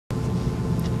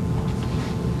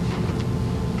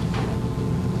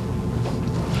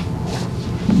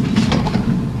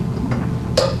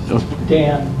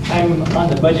Dan. I'm on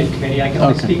the budget committee. I can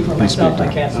only speak for myself.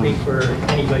 I can't speak for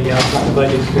anybody else on the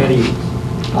budget committee.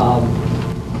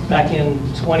 Back in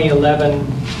 2011,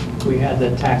 we had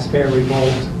the taxpayer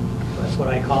revolt, that's what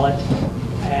I call it,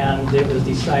 and it was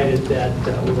decided that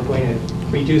we were going to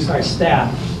reduce our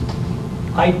staff.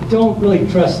 I don't really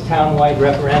trust town-wide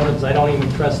referendums. I don't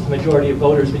even trust the majority of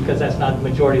voters because that's not the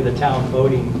majority of the town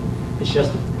voting. It's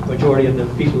just the majority of the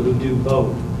people who do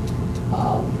vote.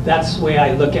 That's the way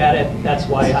I look at it. That's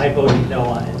why I voted no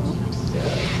on it.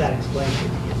 That explains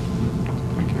it.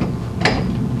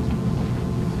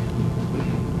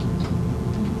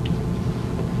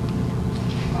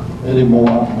 Eddie Moore,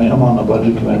 I am on the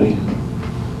budget committee,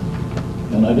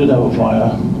 and I did have a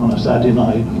fire on a Saturday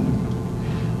night,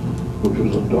 which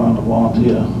was during the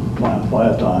volunteer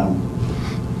fire time,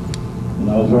 and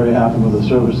I was very happy with the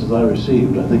services I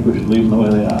received. I think we should leave them the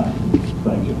way they are.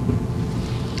 Thank you.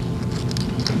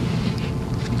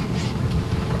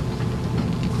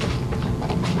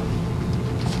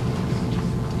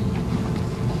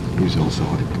 He's also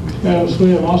on the committee. Madam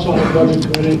Sweeney, I'm also on the budget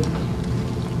committee.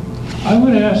 I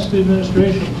would ask the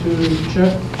administration to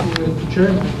check with the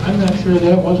chairman. I'm not sure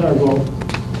that was our vote.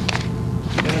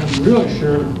 And I'm really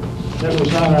sure that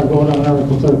was not our vote on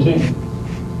Article 13. It's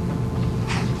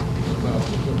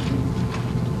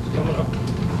coming up.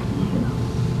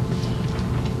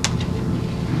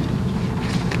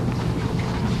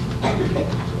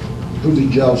 Rudy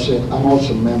Joseph, I'm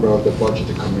also a member of the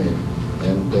budget committee,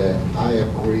 and I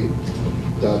agree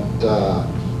that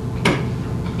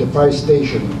the fire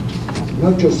station,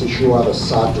 not just issue out a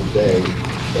Saturday,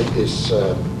 it is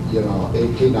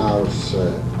 18 hours,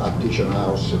 additional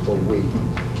hours per week.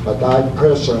 But I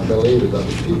personally believe that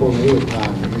if people need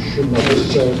time, you should not be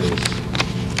service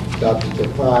that the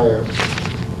fire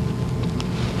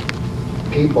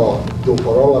people do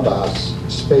for all of us,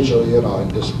 especially in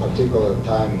this particular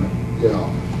time,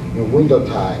 in winter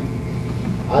time.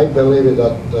 I believe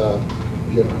that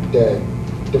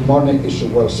the money is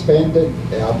well spent,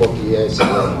 and I vote yes.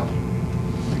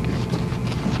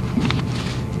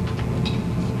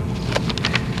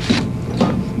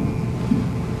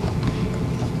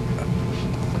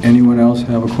 Anyone else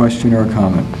have a question or a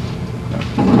comment?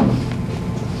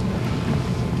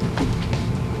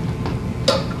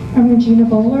 I'm Regina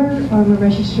Bowler. I'm a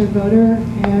registered voter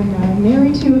and I'm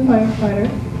married to a firefighter.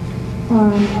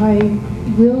 I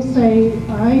will say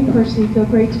I personally feel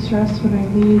great distress when I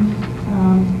leave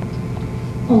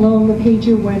alone the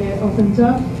pager when it opens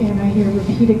up, and I hear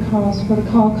repeated calls for the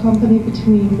call company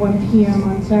between 1 p.m.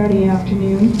 on Saturday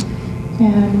afternoon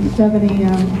and 7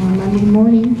 a.m. on Monday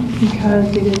morning,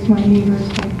 because it is my neighbors,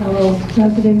 my fellow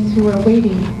residents who are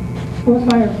waiting for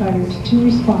firefighters to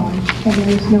respond, and there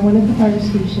is no one at the fire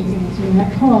station answering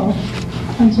that call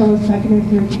until the second or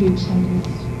third page sentence.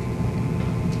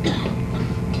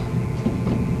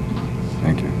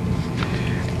 Thank you.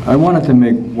 I wanted to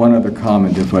make one other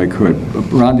comment, if I could.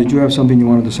 Ron, did you have something you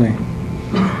wanted to say?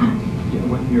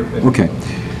 Yeah, okay.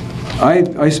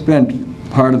 I spent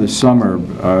part of the summer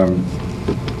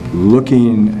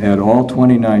looking at all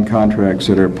 29 contracts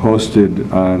that are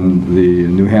posted on the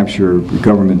New Hampshire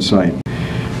government site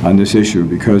on this issue,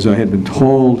 because I had been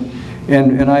told,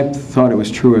 and I thought it was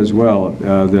true as well,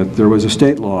 that there was a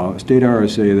state law, a state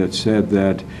RSA, that said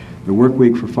that the work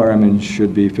week for firemen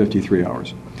should be 53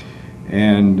 hours.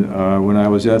 And when I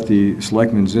was at the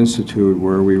Selectmen's Institute,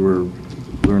 where we were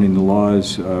learning the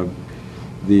laws,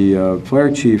 the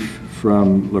fire chief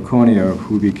from Laconia,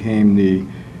 who became the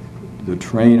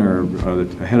trainer, the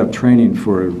head of training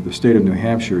for the state of New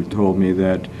Hampshire, told me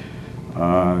that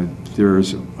there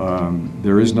is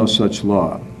no such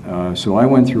law. So I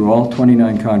went through all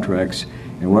 29 contracts,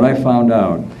 and what I found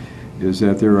out is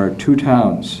that there are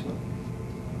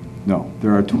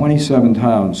 27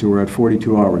 towns who are at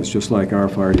 42 hours, just like our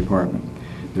fire department.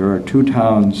 There are 2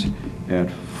 towns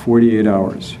at 48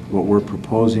 hours, what we're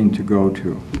proposing to go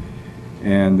to.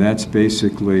 And that's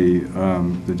basically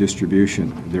the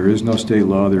distribution. There is no state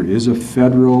law. There is a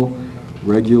federal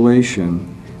regulation,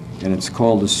 and it's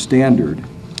called a standard.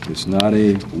 It's not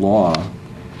a law.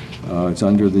 It's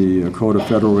under the Code of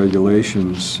Federal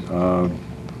Regulations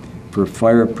for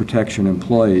fire protection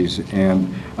employees.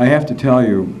 And I have to tell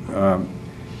you,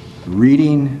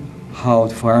 reading how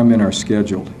firemen are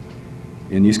scheduled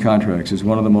in these contracts is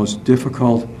one of the most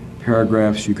difficult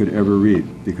paragraphs you could ever read,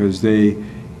 because they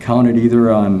counted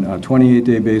either on a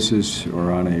 28-day basis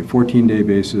or on a 14-day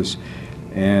basis,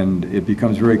 and it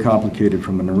becomes very complicated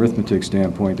from an arithmetic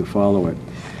standpoint to follow it.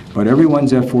 But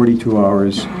everyone's at 42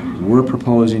 hours. We're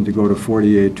proposing to go to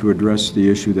 48 to address the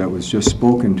issue that was just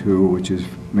spoken to, which is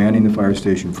manning the fire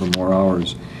station for more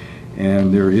hours.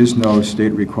 And there is no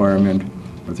state requirement,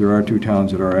 but there are 2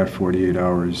 towns that are at 48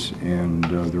 hours, and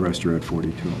the rest are at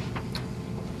 42.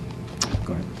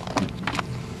 Go ahead.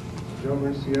 Joe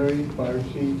Mercieri, Fire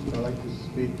Chief. I'd like to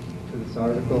speak to this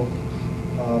article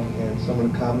and some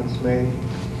of the comments made.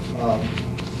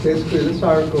 Basically, this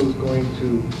article is going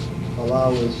to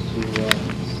allow us to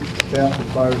staff the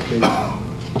fire station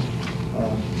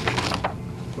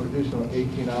for additional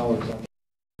 18 hours.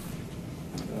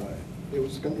 It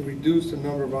was going to reduce the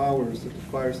number of hours that the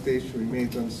fire station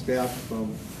remains unstaffed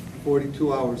from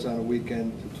 42 hours on a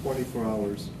weekend to 24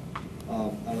 hours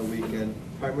on a weekend,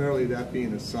 primarily that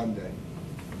being a Sunday.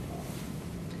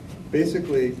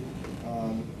 Basically,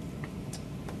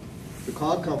 the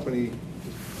call company,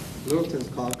 Littleton's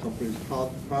call company, is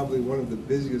probably one of the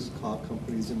busiest call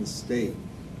companies in the state.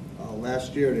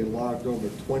 Last year, they logged over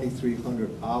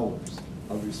 2,300 hours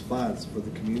of response for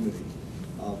the community.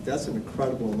 That's an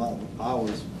incredible amount of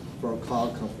hours for a call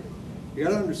company. You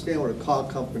got to understand what a call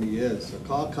company is. A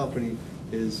call company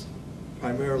is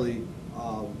primarily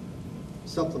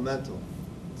supplemental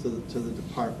to the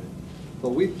department. But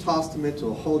we've tossed them into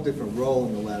a whole different role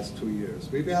in the last 2 years.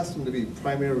 We've asked them to be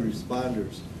primary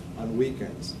responders on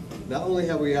weekends. Not only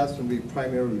have we asked them to be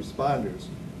primary responders,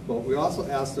 but we also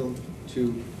asked them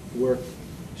to work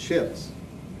shifts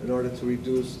in order to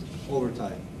reduce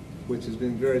overtime, which has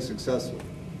been very successful.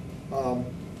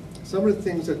 Some of the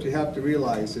things that you have to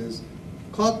realize is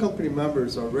call company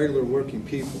members are regular working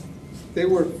people. They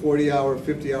work 40-hour,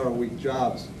 50-hour-a-week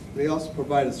jobs. They also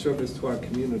provide a service to our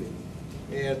community.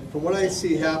 And from what I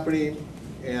see happening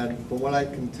and from what I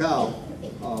can tell,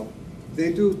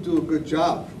 they do a good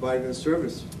job providing a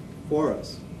service for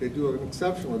us. They do an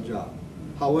exceptional job.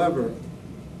 However,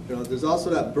 there's also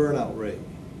that burnout rate.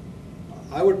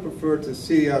 I would prefer to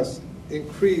see us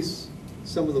increase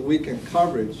some of the weekend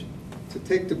coverage to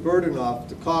take the burden off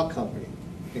the call company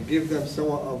and give them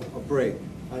somewhat of a break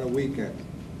on a weekend.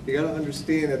 You got to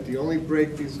understand that the only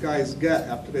break these guys get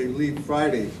after they leave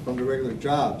Friday from their regular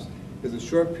jobs is a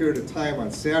short period of time on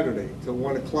Saturday till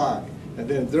 1 o'clock, and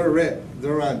then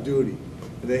they're on duty,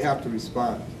 and they have to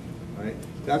respond, right?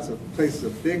 That places a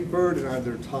big burden on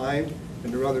their time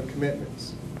and their other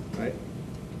commitments, right?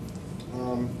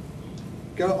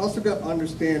 Also got to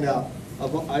understand now,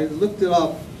 I looked it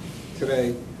up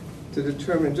today to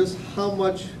determine just how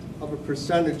much of a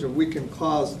percentage of weekend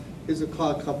calls is a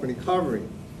call company covering,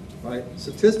 right?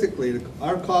 Statistically,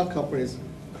 our call company is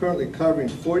currently covering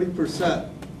 40%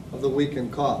 of the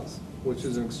weekend calls, which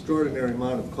is an extraordinary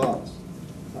amount of calls,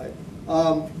 right?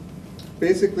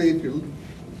 Basically, if you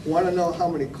want to know how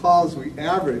many calls we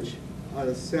average on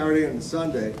a Saturday and a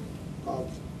Sunday,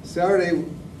 Saturday,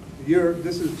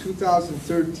 this is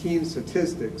 2013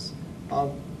 statistics,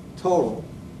 total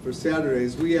for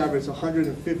Saturdays, we average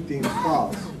 115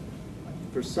 calls.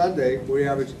 For Sunday, we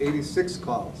average 86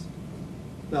 calls.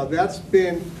 Now that's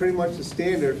been pretty much the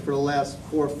standard for the last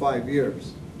 4 or 5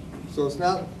 years. So it's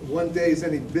not one day is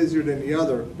any busier than the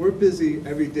other. We're busy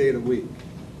every day of the week.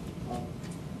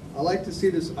 I like to see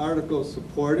this article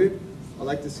supported. I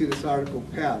like to see this article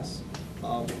pass.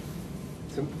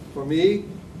 For me,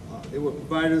 it would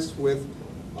provide us with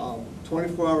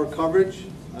 24-hour coverage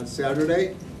on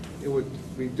Saturday. It would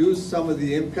reduce some of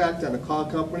the impact on the call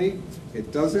company.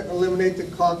 It doesn't eliminate the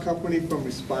call company from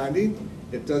responding.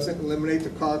 It doesn't eliminate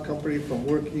the call company from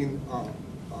working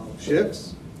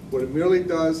shifts. What it merely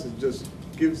does is just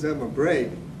gives them a break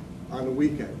on the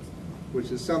weekend,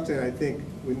 which is something I think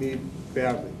we need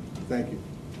badly. Thank you.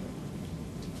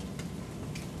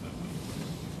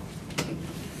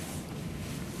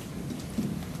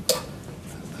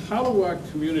 How do our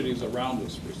communities around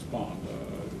us respond?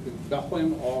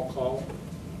 Bethlehem all call?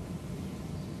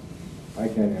 I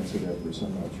can't answer that, Bruce,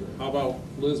 I'm not sure. How about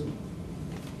Lisbon?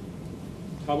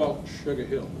 How about Sugar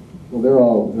Hill? Well, they're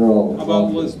all. How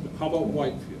about Lisbon? How about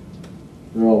Whitefield?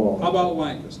 They're all. How about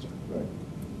Lancaster? Right.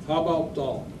 How about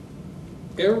Dalton?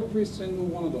 Every single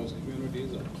one of those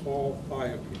communities are call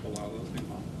fire people out of the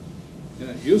thing. And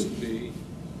it used to be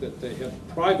that they had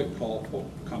private call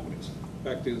companies. In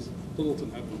fact,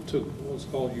 Littleton had one too. It was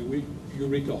called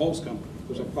Eureka Hose Company. It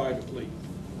was a privately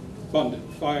funded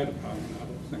fire department out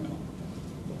of the thing.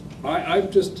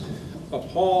 I'm just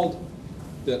appalled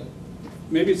that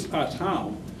maybe it's our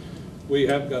town. We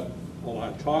have got a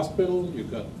large hospital,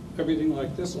 you've got everything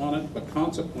like this on it, but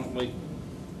consequently,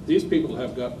 these people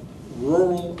have got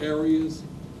rural areas.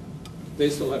 They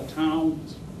still have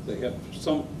towns.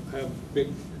 Some have big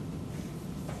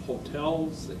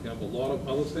hotels. They have a lot of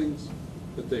other things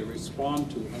that they respond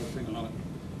to and everything on it.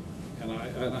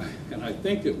 And I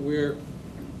think that we're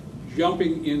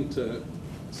jumping into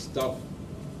stuff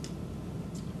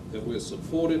that we're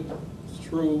supported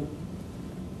through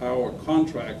our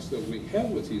contracts that we have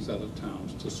with these other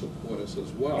towns to support us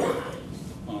as well.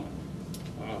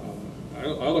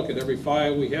 I look at every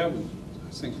fire we have, and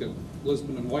I think that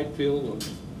Lisbon and Whitefield or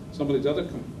some of these other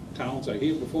towns are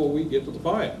here before we get to the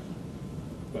fire.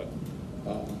 But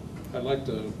I'd like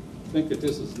to think that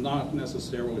this is not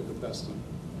necessarily the best thing.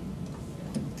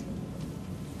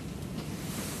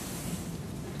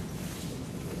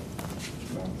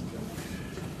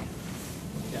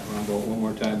 Yeah, I'll go one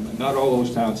more time. Not all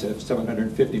those towns have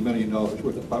 $750 million worth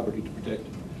of property to protect.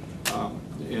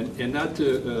 And not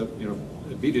to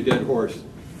beat a dead horse,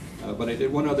 but I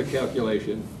did one other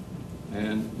calculation,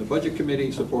 and the Budget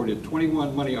Committee supported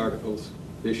 21 money articles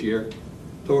this year,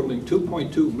 totaling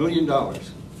 $2.2 million.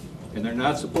 And they're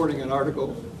not supporting an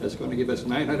article that's going to give us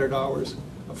 900 hours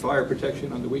of fire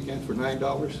protection on the weekend for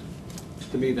 $9.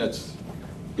 To me, that's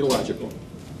illogical.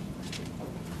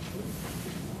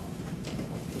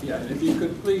 Yeah, and if you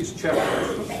could please check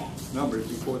those numbers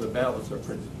before the ballots are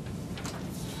printed.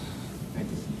 Thank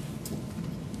you.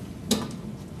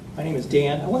 My name is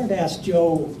Dan. I wanted to ask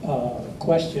Joe a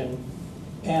question,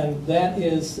 and that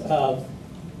is,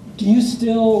 do you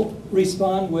still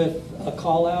respond with a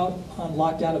call out on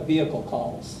locked out of vehicle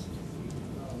calls?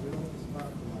 We don't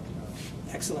respond to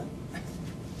lockdown. Excellent.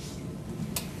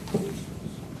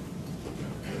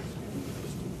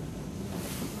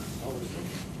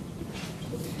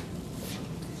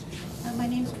 My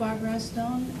name's Barbara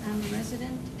Stone. I'm a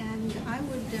resident, and I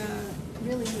would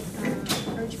really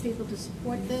urge people to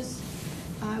support this.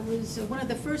 I was one of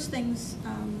the first things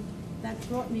that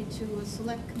brought me to a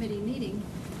select committee meeting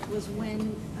was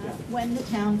when the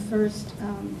town first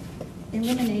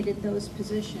eliminated those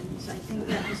positions. I think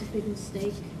that was a big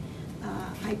mistake.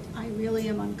 I really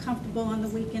am uncomfortable on the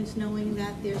weekends knowing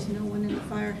that there's no one in the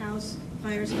firehouse.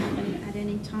 Fires happen at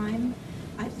any time.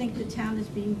 I think the town is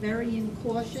being very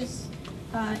incautious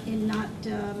in not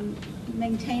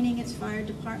maintaining its fire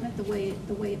department the way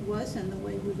it was and the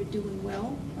way we were doing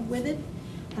well with it.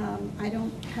 I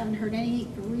haven't heard any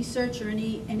research or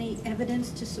any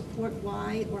evidence to support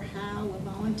why or how a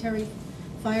voluntary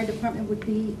fire department would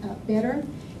be better.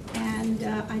 And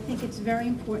I think it's very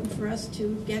important for us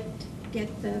to get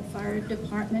the fire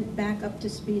department back up to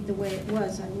speed the way it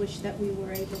was. I wish that we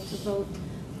were able to vote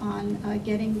on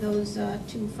getting those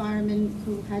 2 firemen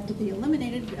who had to be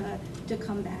eliminated to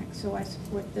come back. So I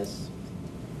support this.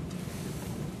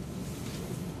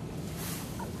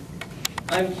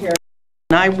 I'm Karen.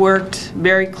 I worked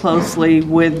very closely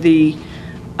with the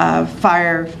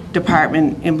fire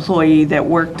department employee that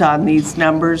worked on these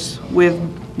numbers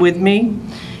with me,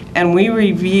 and we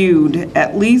reviewed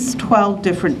at least 12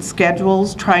 different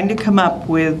schedules trying to come up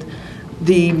with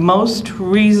the most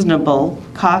reasonable,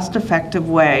 cost-effective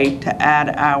way to add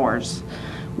hours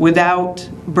without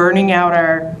burning out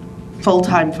our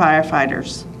full-time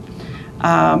firefighters.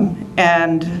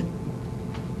 And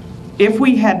if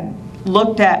we had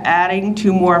looked at adding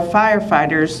 2 more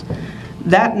firefighters,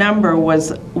 that number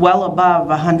was well above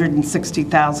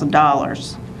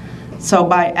 $160,000. So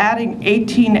by adding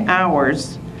 18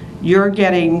 hours, you're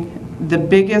getting the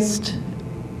biggest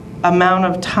amount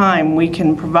of time we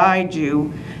can provide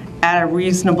you at a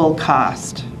reasonable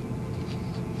cost.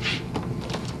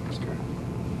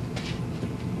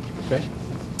 Okay.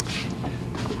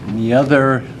 Any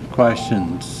other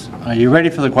questions? Are you ready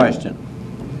for the question?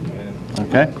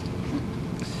 Okay.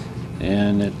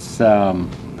 And it's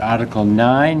Article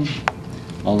 9.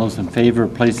 All those in favor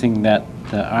of placing that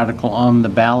article on the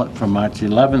ballot for March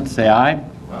 11th, say aye.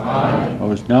 Aye.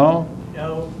 Opposed, no?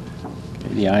 No.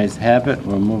 Okay, the ayes have it.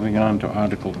 We're moving on to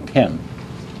Article 10.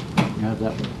 You have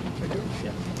that one?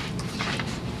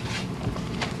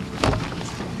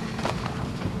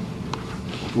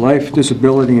 Life,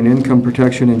 disability, and income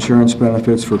protection insurance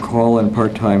benefits for call and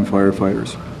part-time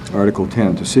firefighters. Article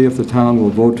 10, to see if the town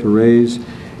will vote to raise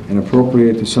and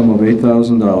appropriate the sum of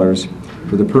 $8,000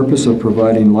 for the purpose of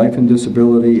providing life and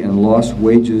disability and lost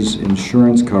wages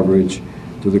insurance coverage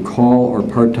to the call or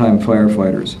part-time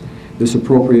firefighters. This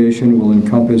appropriation will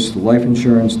encompass life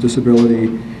insurance,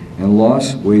 disability, and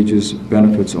lost wages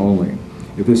benefits only.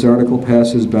 If this article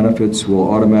passes, benefits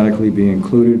will automatically be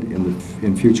included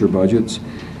in future budgets.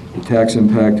 The tax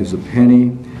impact is a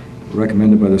penny,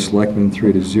 recommended by the Selectmen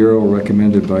 3-0,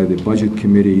 recommended by the Budget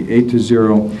Committee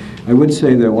 8-0. I would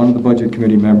say that one of the Budget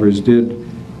Committee members did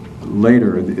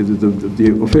later,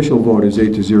 the official vote is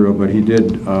 8-0, but he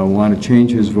did want to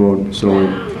change his vote, so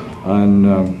on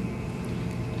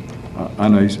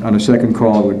a second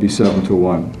call it would be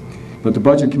 7-1. But the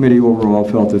Budget Committee overall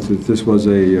felt that this was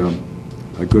a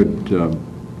good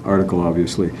article,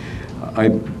 obviously. I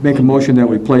make a motion that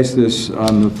we place this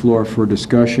on the floor for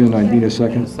discussion. I need a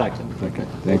second. Second. Second.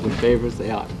 Thank Those you. in favor,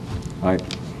 say aye. Aye.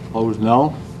 Opposed,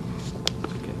 no?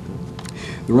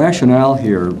 The rationale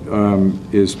here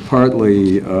is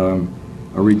partly a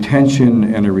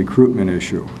retention and a recruitment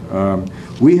issue.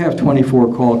 We have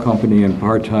 24 call company and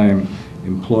part-time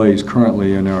employees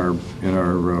currently in our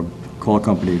call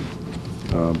company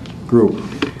group.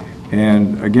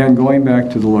 And again, going back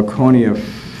to the Laconia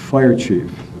fire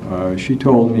chief, she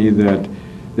told me that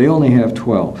they only have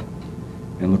 12.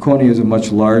 And Laconia is a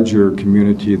much larger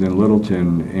community than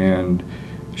Littleton, and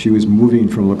she was moving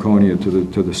from Laconia to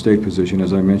the state position,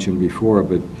 as I mentioned before,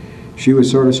 but she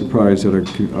was sort of surprised that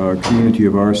a community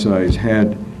of our size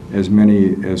had as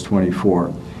many as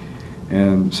 24.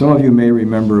 And some of you may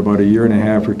remember about a year and a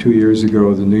half or 2 years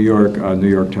ago, the New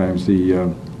York Times,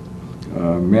 the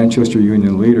Manchester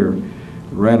Union Leader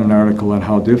ran an article on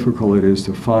how difficult it is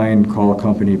to find call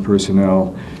company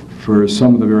personnel for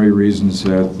some of the very reasons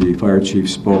that the fire chief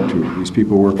spoke to. These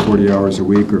people work 40 hours a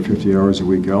week or 50 hours a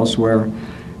week elsewhere.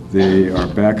 They are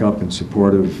backup and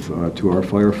supportive to our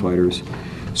firefighters.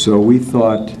 So we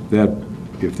thought that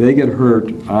if they get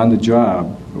hurt on the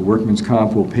job, workman's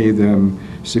comp will pay them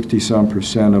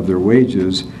 60-some% of their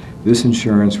wages. This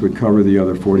insurance would cover the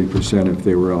other 40% if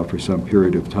they were out for some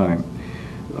period of time.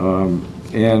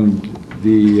 And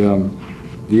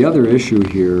the other issue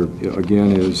here,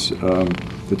 again, is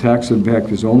the tax impact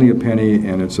is only a penny,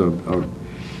 and it's a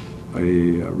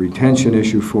retention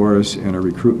issue for us and a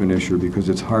recruitment issue because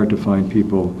it's hard to find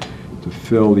people to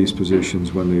fill these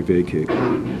positions when they vacate.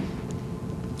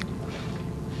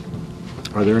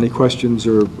 Are there any questions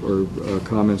or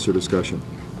comments or discussion?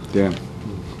 Dan.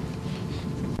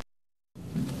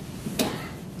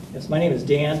 Yes, my name is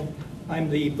Dan. I'm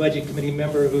the Budget Committee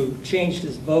member who changed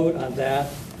his vote on that.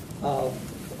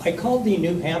 I called the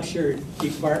New Hampshire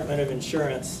Department of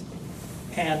Insurance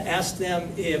and asked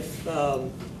them if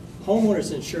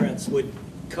homeowners insurance would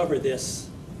cover this.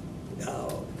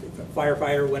 If a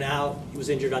firefighter went out, he was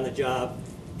injured on the job,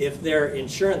 if their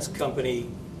insurance company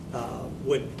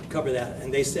would cover that.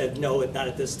 And they said, no, not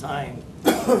at this time.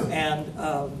 And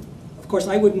of course,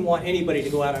 I wouldn't want anybody to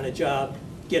go out on a job,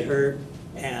 get hurt,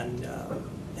 and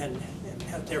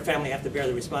have their family have to bear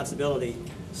the responsibility.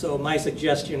 So my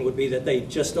suggestion would be that they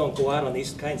just don't go out on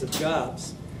these kinds of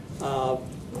jobs.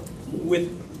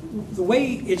 With the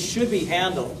way it should be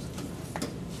handled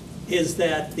is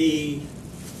that the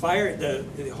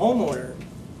homeowner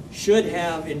should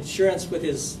have insurance with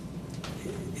his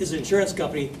insurance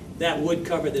company that would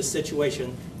cover this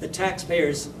situation. The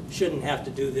taxpayers shouldn't have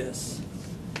to do this.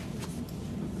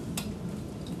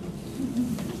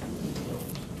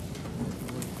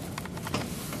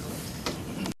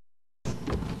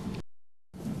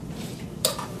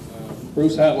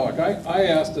 Bruce Hadlock, I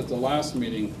asked at the last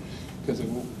meeting, because it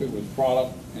was brought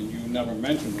up and you never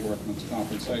mentioned workman's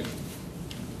compensation.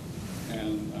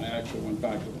 And I actually went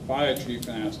back to the fire chief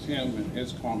and asked him, and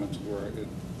his comments were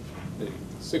the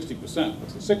 60%. But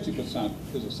the 60%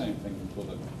 is the same thing for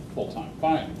the full-time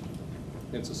fire.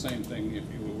 It's the same thing if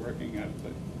you were working at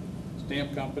the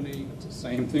stamp company. It's the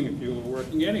same thing if you were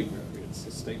working anywhere. It's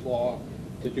the state law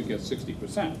that you get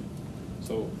 60%.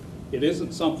 So it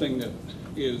isn't something that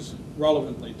is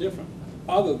relevantly different,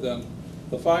 other than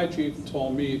the fire chief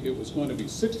told me it was going to be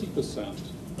 60%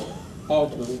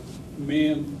 of the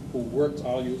man who worked,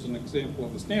 I'll use an example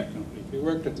of the stamp company. If he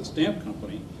worked at the stamp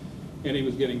company and he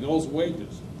was getting those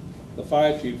wages, the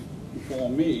fire chief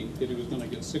informed me that he was going to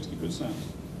get 60%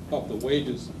 of the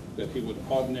wages that he would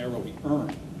ordinarily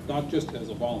earn, not just as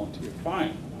a volunteer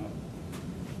fireman.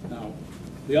 Now,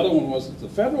 the other one was that the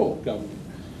federal government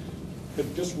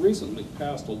had just recently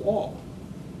passed a law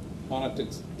on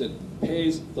it that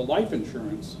pays the life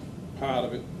insurance part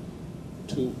of it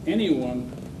to anyone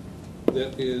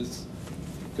that is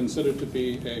considered to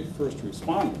be a first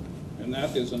responder. And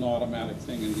that is an automatic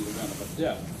thing in the event of a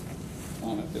death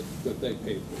on it that they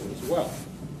pay for as well.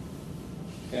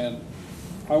 And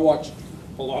I watched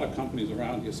a lot of companies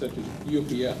around here, such as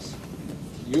UPS.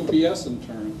 UPS, in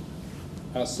turn,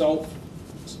 are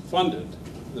self-funded.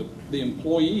 The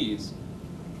employees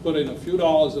put in a few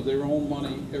dollars of their own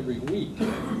money every week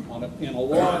on it. And a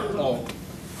lot of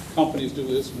companies do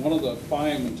this. One of the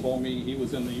firemen told me he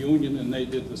was in the union and they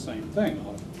did the same thing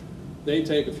on it. They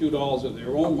take a few dollars of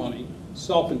their own money,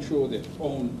 self-insure their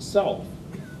own self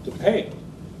to pay it.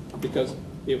 Because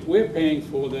if we're paying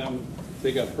for them,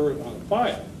 they got hurt on a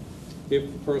fire.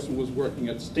 If the person was working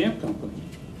at the stamp company,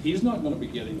 he's not going to be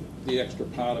getting the extra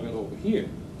part of it over here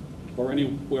or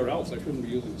anywhere else. I shouldn't be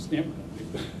using the stamp company.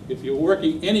 If you're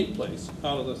working any place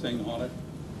out of the thing on it,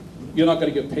 you're not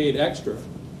going to get paid extra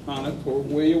on it for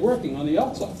where you're working on the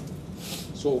outside.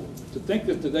 So to think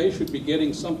that they should be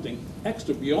getting something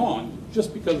extra beyond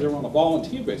just because they're on a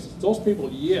volunteer basis, those people,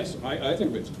 yes, I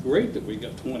think it's great that we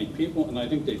got 20 people, and I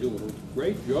think they do a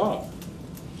great job.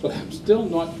 But I'm still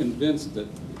not convinced that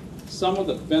some of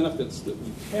the benefits that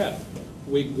we have,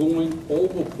 we're going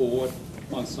overboard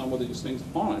on some of these things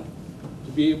on it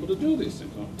to be able to do these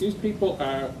things. These people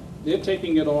they're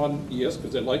taking it on, yes,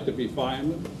 because they like to be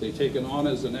firemen. They take it on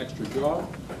as an extra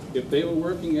job. If they were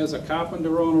working as a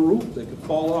carpenter on a roof, they could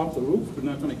fall off the roof. They're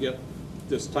not going to get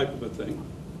this type of a thing.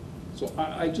 So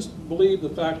I just believe the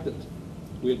fact that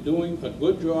we're doing a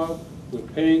good job, we're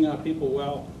paying our people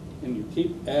well, and you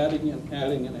keep adding and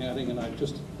adding and adding, and I'm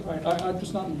just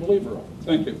not a believer of it.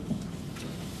 Thank you.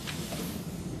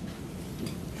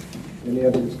 Any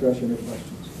other discussion or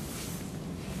questions?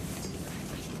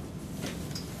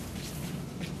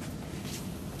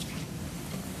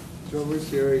 Joe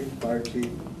Mercieri, Fire Chief.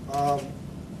 I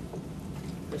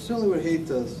certainly would hate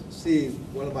to see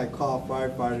one of my call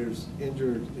firefighters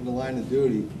injured in the line of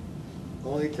duty,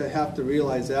 only to have to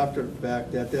realize after the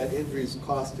fact that that injury is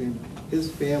costing his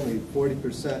family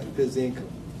 40% of his income.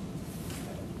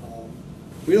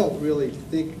 We don't really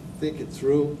think it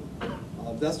through.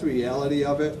 That's the reality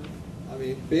of it. I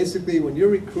mean, basically, when you're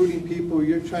recruiting people,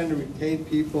 you're trying to retain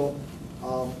people.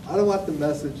 I don't want the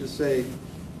message to say,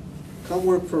 come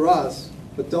work for us,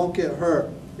 but don't get hurt,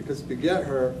 because if you get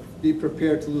hurt, be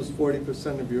prepared to lose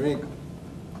 40% of your income.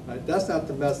 Right? That's not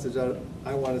the message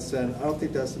I want to send. I don't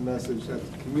think that's the message that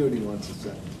the community wants to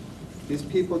send. These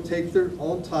people take their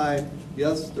own time,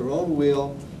 yes, their own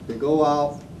will. They go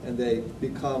out and they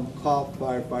become call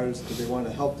firefighters because they want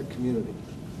to help the community.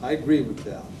 I agree with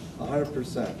that,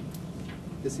 100%.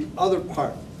 It's the other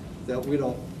part that we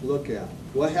don't look at.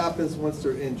 What happens once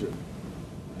they're injured?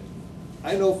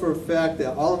 I know for a fact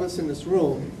that all of us in this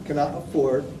room cannot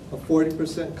afford a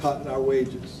 40% cut in our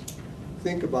wages.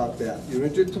 Think about that. You're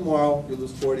injured tomorrow, you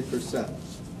lose 40%.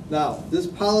 Now, this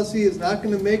policy is not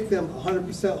going to make them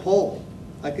 100% whole.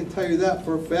 I can tell you that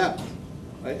for a fact.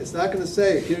 Right? It's not going to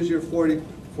say, here's your 40%,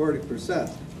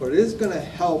 but it is going to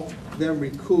help them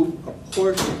recoup a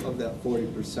portion of that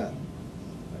 40%,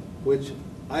 which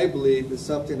I believe is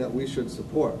something that we should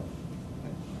support.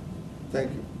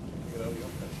 Thank you.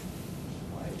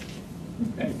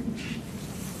 Okay.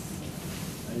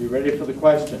 Are you ready for the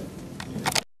question?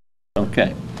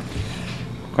 Okay.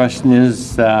 Question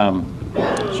is,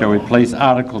 shall we place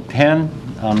Article 10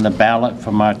 on the ballot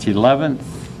for March 11th?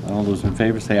 All those in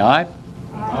favor say aye.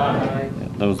 Aye.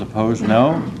 Those opposed,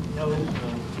 no? No.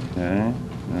 Okay.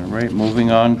 All right.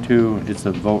 Moving on to, it's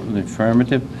a vote in the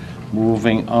affirmative.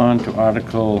 Moving on to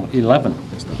Article 11.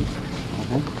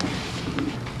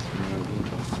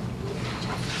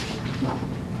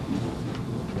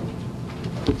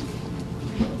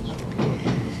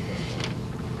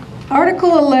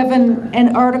 Article 11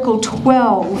 and Article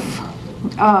 12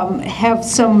 have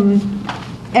some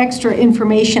extra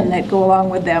information that go along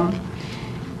with them.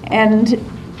 And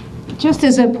just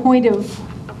as a point of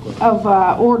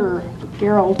order,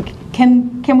 Gerald,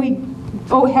 can we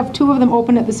have two of them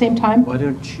open at the same time? Why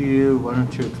don't you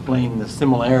explain the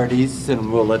similarities,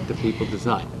 and we'll let the people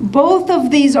decide. Both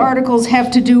of these articles have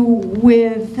to do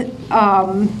with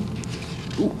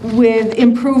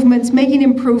improvements, making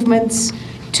improvements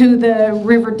to the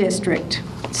river district.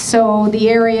 So the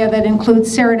area that includes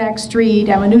Saranac Street,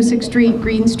 Amanuset Street,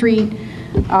 Green Street,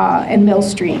 and Mill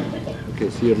Street. Okay,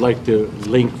 so you'd like to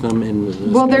link them in the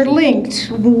discussion? Well, they're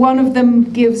linked. One of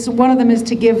them is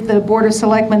to give the Board of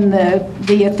Selectmen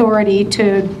the authority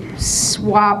to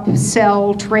swap,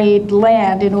 sell, trade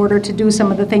land in order to do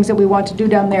some of the things that we want to do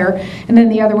down there. And then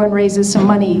the other one raises some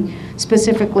money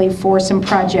specifically for some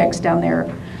projects down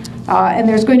there. And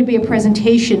there's going to be a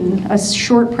presentation, a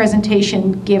short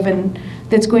presentation given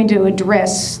that's going to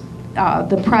address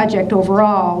the project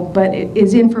overall, but it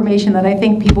is information that I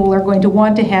think people are going to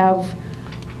want to have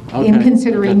in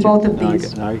considering both of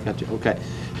these. I got you. Okay.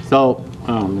 So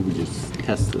let me just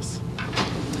test this.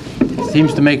 It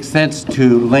seems to make sense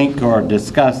to link or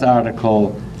discuss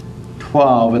Article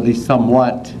 12, at least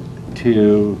somewhat,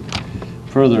 to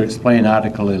further explain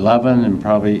Article 11, and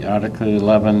probably Article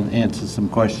 11 answers some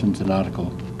questions in Article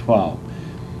 12.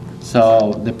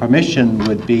 So the permission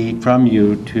would be from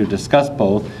you to discuss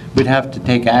both. We'd have to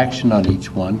take action on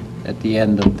each one at the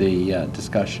end of the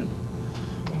discussion.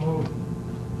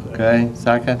 Okay,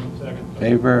 second? Second.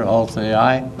 Favor, all say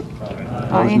aye.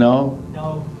 Opposed, no?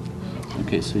 No.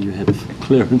 Okay, so you have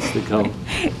clearance to go.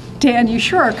 Dan, you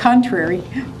sure are contrary.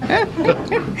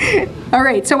 All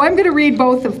right, so I'm going to read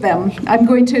both of them. I'm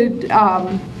going to,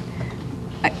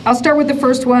 I'll start with the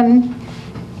first one.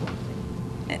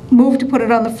 move to put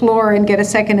it on the floor and get a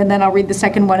second, and then I'll read the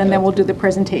second one, and then we'll do the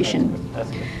presentation.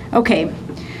 Okay.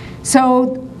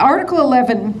 So Article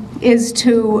 11 is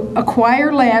to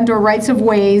acquire land or rights of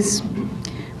ways,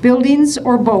 buildings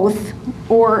or both,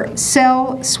 or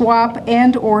sell, swap,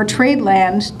 and/or trade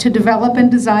land to develop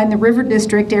and design the River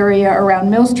District area around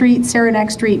Mill Street, Saranac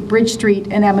Street, Bridge Street,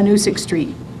 and Amanusic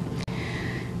Street.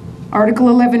 Article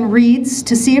 11 reads,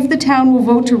 to see if the town will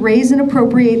vote to raise and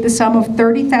appropriate the sum of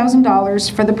 $30,000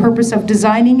 for the purpose of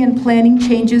designing and planning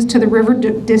changes to the River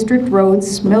District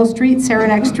roads, Mill Street,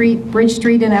 Saranac Street, Bridge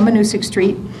Street, and Amanusic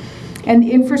Street, and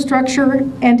infrastructure,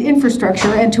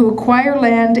 and to acquire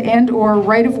land and/or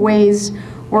right-of-ways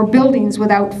or buildings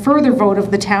without further vote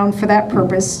of the town for that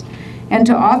purpose, and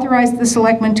to authorize the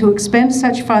selectmen to expend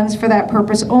such funds for that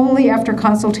purpose only after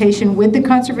consultation with the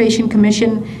Conservation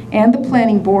Commission and the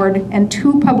Planning Board and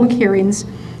 2 public hearings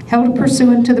held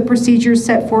pursuant to the procedures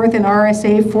set forth in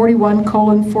RSA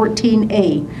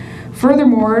 41:14A.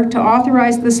 Furthermore, to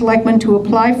authorize the selectmen to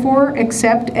apply for,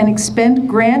 accept, and expend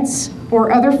grants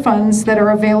or other funds that are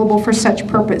available for such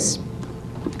purpose.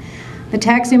 The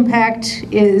tax impact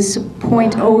is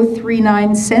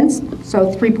 0.039 cents, so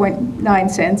 3.9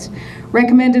 cents.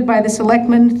 Recommended by the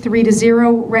selectmen,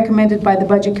 3-0. Recommended by the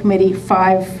budget committee,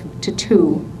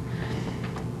 5-2.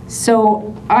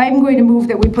 So I'm going to move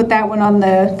that we put that one on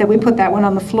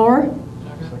the floor.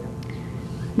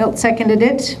 Milt seconded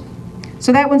it.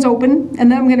 So that one's open,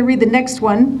 and then I'm going to read the next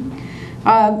one.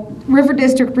 River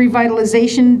District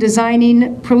Revitalization,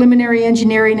 Designing, Preliminary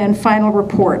Engineering, and Final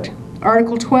Report.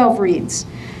 Article 12 reads,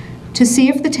 to see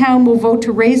if the town will vote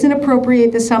to raise and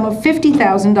appropriate the sum of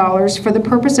 $50,000 for the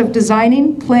purpose of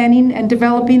designing, planning, and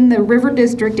developing the River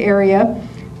District area,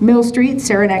 Mill Street,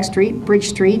 Saranac Street, Bridge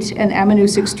Street, and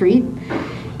Amanusic Street,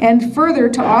 and further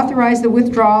to authorize the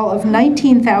withdrawal of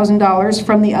 $19,000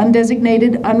 from the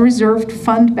undesignated unreserved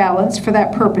fund balance for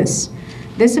that purpose.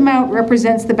 This amount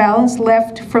represents the balance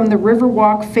left from the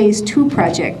Riverwalk Phase 2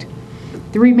 project.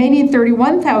 The remaining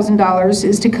 $31,000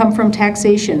 is to come from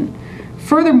taxation.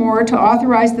 Furthermore, to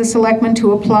authorize the selectmen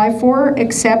to apply for,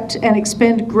 accept, and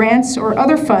expend grants or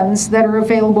other funds that are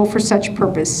available for such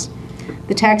purpose.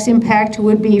 The tax impact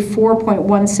would be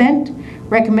 4.1 cent,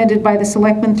 recommended by the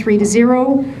selectmen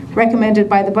 3-0, recommended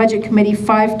by the budget committee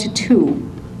 5-2.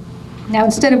 Now,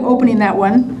 instead of opening that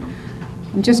one,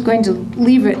 I'm just going to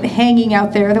leave it hanging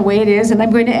out there the way it is, and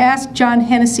I'm going to ask John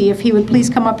Hennessy if he would please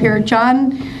come up here.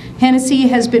 John Hennessy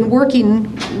has been working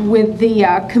with the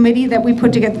committee that we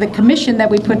put together, the commission that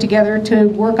we put together to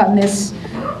work on this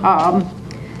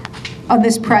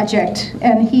project,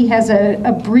 and he has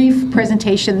a brief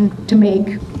presentation to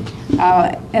make,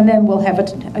 and then we'll have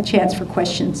a chance for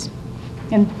questions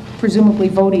and presumably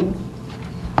voting.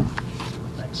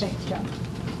 Thanks, John.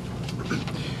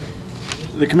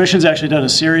 The Commission's actually done a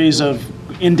series of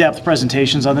in-depth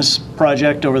presentations on this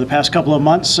project over the past couple of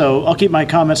months, so I'll keep my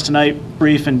comments tonight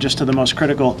brief and just to the most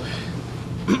critical.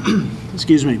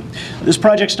 Excuse me. This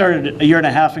project started 1.5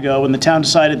 years ago when the town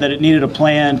decided that it needed a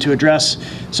plan to address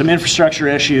some infrastructure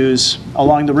issues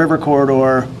along the river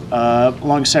corridor,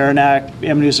 along Saranac,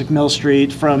 Amanusic, Mill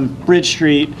Street, from Bridge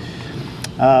Street,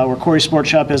 where Corey Sports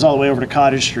Shop is, all the way over to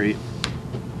Cottage Street.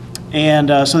 And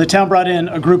so the town brought in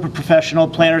a group of professional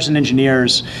planners and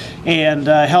engineers and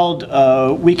held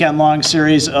a weekend-long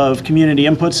series of community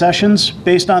input sessions.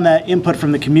 Based on that input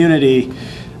from the community,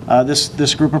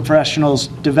 this group of professionals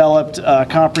developed a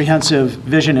comprehensive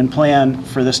vision and plan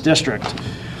for this district.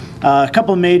 A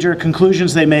couple of major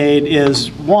conclusions they made is,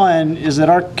 one, is that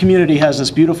our community has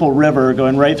this beautiful river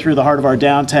going right through the heart of our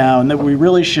downtown that we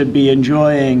really should be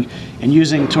enjoying and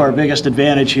using to our biggest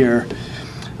advantage here.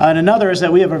 And another is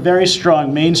that we have a very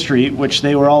strong Main Street, which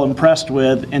they were all impressed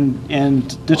with,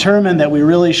 and determined that we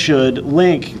really should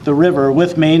link the river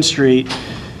with Main Street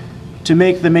to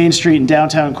make the Main Street and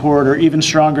downtown corridor even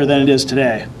stronger than it is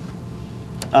today.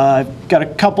 I've got a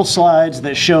couple slides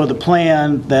that show the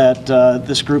plan that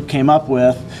this group came up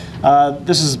with.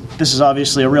 This is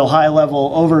obviously a real high-level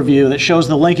overview that shows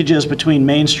the linkages between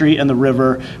Main Street and the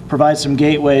river, provides some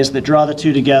gateways that draw the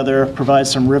two together, provides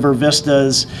some river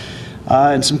vistas,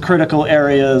 and some critical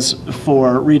areas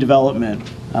for redevelopment.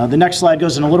 The next slide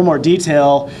goes in a little more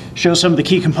detail, shows some of the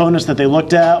key components that they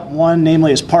looked at. One,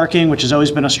 namely, is parking, which has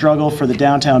always been a struggle for the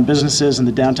downtown businesses and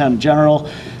the downtown in general,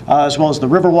 as well as the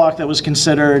Riverwalk that was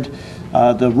considered,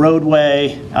 the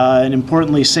roadway, and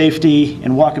importantly, safety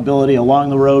and walkability along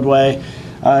the roadway,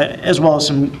 as well as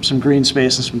some green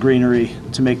space and some greenery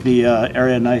to make the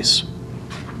area nice.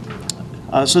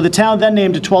 So the town then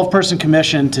named a 12-person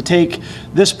commission to take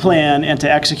this plan and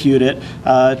to execute it.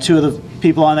 Two of the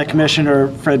people on that commission are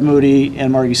Fred Moody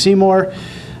and Margie Seymour.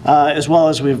 as well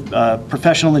as we have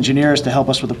professional engineers to help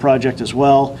us with the project as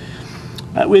well.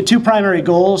 We had two primary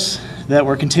goals that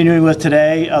we're continuing with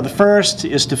today. The first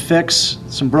is to fix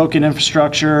some broken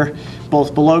infrastructure,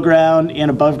 both below ground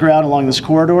and above ground along this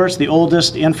corridor. It's the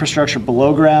oldest infrastructure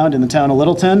below ground in the town of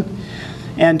Littleton.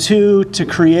 And two, to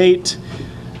create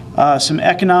some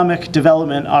economic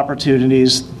development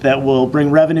opportunities that will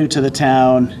bring revenue to the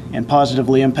town and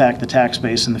positively impact the tax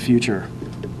base in the future.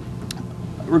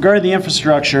 Regarding the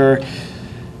infrastructure,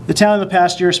 the town in the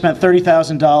past year spent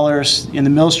 $30,000 in the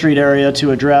Mill Street area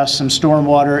to address some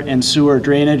stormwater and sewer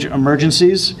drainage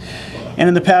emergencies. And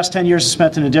in the past 10 years, has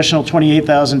spent an additional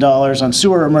 $28,000 on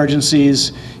sewer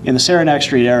emergencies in the Saranac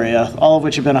Street area, all of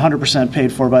which have been 100%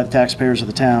 paid for by the taxpayers of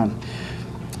the town.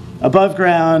 Above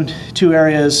ground, two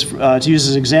areas to use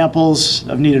as examples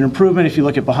of needed improvement. If you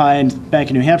look at behind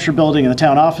Bank of New Hampshire building and the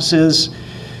town offices,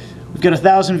 we've got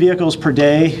 1,000 vehicles per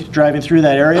day driving through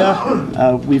that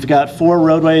area. We've got 4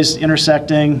 roadways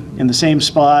intersecting in the same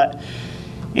spot,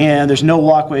 and there's no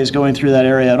walkways going through that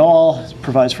area at all. It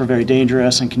provides for a very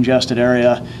dangerous and congested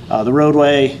area. The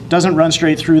roadway doesn't run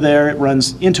straight through there. It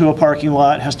runs into a parking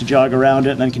lot, has to jog around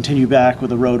it, and then continue back with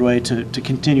the roadway to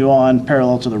continue on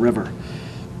parallel to the river.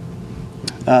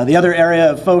 The other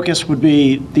area of focus would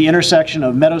be the intersection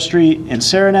of Meadow Street and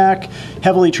Saranac,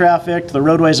 heavily trafficked. The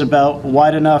roadway is about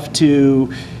wide enough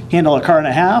to handle a car and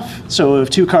a half. So if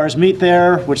 2 cars meet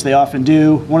there, which they often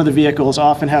do, one of the vehicles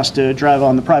often has to drive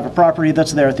on the private property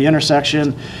that's there at the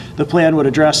intersection. The plan would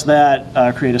address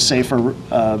that, create a safer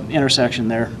intersection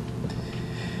there.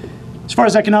 As far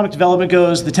as economic development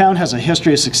goes, the town has a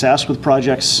history of success with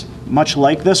projects much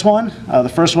like this one. The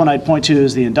first one I'd point to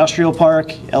is the industrial park.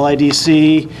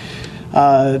 LIDC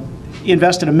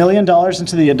invested $1 million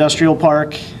into the industrial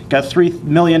park, got $3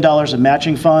 million of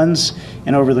matching funds,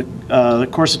 and over the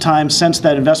course of time since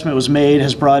that investment was made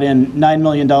has brought in $9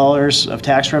 million of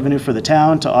tax revenue for the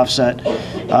town to offset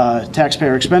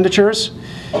taxpayer expenditures.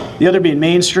 The other being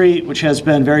Main Street, which has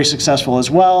been very successful as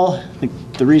well. I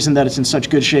think the reason that it's in such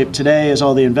good shape today is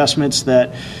all the investments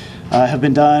that have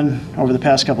been done over the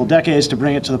past couple decades to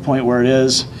bring it to the point where it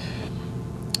is.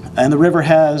 And the river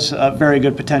has very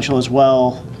good potential as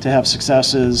well to have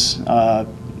successes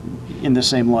in the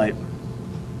same light.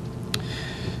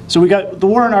 So we got the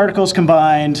warrant articles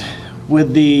combined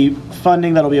with the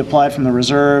funding that'll be applied from the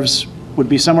reserves would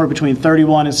be somewhere between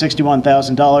 $31,000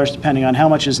 and $61,000, depending on how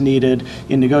much is needed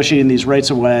in negotiating these rights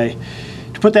of way.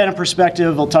 To put that in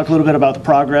perspective, I'll talk a little bit about the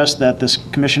progress that this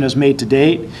commission has made to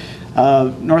date.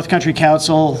 North Country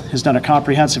Council has done a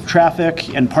comprehensive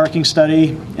traffic and parking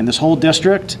study in this whole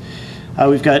district.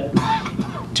 We've got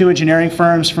 2 engineering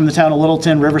firms from the town of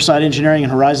Littleton, Riverside Engineering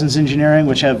and Horizons Engineering,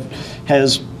 which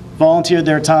has volunteered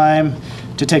their time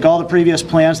to take all the previous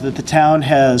plans that the town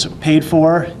has paid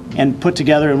for and put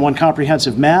together in one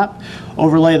comprehensive map,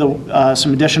 overlay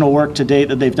some additional work to date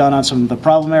that they've done on some of the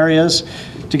problem areas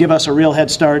to give us a real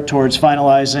head start towards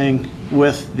finalizing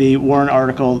with the warrant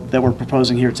article that we're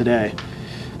proposing here today.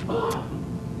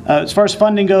 As far as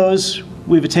funding goes,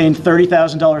 we've attained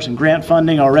 $30,000 in grant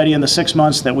funding already in the 6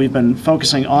 months that we've been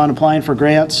focusing on applying for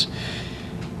grants,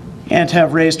 and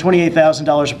have raised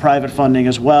 $28,000 of private funding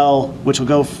as well, which will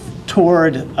go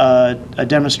toward a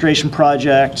demonstration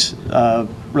project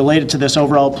related to this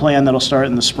overall plan that'll start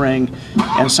in the spring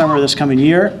and summer of this coming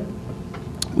year.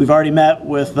 We've already met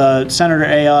with Senator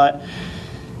Ayotte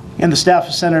and the staff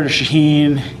of Senator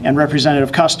Shaheen and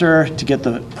Representative Custer to get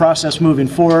the process moving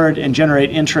forward and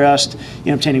generate interest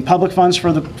in obtaining public funds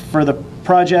for the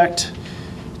project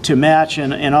to match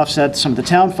and offset some of the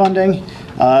town funding.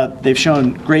 They've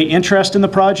shown great interest in the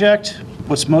project.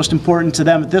 What's most important to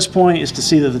them at this point is to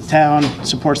see that the town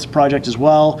supports the project as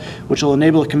well, which will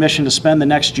enable the commission to spend the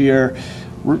next year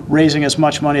raising as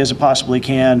much money as it possibly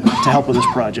can to help with this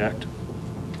project.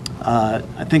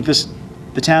 I think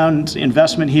the town's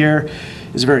investment here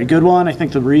is a very good one. I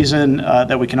think the reason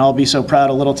that we can all be so proud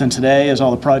of Littleton today is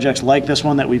all the projects like this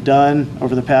one that we've done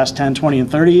over the past 10, 20,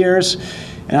 and 30 years.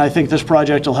 And I think this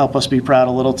project will help us be proud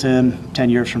of Littleton 10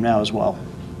 years from now as well.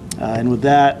 And with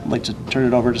that, I'd like to turn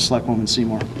it over to Selectwoman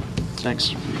Seymour.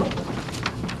 Thanks.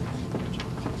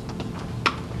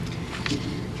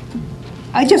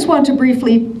 I just want to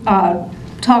briefly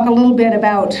talk a little bit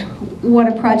about what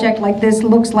a project like this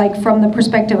looks like from the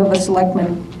perspective of a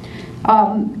selectman.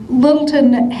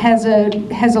 Littleton has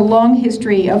a long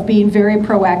history of being very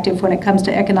proactive when it comes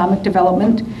to economic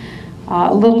development.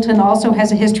 Littleton also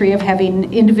has a history of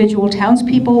having individual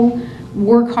townspeople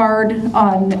work hard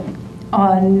on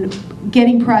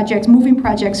getting projects, moving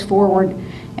projects forward,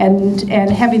 and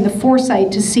having the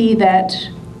foresight to see that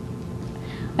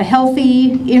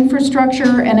healthy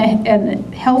infrastructure and a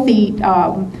healthy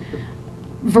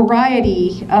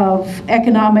variety of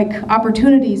economic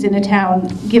opportunities in a town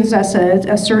gives us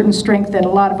a certain strength that a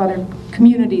lot of other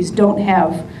communities don't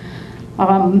have.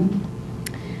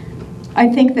 I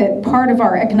think that part of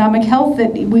our economic health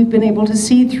that we've been able to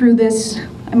see through this,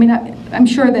 I mean, I'm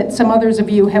sure that some others of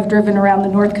you have driven around the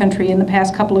North Country in the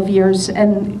past couple of years,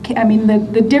 and I mean,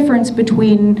 the difference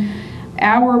between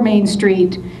our Main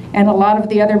Street and a lot of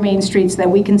the other main streets that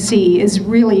we can see is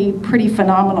really pretty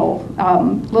phenomenal.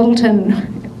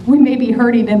 Littleton, we may be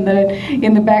hurting in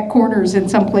the back corners in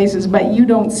some places, but you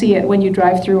don't see it when you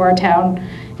drive through our town.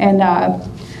 And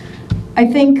I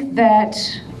think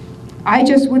that I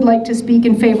just would like to speak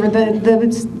in favor.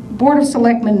 The Board of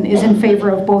Selectmen is in favor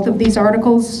of both of these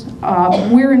articles.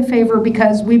 We're in favor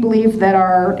because we believe that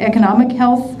our economic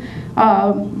health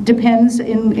depends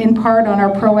in part on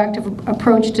our proactive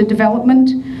approach to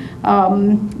development.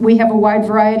 We have a wide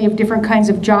variety of different kinds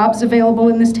of jobs available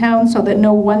in this town, so that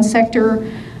no one sector,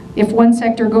 if one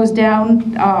sector goes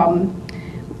down,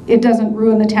 it doesn't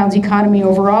ruin the town's economy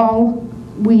overall.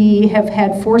 We have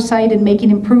had foresight in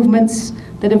making improvements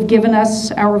that have given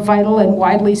us our vital and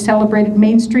widely celebrated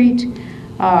Main Street.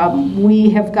 We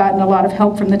have gotten a lot of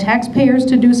help from the taxpayers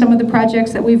to do some of the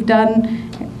projects that we've done,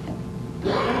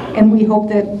 and we hope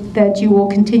that you will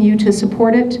continue to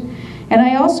support it. And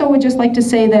I also would just like to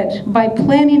say that by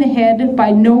planning ahead,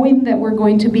 by knowing that we're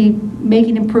going to be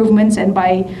making improvements, and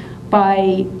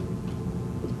by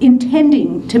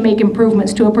intending to make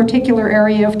improvements to a particular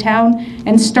area of town,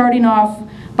 and starting off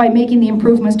by making the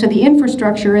improvements to the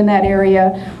infrastructure in that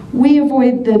area, we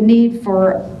avoid the need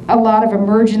for a lot of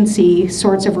emergency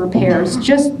sorts of repairs.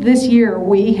 Just this year,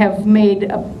 we have made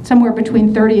somewhere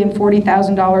between $30,000 and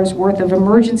 $40,000 worth of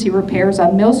emergency repairs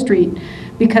on Mill Street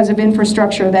because of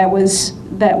infrastructure that was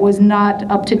not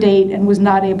up to date and was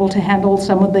not able to handle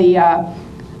some of the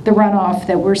runoff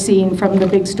that we're seeing from the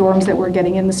big storms that we're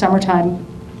getting in the summertime.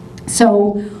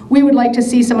 So we would like to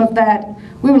see some of that.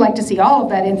 We would like to see all of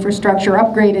that infrastructure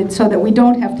upgraded so that we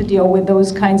don't have to deal with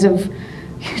those kinds of,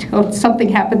 you know, something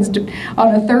happens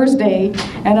on a Thursday,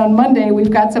 and on Monday we've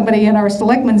got somebody in our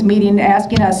selectmen's meeting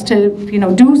asking us to, you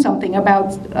know, do something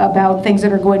about things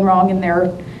that are going wrong in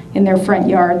their front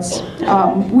yards.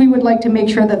 We would like to make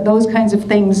sure that those kinds of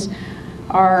things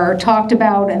are talked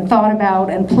about and thought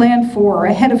about and planned for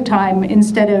ahead of time,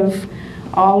 instead of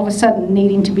all of a sudden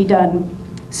needing to be done.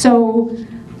 So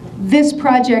this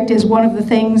project is one of the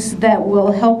things that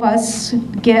will help us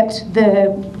get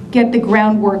the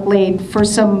groundwork laid for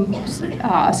some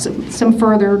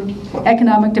further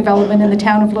economic development in the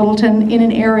town of Littleton, in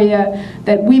an area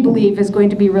that we believe is going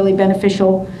to be really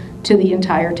beneficial to the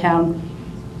entire town.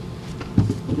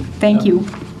 Thank you.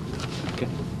 Okay.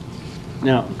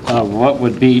 Now, what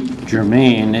would be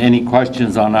germane? Any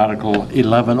questions on Article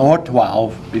 11 or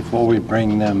 12 before we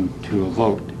bring them to a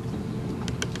vote?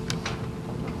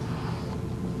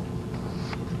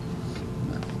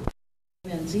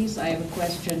 I have a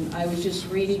question. I was just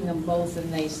reading them both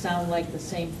and they sound like the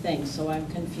same thing, so I'm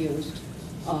confused.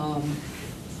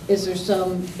 Is there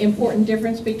some important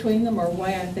difference between them, or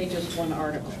why aren't they just one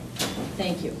article?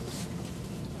 Thank you.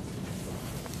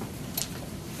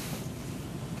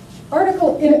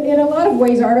 Article, in a lot of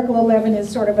ways, Article 11 is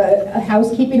sort of a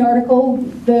housekeeping article.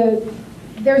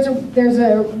 There's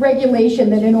a regulation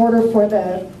that in order for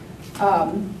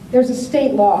there's a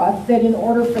state law that in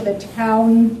order for the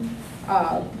town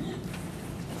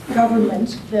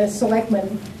government, the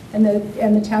selectmen and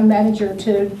the town manager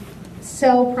to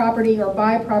sell property or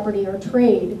buy property or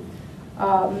trade,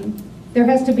 there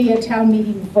has to be a town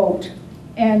meeting vote.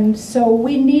 And so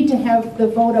we need to have the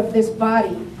vote of this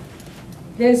body,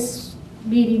 this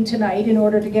meeting tonight, in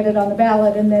order to get it on the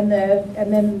ballot, and then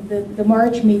the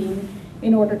March meeting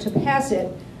in order to pass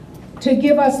it, to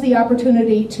give us the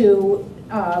opportunity to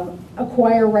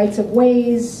acquire rights of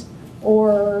ways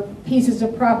or pieces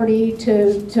of property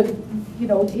to you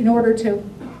know, in order to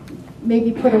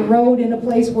maybe put a road in a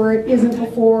place where it isn't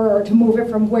before, or to move it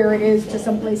from where it is to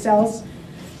someplace else.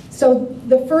 So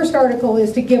the first article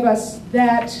is to give us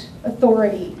that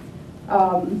authority,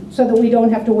 so that we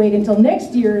don't have to wait until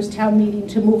next year's town meeting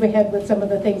to move ahead with some of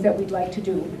the things that we'd like to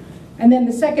do. And then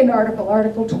the second article,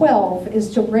 Article 12,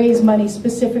 is to raise money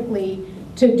specifically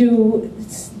to do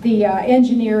the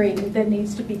engineering that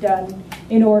needs to be done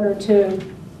in order to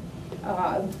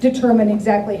determine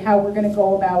exactly how we're going to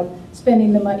go about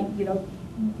spending the money, you know,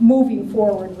 moving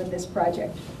forward with this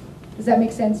project. Does that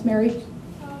make sense, Mary?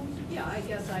 Yeah, I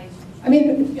guess I I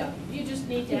mean, Yeah, you just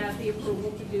need to have the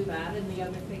approval to do that, and the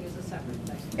other thing is a separate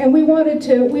thing. and we wanted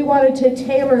to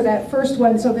tailor that first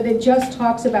one so that it just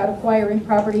talks about acquiring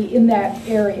property in that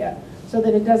area, so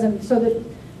that it doesn't, so that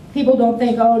people don't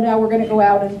think, oh, now we're going to go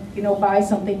out and, you know, buy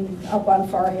something up on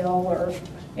Far Hill or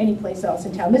any place else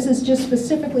in town. This is just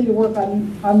specifically to work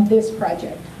on this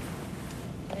project.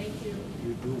 Thank you.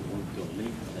 You do want to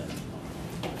leave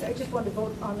that. I just want to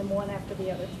vote on them one after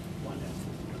the other. One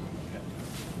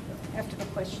After the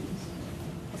questions.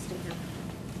 I'll stay here.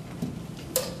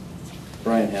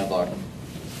 Brian Hadlock.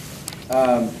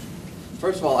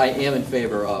 First of all, I am in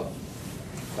favor of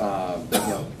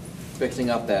fixing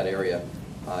up that area.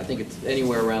 I think it's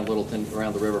anywhere around Littleton,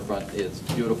 around the riverfront, is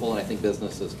beautiful, and I think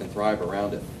businesses can thrive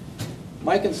around it.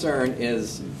 My concern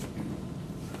is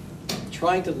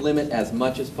trying to limit as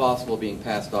much as possible being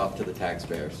passed off to the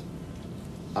taxpayers.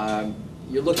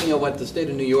 You're looking at what the state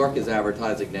of New York is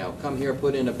advertising now. Come here,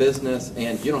 put in a business,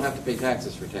 and you don't have to pay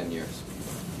taxes for 10 years.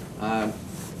 No,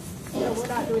 we're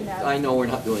not doing that. I know we're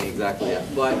not doing exactly that,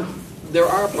 but there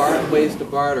are ways to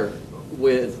barter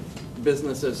with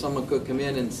businesses. Someone could come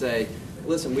in and say,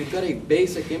 listen, we've got a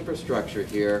basic infrastructure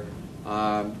here.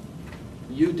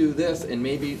 You do this, and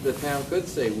maybe the town could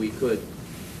say we could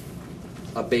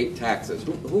abate taxes.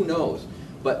 Who knows?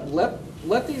 But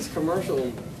let these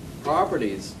commercial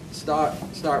properties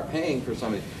start paying for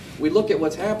something. We look at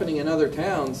what's happening in other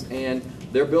towns, and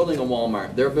they're building a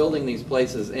Walmart. They're building these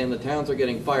places, and the towns are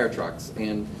getting fire trucks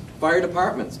and fire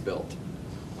departments built.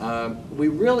 We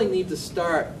really need to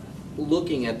start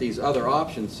looking at these other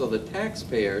options so the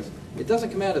taxpayers, it doesn't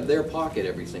come out of their pocket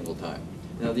every single time.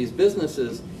 You know, these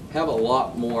businesses have a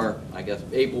lot more, I guess,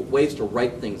 ways to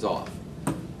write things off.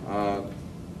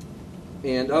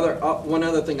 And one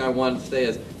other thing I wanted to say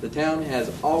is the town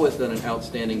has always done an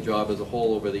outstanding job as a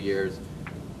whole over the years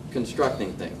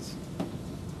constructing things.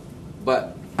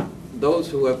 But those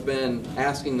who have been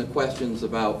asking the questions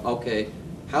about, okay,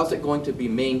 how's it going to be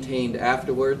maintained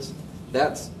afterwards,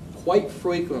 that's quite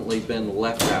frequently been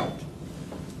left out.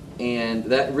 And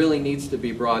that really needs to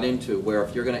be brought into where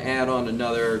if you're going to add on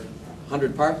another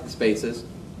 100 parking spaces,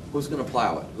 who's going to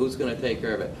plow it? Who's going to take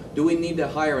care of it? Do we need to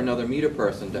hire another meter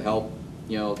person to help,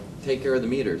 you know, take care of the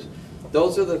meters?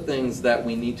 Those are the things that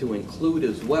we need to include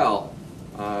as well.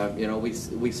 You know,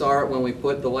 we saw it when we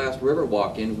put the last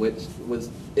Riverwalk in, which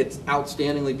it's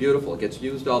outstandingly beautiful. It gets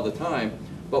used all the time.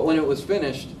 But when it was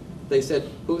finished, they said,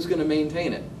 who's going to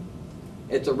maintain it?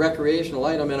 It's a recreational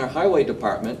item in our highway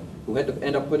department who had to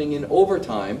end up putting in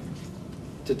overtime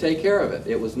to take care of it.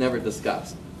 It was never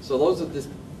discussed. So those are just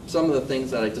some of the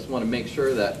things that I just want to make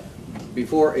sure that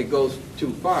before it goes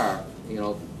too far, you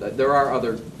know, that there are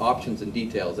other options and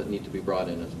details that need to be brought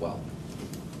in as well.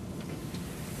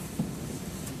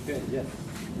 Okay, yes.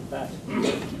 Back.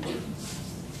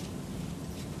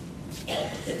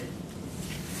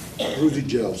 Rudy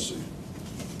Chelsea.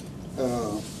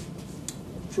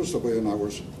 First of all, I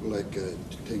was like to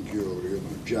thank you,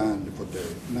 John, for the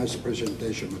nice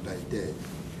presentation that I did.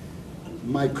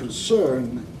 My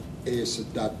concern is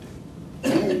that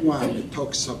no one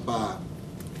talks about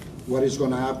what is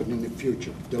going to happen in the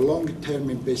future, the long-term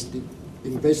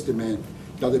investment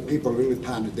that the people really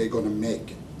think they're going to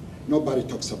make. Nobody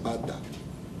talks about that.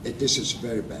 And this is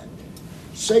very bad.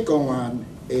 Second one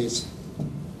is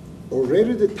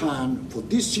already the town for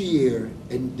this year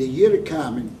and the year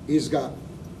coming is got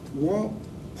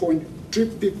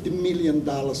 $1.350 million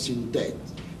in debt.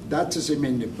 That is, I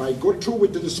mean, if I go through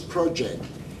with this project,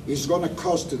 it's going to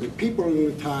cost the people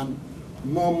in the town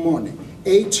more money.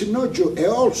 It's not just, and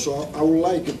also, I would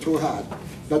like to add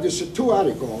that there's 2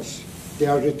 articles, they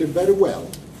are written very well,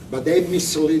 but they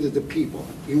mislead the people.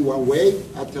 In one way,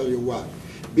 I'll tell you why.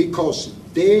 Because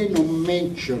they don't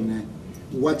mention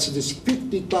what's this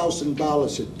 $50,000,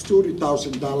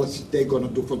 $30,000 they're going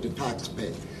to do for the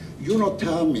taxpayer. You don't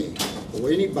tell me,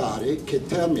 or anybody can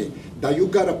tell me, that you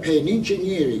got to pay an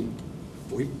engineering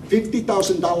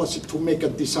 $50,000 to make a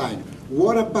design.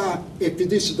 What about if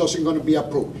this doesn't going to be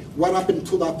approved? What happened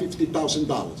to that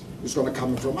 $50,000? It's going to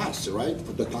come from us, right,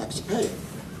 for the taxpayer.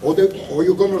 Or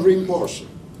you're going to reimburse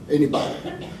anybody.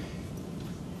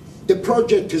 The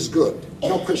project is good,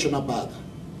 no question about it,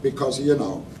 because, you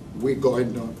know, we're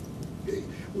going to,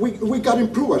 we got to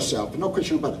improve ourselves, no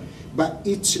question about it. But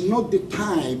it's not the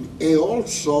time, and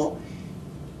also,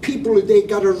 people, they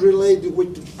got to relate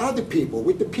with other people,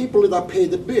 with the people that pay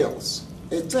the bills.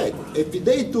 That's it. If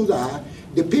they do that,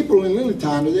 the people in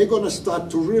Littleton, they're going to start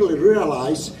to really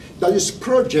realize that this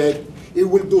project, it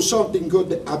will do something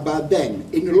good about them.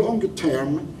 In the longer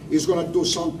term, is going to do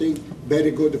something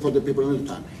very good for the people in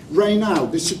the town. Right now,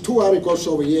 these two articles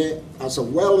over here, as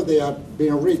well they are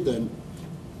being written,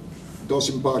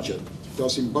 doesn't budget. You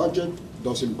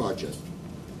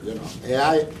know,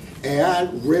 I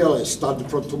really started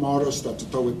from tomorrow, start to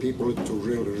talk with people to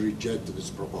really reject this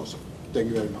proposal. Thank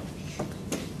you very much.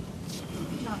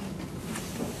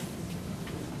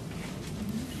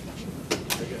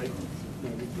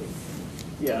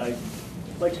 Yeah, I'd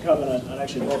like to comment on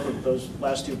actually both of those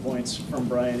last 2 points from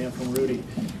Brian and from Rudy.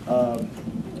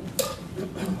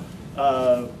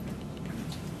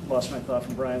 Lost my thought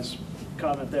from Brian's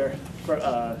comment there. For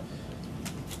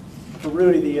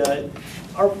Rudy,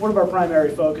 one of our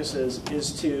primary focuses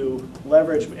is to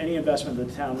leverage any investment that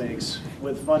the town makes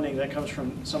with funding that comes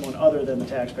from someone other than the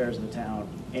taxpayers of the town.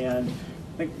 And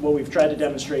I think what we've tried to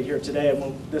demonstrate here today, and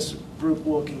what this group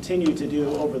will continue to do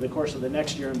over the course of the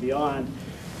next year and beyond,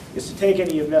 is to take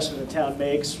any investment the town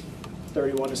makes,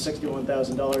 $31,000 to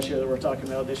 $61,000 here that we're talking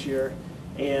about this year,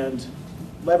 and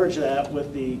leverage that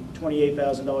with the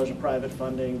 $28,000 of private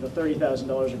funding, the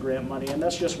 $30,000 of grant money, and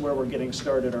that's just where we're getting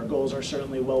started. Our goals are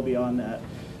certainly well beyond that.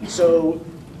 So,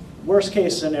 worst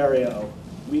case scenario,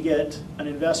 we get an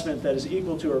investment that is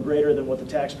equal to or greater than what the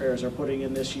taxpayers are putting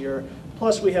in this year,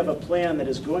 plus we have a plan that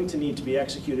is going to need to be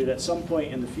executed at some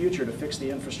point in the future to fix the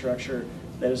infrastructure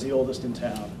that is the oldest in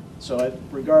town. So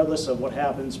regardless of what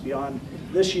happens beyond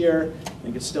this year, I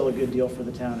think it's still a good deal for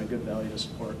the town, a good value to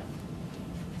support.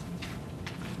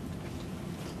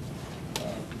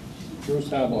 Bruce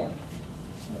Hadlock.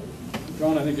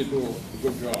 John, I think you do a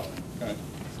good job, okay?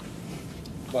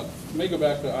 But let me go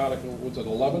back to Article, was it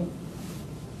 11?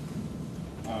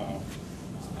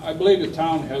 I believe the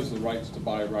town has the rights to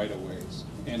buy right-of-ways,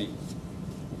 anyway,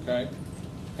 okay?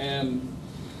 And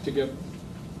to get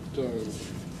to,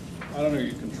 I don't know,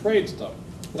 you can trade stuff,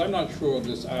 but I'm not sure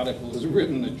this article is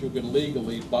written that you can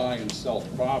legally buy and sell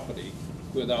property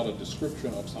without a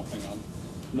description of something.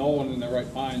 No one in their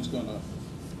right mind is going to,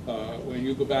 when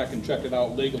you go back and check it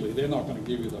out legally, they're not going to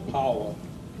give you the power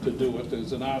to do it.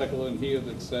 There's an article in here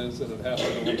that says that it has to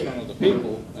go in front of the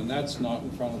people, and that's not in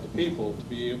front of the people to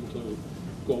be able to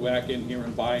go back in here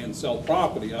and buy and sell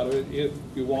property out of it if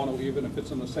you want to, even if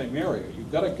it's in the same area.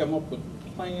 You've got to come up with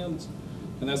plans,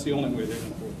 and that's the only way they're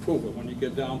going to approve it. When you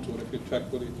get down to it, if you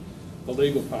check with the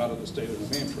legal part of the state of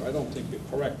New Hampshire, I don't think you're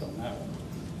correct on that one.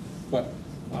 But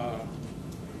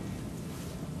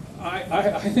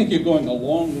I think you're going a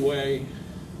long way.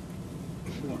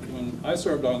 When I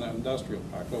served on that industrial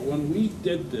park, but when we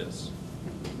did this,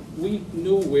 we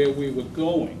knew where we were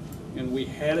going, and we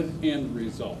had an end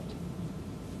result.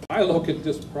 I look at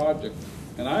this project,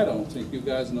 and I don't think you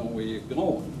guys know where you're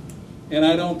going, and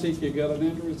I don't think you got an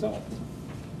end result.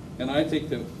 And I think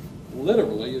that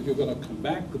literally you're going to come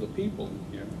back to the people in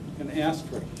here and ask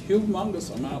for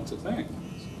humongous amounts of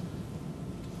things.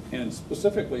 And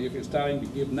specifically, if you're starting to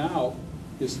give now,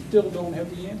 you still don't have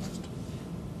the answers to it.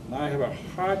 And I have a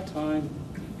hard time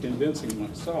convincing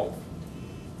myself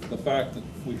the fact that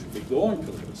we should be going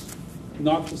for this.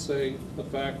 Not to say the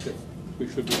fact that we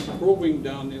should be improving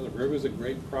down there, the river's a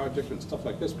great project and stuff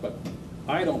like this, but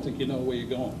I don't think you know where you're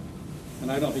going.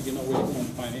 And I don't think you know where you're going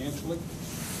financially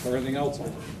or anything else on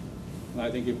it. And I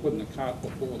think you're putting the cart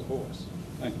before the horse.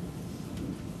 Thank you.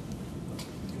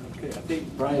 Okay, I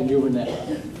think, Brian, you were next.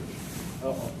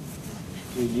 Uh-oh.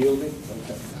 You yielding?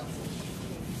 Okay.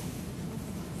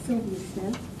 Sylvia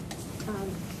Smith.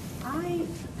 I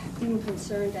have been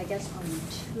concerned, I guess, on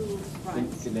two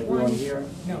fronts. Can everyone hear?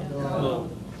 No.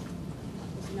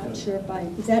 Not sure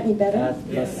if is that any better?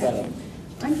 That's better.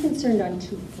 I'm concerned on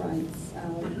two fronts.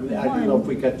 I don't know if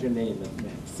we got your name.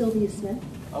 Sylvia Smith.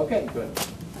 Okay, good.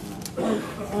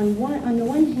 On the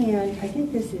one hand, I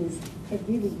think this is a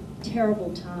really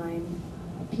terrible time.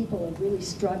 People are really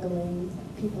struggling.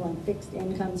 People on fixed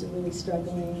incomes are really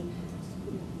struggling.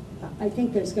 I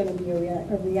think there's going to be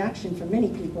a reaction from many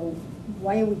people.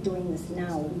 Why are we doing this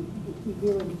now? We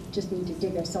really just need to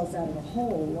dig ourselves out of a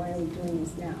hole. Why are we doing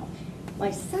this now?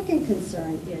 My second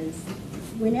concern is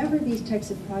whenever these types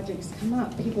of projects come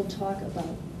up, people talk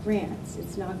about grants.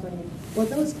 It's not going to, well,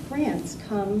 those grants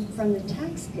come from the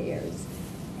taxpayers.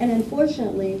 And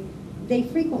unfortunately, they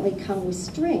frequently come with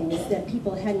strings that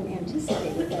people hadn't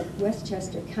anticipated, like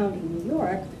Westchester County, New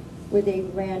York, where they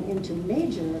ran into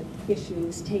major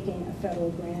issues taking a federal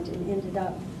grant and ended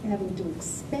up having to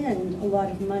expend a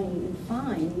lot of money in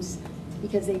fines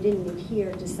because they didn't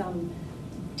adhere to some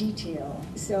detail.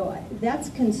 So that's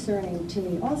concerning to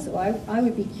me also. I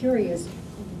would be curious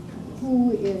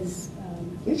who is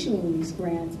issuing these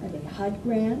grants. Are they HUD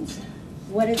grants?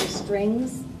 What are the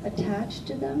strings attached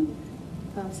to them?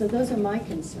 So those are my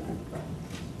concerns.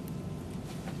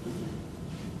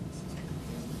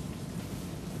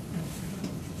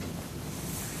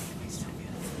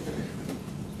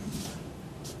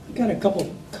 got a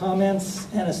couple comments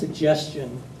and a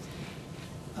suggestion.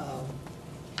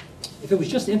 If it was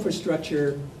just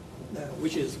infrastructure,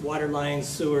 which is water lines,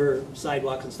 sewer,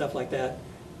 sidewalks, and stuff like that,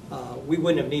 we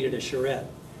wouldn't have needed a charrette.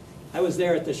 I was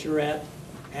there at the charrette,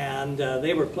 and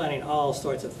they were planning all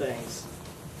sorts of things.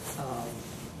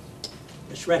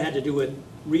 The charrette had to do with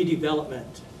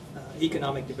redevelopment,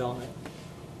 economic development.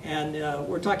 And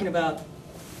we're talking about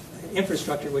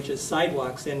infrastructure, which is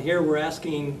sidewalks, and here we're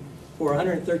asking for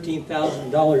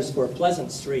 $113,000 for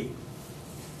Pleasant Street.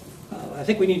 I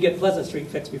think we need to get Pleasant Street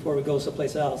fixed before we go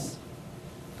someplace else.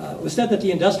 It was said that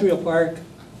the industrial park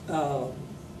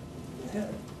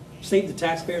saved the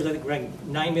taxpayers, I think, around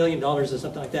 $9 million or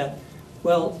something like that.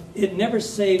 Well, it never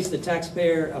saves the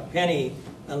taxpayer a penny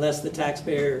unless the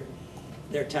taxpayer,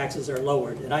 their taxes are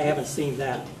lowered, and I haven't seen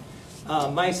that.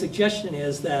 My suggestion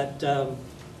is that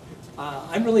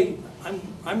I'm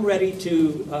ready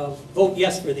to vote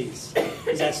yes for these.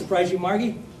 Does that surprise you,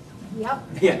 Margie? Yep.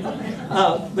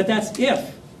 Yeah. But that's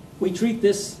if we treat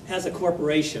this as a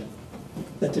corporation,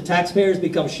 that the taxpayers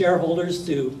become shareholders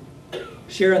to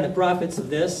share in the profits of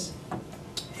this,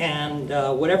 and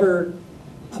whatever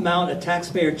amount a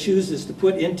taxpayer chooses to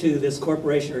put into this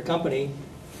corporation or company,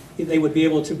 they would be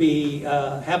able to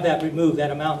have that removed,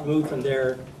 that amount removed from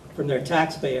their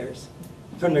taxpayers,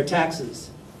 from their taxes.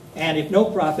 And if no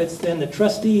profits, then the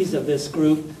trustees of this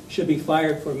group should be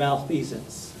fired for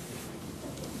malfeasance.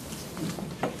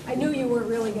 I knew you were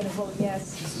really going to vote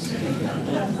yes.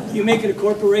 You make it a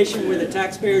corporation where the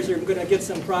taxpayers are going to get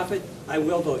some profit, I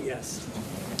will vote yes.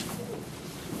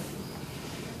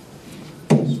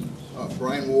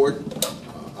 Brian Ward.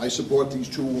 I support these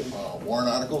two warrant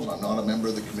articles. I'm not a member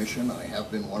of the commission. I have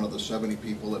been one of the 70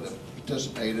 people that have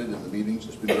participated in the meetings.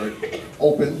 It's been very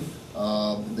open.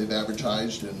 They've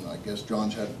advertised, and I guess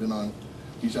John's been on.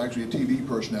 He's actually a TV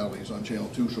personality. He's on Channel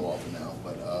 2 so often now,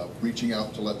 but reaching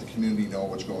out to let the community know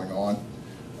what's going on.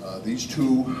 These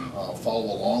two follow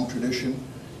a long tradition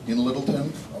in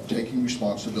Littleton of taking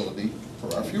responsibility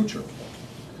for our future.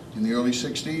 In the early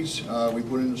 60s, we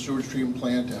put in a sewage treatment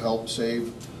plant to help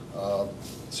save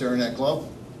Saranac Club.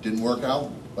 Didn't work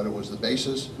out, but it was the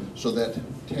basis so that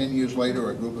 10 years later,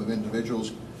 a group of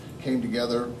individuals came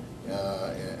together,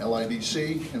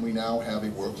 LIDC, and we now have a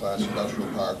world-class industrial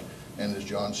park. And as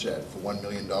John said, for $1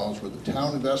 million worth of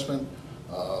town investment,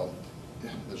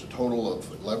 there's a total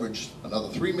of leverage, another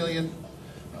 $3 million.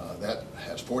 That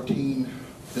has 14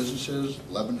 businesses,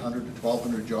 1,100 to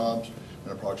 1,200 jobs,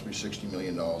 and approximately $60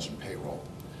 million in payroll.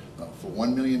 For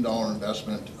 $1 million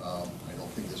investment, I don't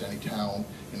think there's any town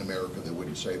in America that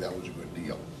wouldn't say that was a good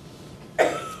deal.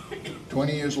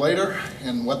 20 years later,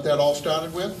 and what that all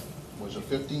started with was a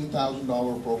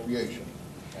 $15,000 appropriation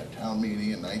at town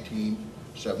meeting in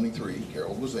 1973.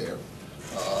 Carol was there.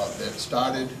 That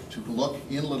started to look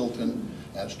in Littleton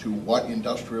as to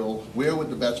where would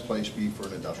the best place be for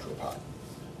an industrial park.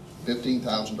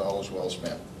 $15,000 well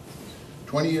spent.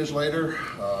 20 years later,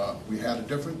 we had a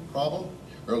different problem.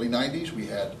 Early 90s, we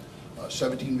had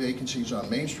 17 vacancies on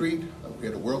Main Street. We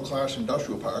had a world-class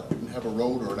industrial park. We didn't have a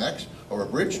road or a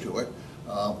bridge to it,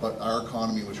 but our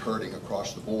economy was hurting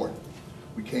across the board.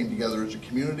 We came together as a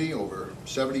community. Over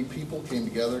 70 people came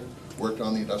together, worked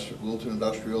on the Littleton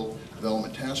Industrial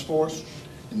Development Task Force.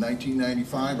 In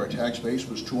 1995, our tax base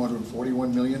was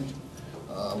 $241 million.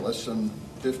 Less than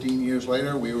 15 years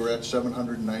later, we were at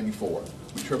 $794.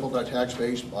 We tripled our tax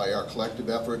base by our collective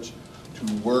efforts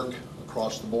to work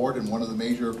across the board, and one of the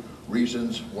major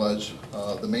reasons was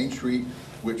the Main Street,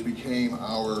 which became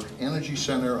our energy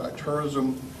center, our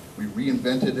tourism. We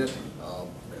reinvented it.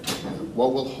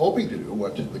 What we're hoping to do,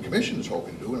 what the commission is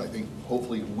hoping to do, and I think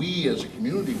hopefully we as a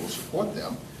community will support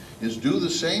them, is do the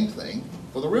same thing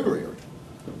for the river area.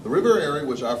 The river area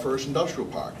was our first industrial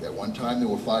park. At one time there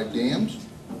were 5 dams.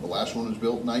 The last one was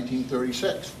built in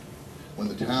 1936.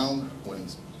 When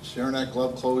Saranac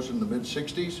Club closed in the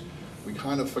mid-60s, we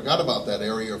kind of forgot about that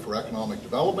area for economic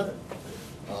development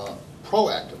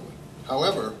proactively.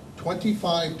 However,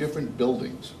 25 different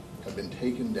buildings have been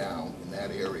taken down in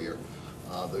that area.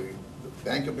 The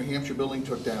Bank of New Hampshire building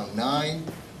took down 9,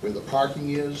 where the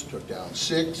parking is, took down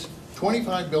 6.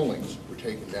 25 buildings were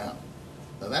taken down.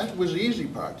 Now that was the easy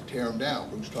part, to tear them down.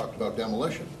 Bruce talked about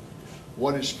demolition.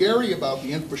 What is scary about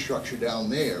the infrastructure down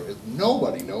there is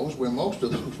nobody knows where most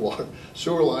of those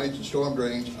sewer lines and storm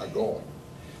drains are going.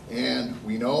 And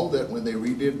we know that when they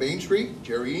redid Main Street,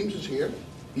 Jerry Eames is here,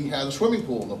 he had a swimming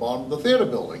pool in the bottom of the theater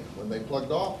building when they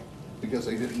plugged off because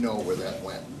they didn't know where that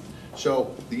went.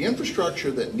 So the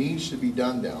infrastructure that needs to be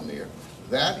done down there,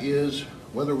 that is,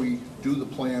 whether we do the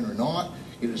plan or not,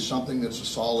 it is something that's a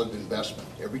solid investment.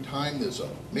 Every time there's a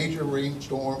major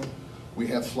rainstorm, We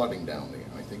have flooding down there.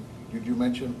 I think, did you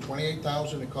mention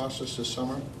 28,000 it cost us this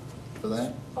summer for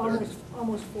that?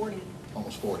 Almost 40.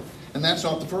 Almost 40. And that's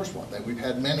not the first one. We've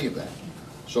had many of that.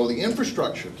 So the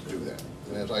infrastructure to do that,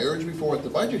 and as I urged before at the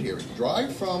budget hearing,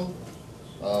 drive from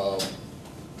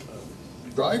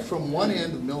one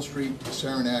end of Mill Street to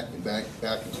Saranac and back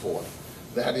and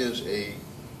forth. That is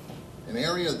an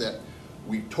area that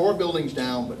we tore buildings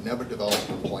down but never developed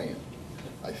a plan.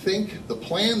 I think the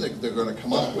plan that they're going to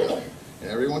come up with, and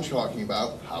everyone's talking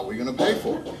about, how are we going to pay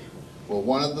for it? Well,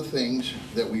 one of the things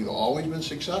that we've always been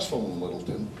successful in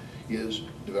Littleton is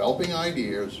developing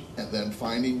ideas and then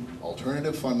finding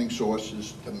alternative funding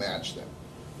sources to match them.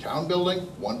 Town building,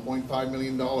 $1.5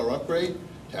 million upgrade.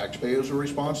 Taxpayers are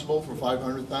responsible for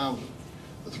 $500,000.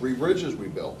 The 3 bridges we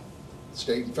built,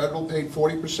 state and federal paid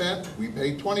 40%, we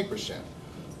paid 20%.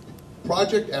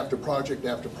 Project after project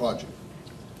after project.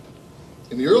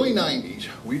 In the early 90s,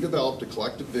 we developed a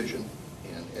collective vision,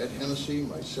 and Ed Hennessy,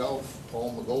 myself,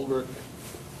 Paul McGoldrick,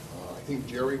 I think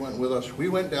Jerry went with us. We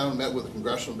went down and met with a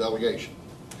congressional delegation,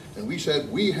 and we said,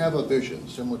 we have a vision,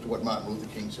 similar to what Martin Luther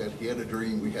King said. He had a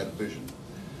dream, we had a vision.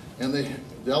 And the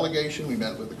delegation, we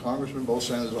met with the congressman, both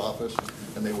senators' office,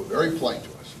 and they were very polite to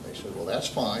us. They said, well, that's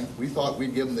fine. We thought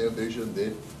we'd give them their vision,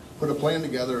 they'd put a plan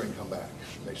together and come back.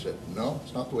 And they said, no,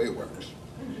 it's not the way it works.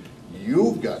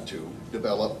 You've got to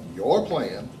develop your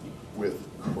plan with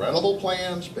credible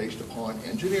plans based upon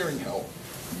engineering help.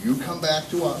 You come back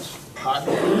to us,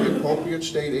 partner with the appropriate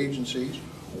state agencies,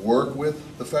 work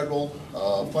with the federal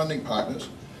funding partners,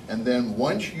 and then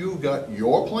once you've got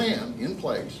your plan in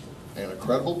place and a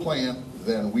credible plan,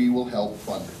 then we will help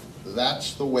fund it.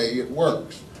 That's the way it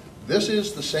works. This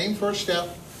is the same first step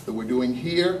that we're doing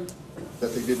here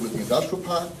that they did with the industrial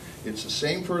park. It's the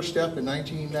same first step in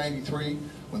 1993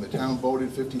 when the town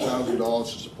voted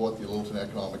 $50,000 to support the Littleton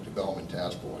Economic Development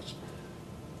Task Force.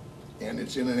 And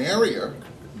it's in an area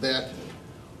that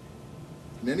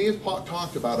many have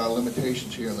talked about our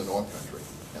limitations here in the North Country,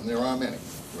 and there are many.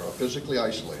 We are physically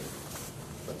isolated.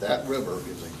 But that river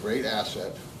is a great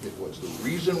asset. It was the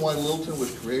reason why Littleton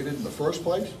was created in the first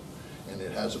place, and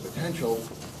it has a potential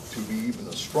to be even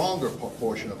a stronger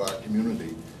portion of our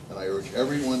community, and I urge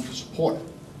everyone to support it.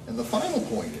 And the final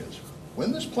point is,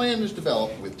 when this plan is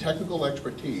developed with technical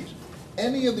expertise,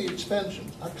 any of the expenses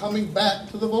are coming back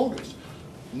to the voters.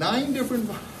 9 different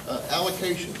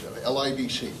allocations of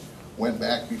LIDC went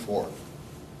back before.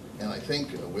 And I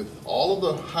think with all of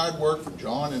the hard work from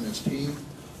John and his team,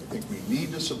 I think we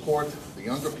need to support the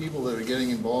younger people that are getting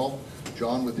involved.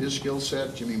 John with his skill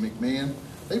set, Jimmy McMahon,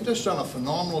 they've just done a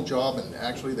phenomenal job, and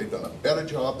actually they've done a better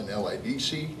job than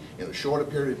LIDC in a shorter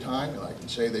period of time, and I can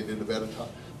say they did a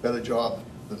better job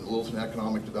than the Littleton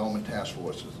Economic Development Task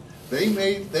Forces.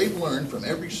 They've learned from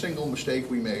every single mistake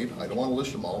we made. I don't want to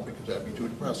list them all because that'd be too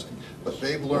depressing, but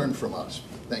they've learned from us.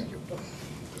 Thank you.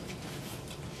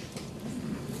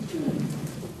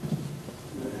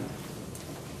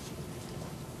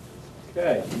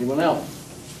 Okay, anyone else?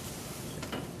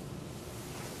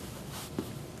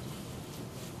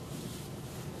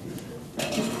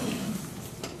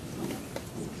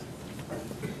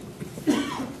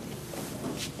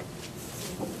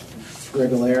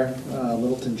 Greg Allaire,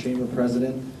 Littleton Chamber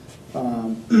President.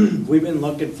 We've been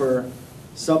looking for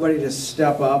somebody to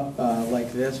step up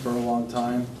like this for a long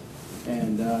time,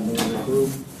 and there was a group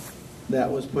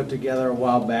that was put together a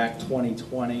while back,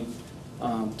 2020,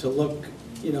 to look,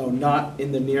 not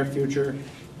in the near future,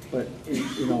 but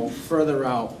further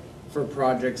out for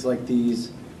projects like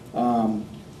these.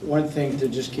 One thing to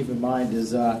just keep in mind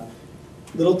is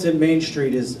Littleton Main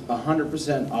Street is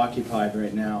 100% occupied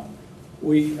right now.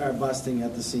 We are busting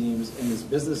at the seams, and there's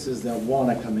businesses that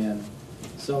want to come in.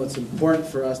 So it's important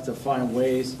for us to find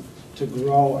ways to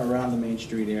grow around the Main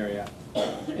Street area.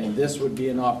 And this would be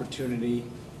an opportunity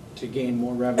to gain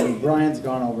more revenue. Brian's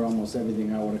gone over almost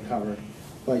everything I want to cover.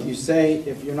 But you say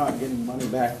if you're not getting money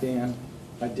back, Dan,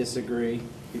 I disagree.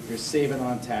 If you're saving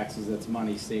on taxes, that's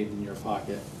money saved in your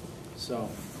pocket. So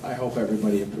I hope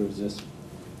everybody approves this.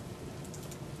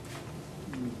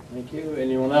 Thank you.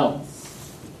 Anyone else?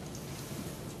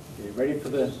 Okay, ready for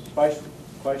the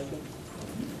question?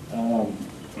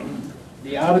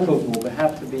 The articles will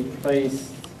have to be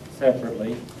placed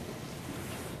separately.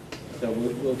 So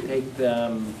we'll take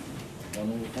them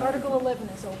one at a time. Article 11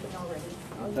 is open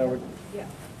already. Yeah.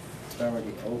 It's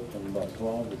already open, but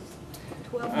 12 is...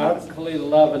 12 Article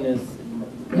 11 is,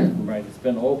 right, it's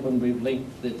been open. We've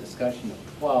linked the discussion of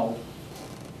 12.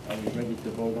 Are we ready to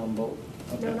vote on both?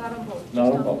 Okay. No, not on both. Not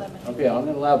just on both. 11. Okay, on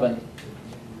 11.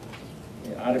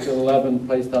 Yeah, Article 11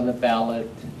 placed on the ballot.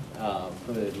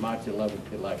 for the March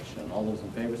 11th election. All those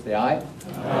in favor say aye.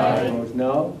 Aye. Opposed,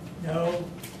 no? No.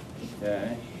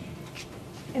 Okay.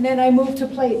 And then I move to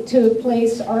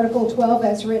place Article 12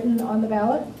 as written on the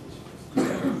ballot.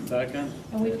 Second?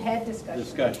 And we've had discussion.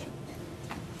 Discussion.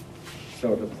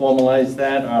 So to formalize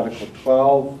that, Article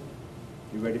 12,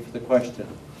 you ready for the question?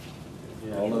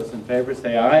 All those in favor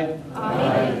say aye.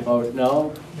 Aye. Opposed,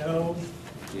 no? No.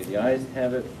 Okay, the ayes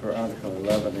have it for Article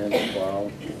 11 and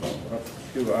 12. Up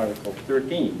to Article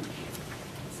 13.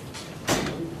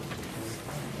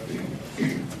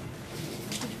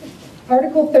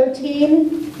 Article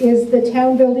 13 is the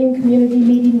town building community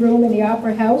meeting room in the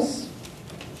Opera House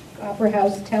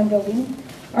town building.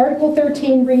 Article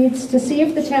 13 reads, to see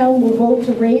if the town will vote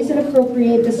to raise and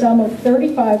appropriate the sum of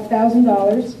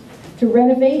 $35,000 to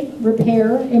renovate,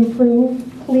 repair, improve,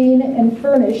 clean, and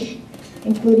furnish,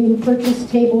 including purchase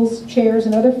tables, chairs,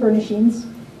 and other furnishings,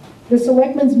 the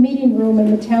Selectmen's meeting room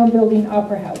in the town building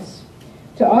Opera House.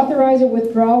 To authorize a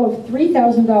withdrawal of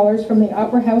 $3,000 from the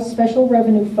Opera House Special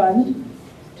Revenue Fund,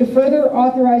 to further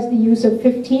authorize the use of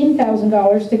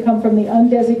 $15,000 to come from the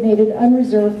undesignated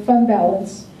unreserved fund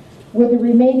balance, with the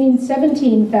remaining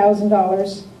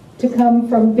 $17,000 to come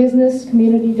from business,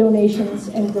 community donations,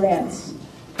 and grants.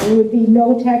 There would be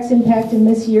no tax impact in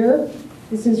this year.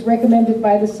 This is recommended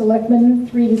by the Selectmen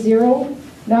 3-0,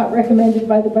 not recommended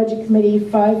by the Budget Committee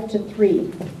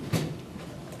 5-3.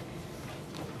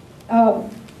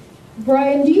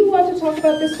 Brian, do you want to talk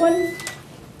about this one?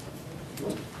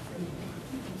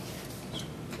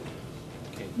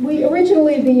 We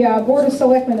originally, the Board of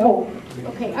Selectmen,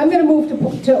 okay, I'm going to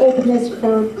move to open this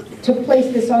to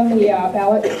place this on the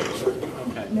ballot.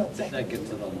 Milt seconded. That gets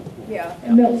it on the floor. Yeah,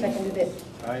 and Milt seconded it.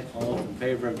 All right, all those in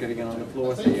favor of getting it on the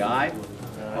floor say aye.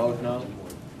 Opposed, no?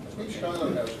 I think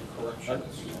Skylar has a correction.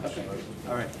 Okay,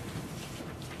 all right.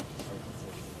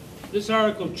 This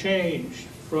article changed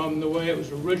from the way it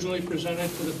was originally presented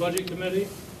to the Budget Committee.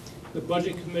 The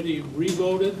Budget Committee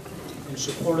re-voted in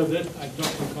support of it. I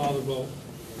don't recall the vote.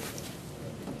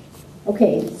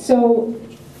 Okay, so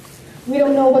we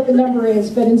don't know what the number is,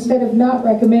 but instead of not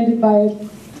recommended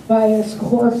by a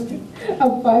score of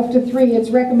 5-3,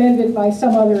 it's recommended by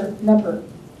some other number.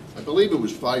 I believe it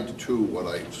was 5-2 what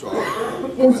I saw.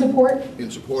 In support?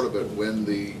 In support of it when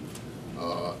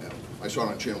I saw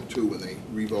it on Channel 2 when they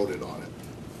re-voted on it.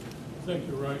 I think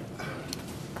you're right.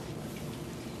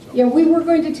 Yeah, we were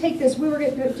going to take this,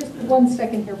 just 1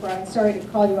 second here, Brian, sorry to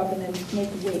call you up and then make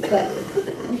you wait, but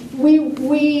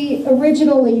we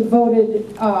originally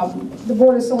voted, the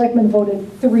Board of Selectmen voted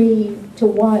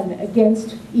 3-1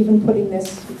 against even putting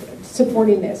this,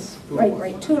 supporting this. Right,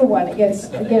 2-1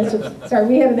 against, sorry,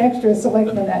 we had an extra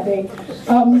selectman that day.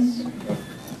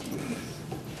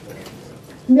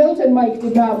 Milt and Mike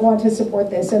did not want to support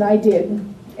this, and I did.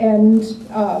 And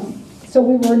so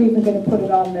we weren't even going to put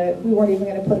it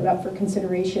up for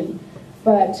consideration.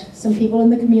 But some people in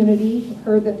the community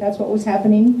heard that that's what was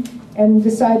happening and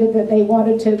decided that they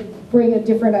wanted to bring a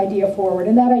different idea forward.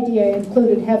 And that idea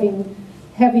included having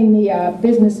the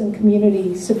business and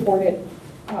community support it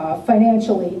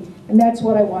financially. And that's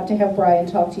what I want to have Brian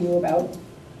talk to you about.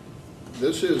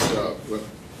 This is,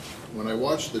 when I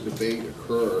watched the debate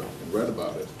occur and read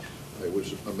about it, I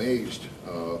was amazed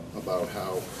about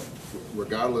how,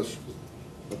 regardless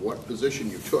of what position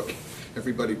you took,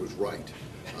 everybody was right.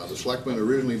 The selectmen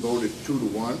originally voted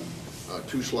 2-1.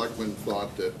 2 selectmen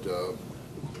thought that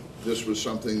this was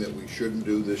something that we shouldn't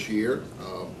do this year.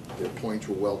 Their points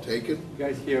were well taken. You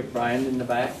guys hear Brian in the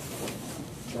back?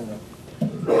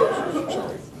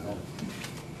 Sorry.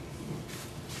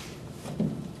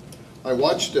 I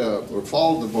watched or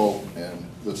followed the vote, and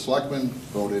the selectmen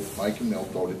voted, Mike and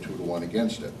Milt voted 2-1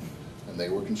 against it, and they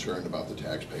were concerned about the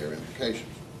taxpayer implications.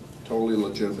 Totally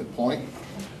legitimate point.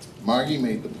 Margie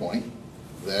made the point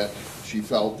that she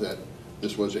felt that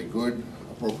this was a good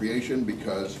appropriation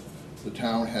because the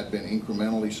town had been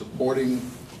incrementally supporting,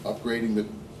 upgrading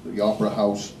the Opera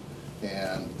House,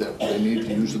 and that they needed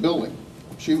to use the building.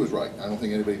 She was right. I don't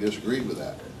think anybody disagreed with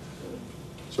that.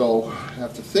 So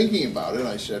after thinking about it,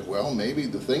 I said, well, maybe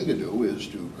the thing to do is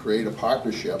to create a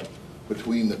partnership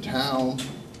between the town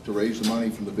to raise the money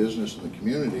from the business and the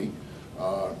community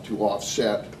to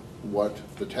offset what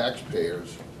the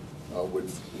taxpayers would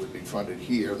be funded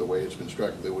here. The way it's been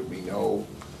structured, there would be no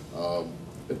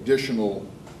additional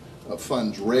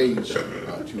funds raised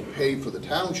to pay for the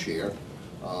town share,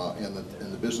 and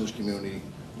the business community,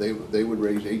 they would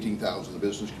raise $18,000, the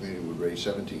business community would raise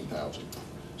 $17,000.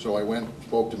 So I went,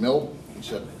 spoke to Milt, he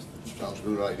said, sounds a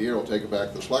good idea, I'll take it back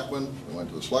to the selectmen. I went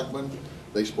to the selectmen,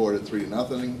 they supported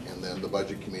 3-0, and then the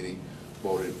budget committee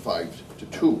voted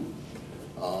 5-2.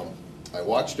 I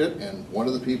watched it, and one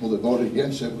of the people that voted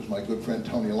against it was my good friend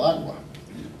Tony Alagua.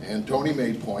 And Tony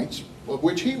made points of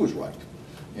which he was right.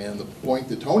 And the point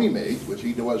that Tony made was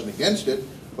he wasn't against it,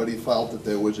 but he felt that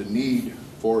there was a need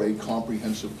for a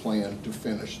comprehensive plan to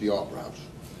finish the Opera House.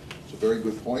 It's a very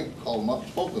good point. Called him up,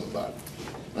 spoke to him about it.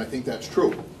 And I think that's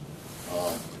true.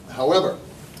 However,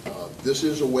 this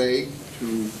is a way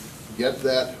to get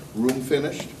that room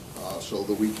finished so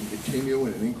that we can continue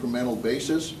in an incremental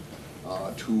basis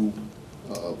to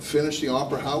finish the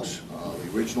Opera House.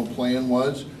 The original plan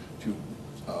was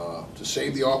to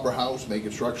save the Opera House, make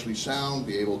it structurally sound,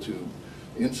 be able to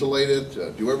insulate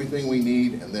it, do everything we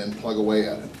need, and then plug away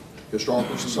at it.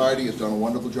 Historical Society has done a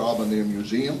wonderful job on their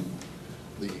museum.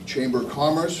 The Chamber of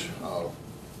Commerce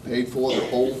paid for the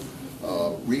whole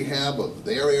rehab of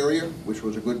their area, which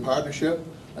was a good partnership.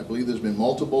 I believe there's been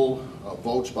multiple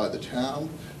votes by the town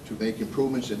to make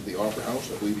improvements into the Opera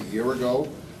House. I believe a year ago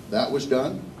that was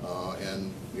done,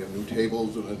 and we have new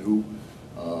tables and a new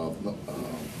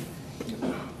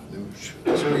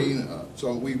screen.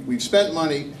 So we've spent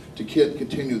money to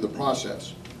continue the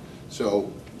process.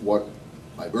 So what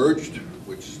I've urged,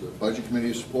 which the Budget Committee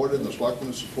has supported and the Selectmen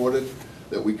have supported,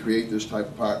 that we create this type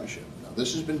of partnership. Now,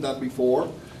 this has been done before.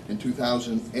 In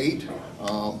 2008,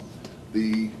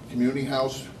 the Community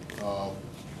House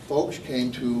folks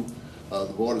came to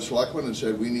the Board of Selectmen and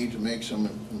said, we need to make some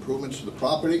improvements to the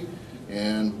property.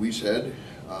 And we said,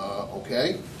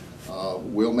 okay,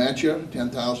 we'll match you,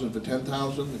 10,000 for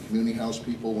 10,000. The Community House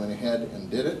people went ahead and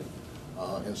did it.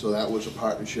 And so that was a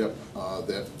partnership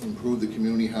that improved the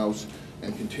Community House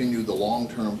and continued the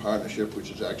long-term partnership, which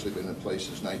has actually been in place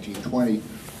since 1920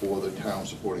 for the town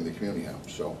supporting the Community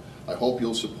House. So I hope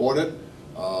you'll support it,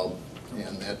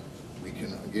 and that we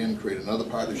can, again, create another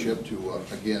partnership to,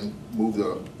 again, move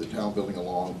the town building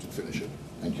along to finish it.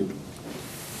 Thank you.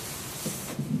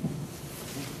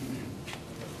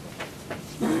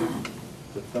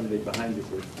 There's somebody behind you,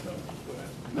 please.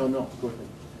 No, go ahead.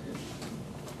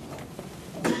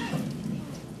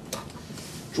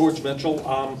 George Mitchell.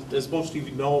 As most of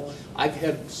you know, I've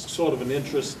had sort of an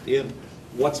interest in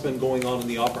what's been going on in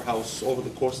the Opera House over the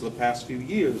course of the past few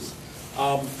years.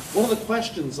 One of the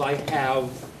questions I have,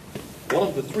 one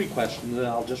of the three questions, and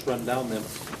I'll just run down them.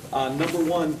 Number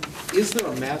one, is there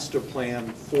a master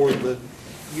plan for the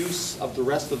use of the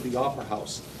rest of the Opera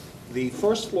House? The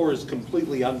first floor is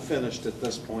completely unfinished at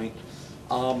this point.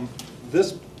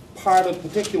 This part of the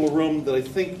particular room that I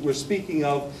think we're speaking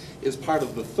of is part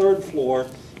of the third floor,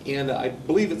 and I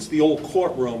believe it's the old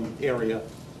courtroom area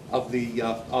of the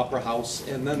Opera House.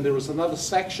 And then there was another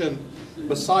section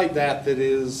beside that that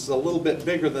is a little bit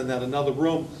bigger than that, another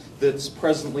room that's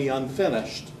presently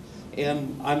unfinished.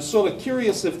 And I'm sort of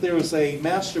curious if there is a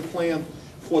master plan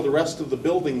for the rest of the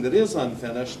building that is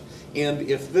unfinished, and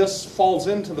if this falls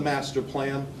into the master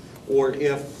plan, or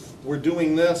if we're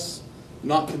doing this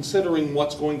not considering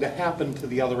what's going to happen to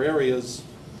the other areas,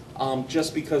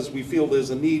 just because we feel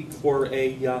there's a need for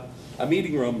a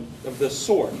meeting room of this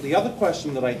sort. The other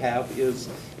question that I have is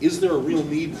there a real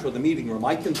need for the meeting room?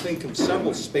 I can think of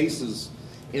several spaces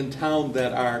in town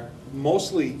that are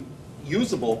mostly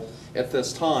usable at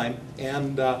this time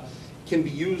and can be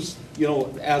used,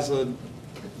 as a,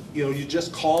 you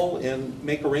just call and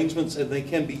make arrangements and they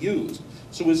can be used.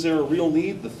 So is there a real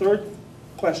need? The third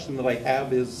question that I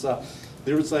have is,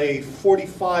 there's a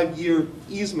 45-year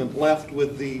easement left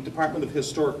with the Department of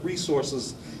Historic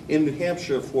Resources in New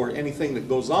Hampshire for anything that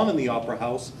goes on in the Opera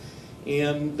House.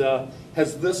 And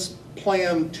has this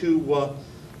plan to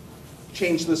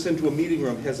change this into a meeting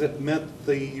room, has it met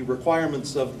the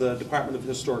requirements of the Department of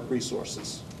Historic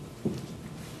Resources?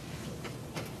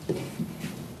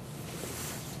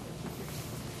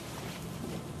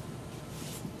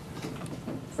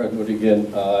 Fred Moody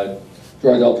again.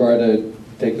 George, I'll try to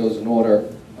take those in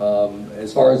order.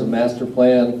 As far as a master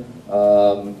plan,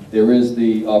 there is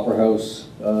the Opera House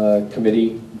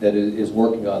committee that is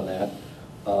working on that.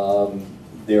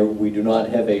 We do not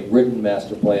have a written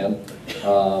master plan.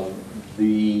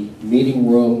 The meeting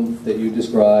room that you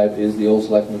described is the old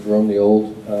selectmen's room, the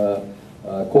old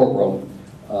courtroom.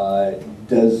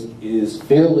 Is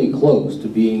fairly close to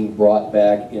being brought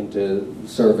back into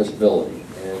serviceability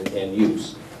and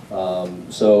use.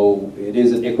 So it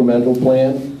is an incremental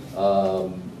plan.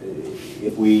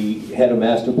 If we had a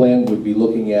master plan, we'd be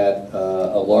looking at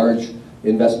a large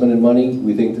investment in money.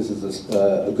 We think this is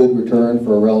a good return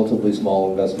for a relatively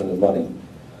small investment in money.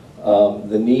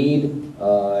 The need,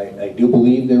 I do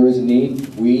believe there is a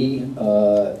need. We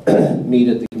meet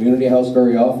at the Community House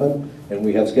very often, and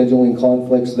we have scheduling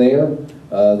conflicts there.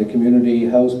 The Community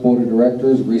House Board of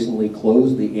Directors recently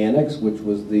closed the annex, which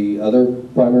was the other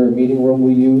primary meeting room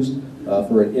we used,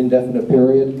 for an indefinite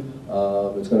period.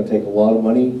 It's going to take a lot of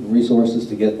money, resources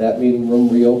to get that meeting room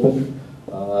reopened.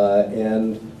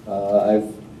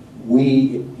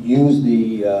 We use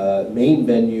the main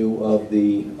venue of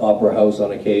the Opera House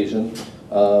on occasion,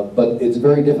 but it's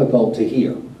very difficult to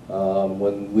hear.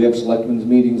 When we have selectmen's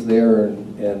meetings there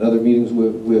and other meetings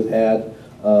we've had,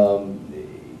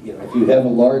 you know, if you have a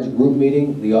large group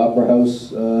meeting, the Opera House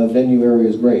venue area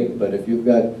is great, but if you've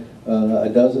got a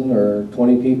dozen or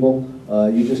 20 people,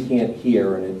 you just can't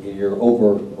hear, and you're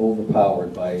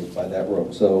overpowered by that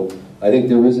room. So I think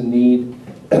there is a need.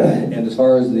 And as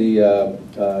far as the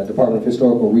Department of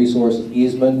Historical Resources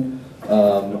easement,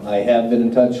 I have been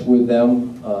in touch with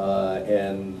them,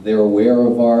 and they're aware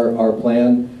of our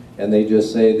plan, and they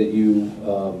just say that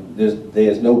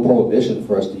there's no prohibition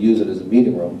for us to use it as a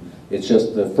meeting room. It's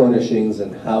just the furnishings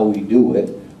and how we do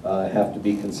it have to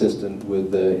be consistent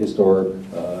with the historic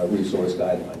resource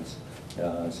guidelines.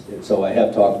 So I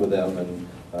have talked with them, and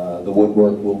the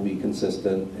woodwork will be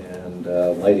consistent, and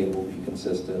lighting will be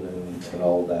consistent, and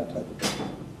all of that type of thing.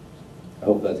 I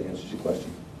hope that answers your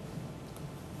question.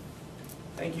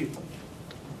 Thank you.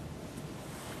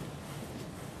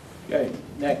 Okay,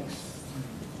 next.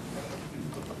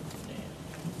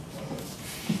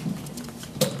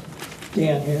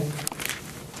 Dan here.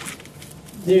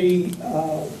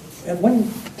 At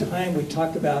one time, we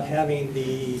talked about having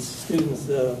the students,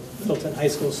 the Littleton High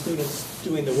School students,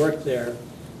 doing the work there,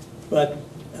 but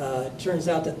it turns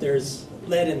out that there's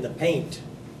lead in the paint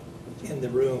in the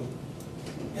room.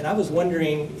 And I was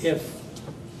wondering if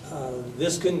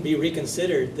this couldn't be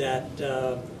reconsidered, that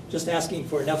just asking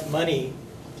for enough money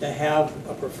to have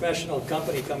a professional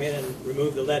company come in and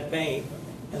remove the lead paint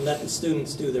and let the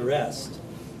students do the rest.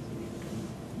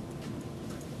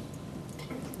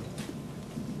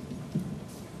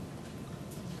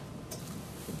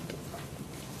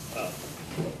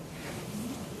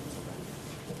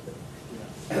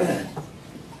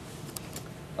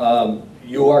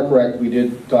 You are correct. We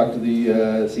did talk to the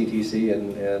CTC,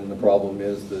 and the problem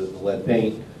is the lead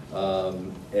paint.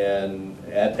 And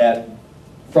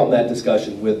from that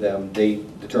discussion with them, they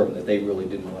determined that they really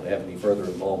didn't want to have any further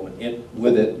involvement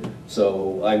with it.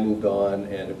 So I moved on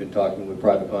and have been talking with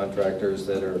private contractors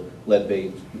that are lead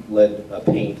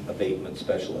paint abatement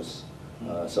specialists.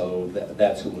 So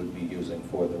that's who we'd be using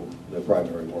for the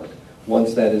primary work.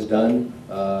 Once that is done,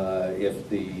 if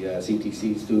the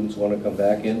CTC students want to come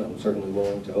back in, I'm certainly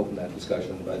willing to open that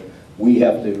discussion, but we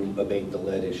have to abate the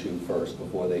lead issue first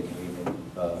before they can even,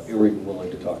 are even willing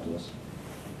to talk to us.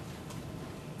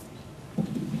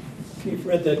 Okay,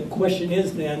 Fred, the question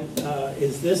is then,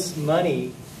 is this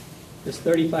money, this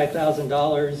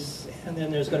 $35,000, and then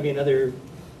there's going to be another,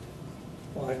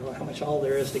 well, I don't know how much all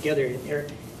there is together in here,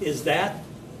 is that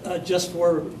just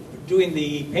for doing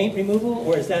the paint removal,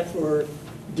 or is that for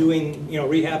doing,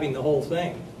 rehabbing the whole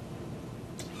thing?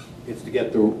 It's to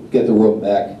get the room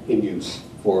back in use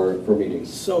for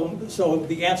meetings. So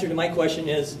the answer to my question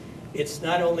is, it's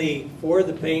not only for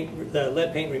the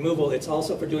lead paint removal, it's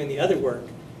also for doing the other work.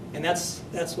 And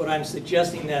that's what I'm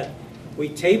suggesting, that we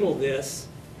table this,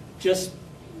 just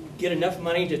get enough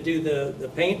money to do the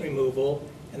paint removal,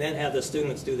 and then have the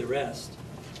students do the rest.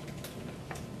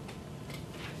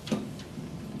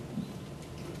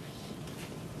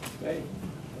 Okay.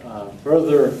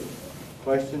 Further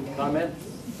questions, comments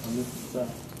on this?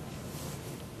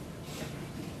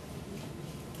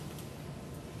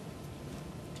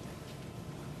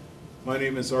 My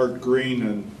name is Art Green,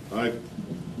 and I've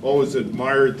always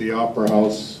admired the Opera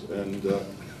House and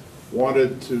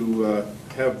wanted to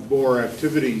have more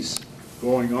activities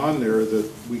going on there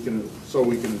so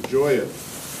we can enjoy it.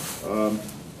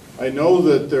 I know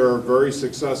that there are very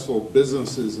successful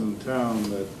businesses in town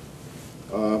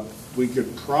that we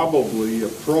could probably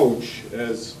approach,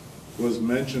 as was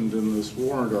mentioned in this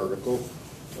warrant article,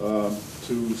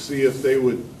 to see if they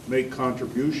would make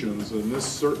contributions, and this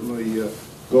certainly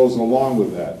goes along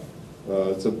with that.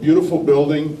 It's a beautiful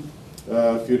building.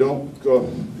 If you don't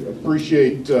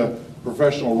appreciate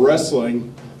professional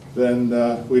wrestling, then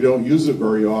we don't use it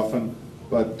very often,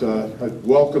 but I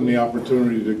welcome the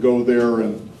opportunity to go there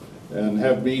and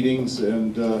have meetings,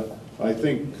 and I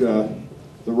think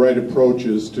the right approach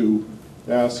is to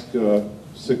ask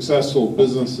successful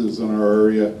businesses in our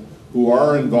area who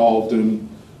are involved in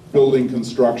building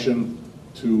construction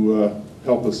to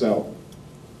help us out.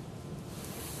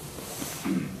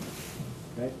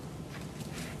 Okay.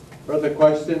 Further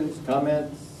questions,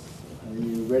 comments? Are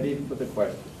you ready for the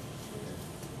question?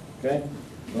 Okay.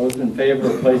 Those in favor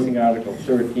of placing Article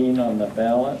 13 on the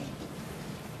ballot,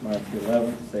 March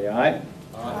 11th, say aye.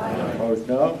 Aye. Opposed,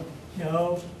 no?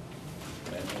 No.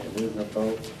 And it is a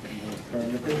vote in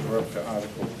Affirmative. We're up to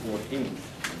Article 14.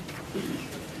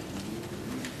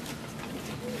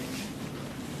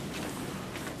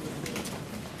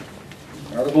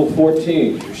 Article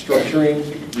 14, restructuring,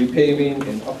 repaving,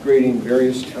 and upgrading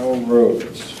various town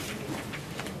roads.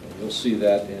 And you'll see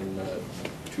that in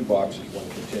 2 boxes, one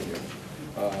continued.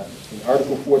 In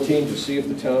Article 14, to see if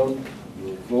the town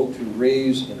will vote to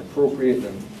raise an appropriate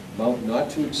amount not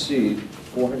to exceed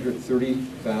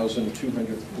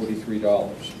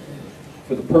 $430,243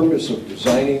 for the purpose of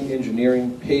designing,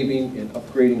 engineering, paving, and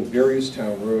upgrading various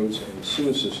town roads and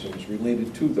sewer systems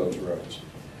related to those roads.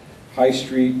 High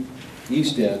Street,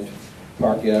 East End,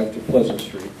 Park Ave to Pleasant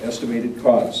Street, estimated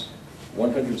cost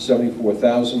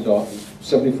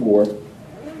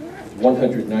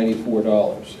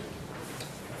 $194.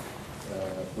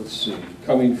 Let's see,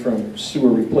 coming from sewer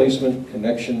replacement,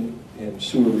 connection, and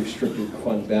sewer restricted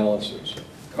fund balances.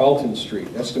 Carlton Street,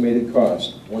 estimated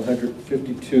cost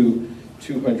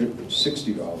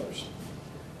 $152,260.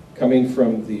 Coming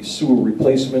from the sewer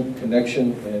replacement,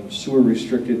 connection, and sewer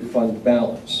restricted fund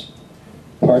balance.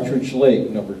 Partridge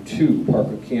Lake, number 2,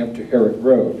 Parker Camp to Herrick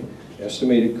Road,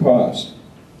 estimated cost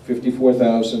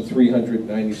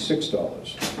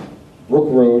 $54,396. Brook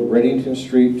Road, Reddington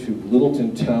Street to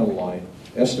Littleton Town Line,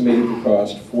 estimated to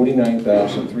cost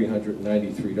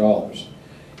 $49,393.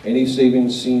 Any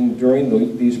savings seen during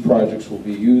these projects will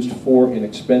be used for and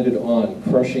expended on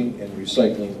crushing and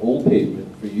recycling old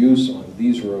pavement for use on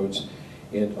these roads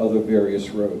and other various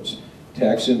roads.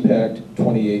 Tax impact,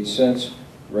 28 cents.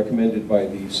 Recommended by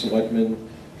the Selectmen,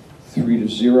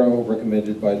 3-0.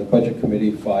 Recommended by the Budget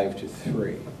Committee,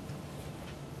 5-3.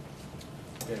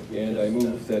 And I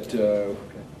move that to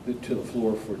the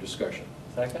floor for discussion.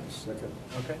 Second? Second.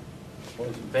 Okay. All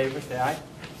those in favor, say aye.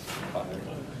 Aye.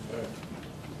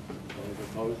 Those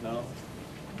opposed, no?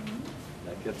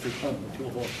 That gets it done. 2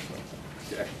 votes.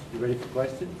 Okay. You ready for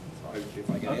questions? If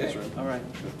I can answer it. All right.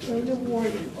 Linda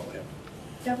Warden,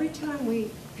 every time we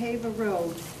pave a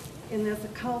road and there's a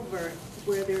culvert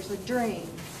where there's a drain,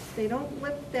 they don't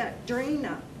lift that drain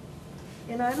up.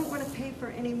 And I don't want to pay for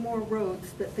any more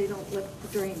roads that they don't lift the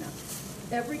drain up.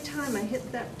 Every time I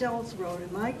hit that Dells Road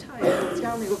and my tire goes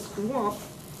down, they go whomp.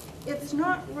 It's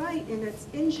not right, and it's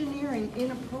engineering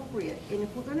inappropriate. And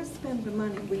if we're going to spend the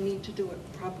money, we need to do it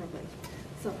properly.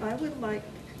 So I would like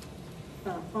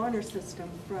an honor system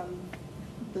from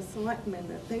the selectmen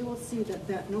that they will see that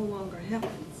that no longer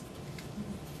happens.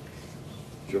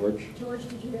 George? George,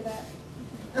 did you hear that?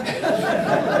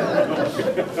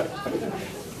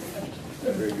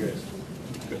 Very good.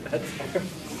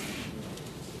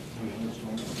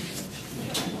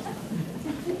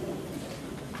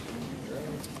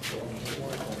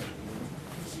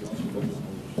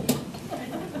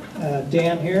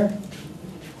 Dan here.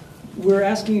 We're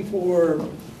asking for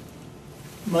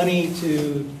money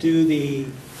to do the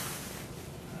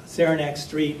Saranac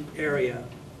Street area.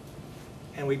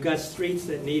 And we've got streets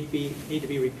that need to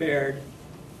be repaired.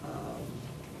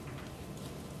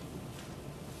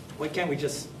 Why can't we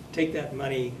just take that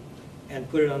money and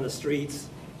put it on the streets?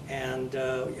 And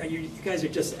you guys are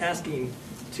just asking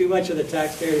too much of the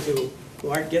taxpayers who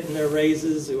aren't getting their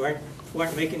raises, who aren't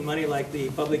making money like the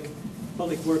public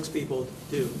works people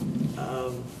do.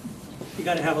 You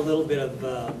got to have a little bit of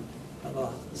a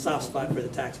soft spot for the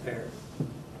taxpayer.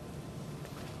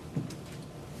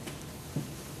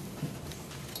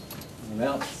 Anyone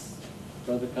else?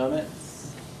 Further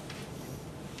comments?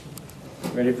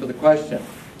 Ready for the question?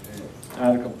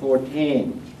 Article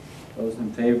 14. Those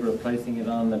in favor of placing it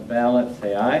on the ballot,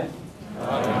 say aye.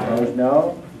 Aye. Opposed,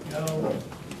 no? No.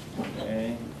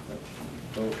 Okay. Let's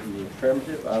vote in the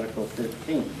affirmative. Article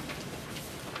 15.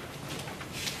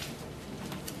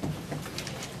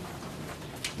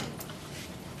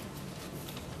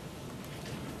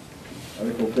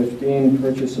 Article 15,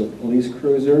 purchase of police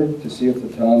cruiser, to see if the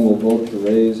town will vote to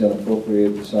raise and appropriate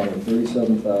the sum of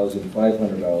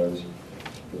 $37,500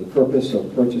 for the purpose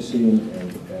of purchasing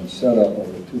and setup of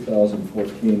a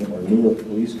 2014 or newer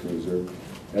police cruiser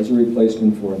as a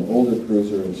replacement for an older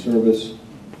cruiser in service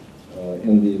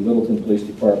in the Littleton Police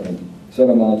Department. Said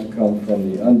amount to come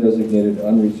from the undesignated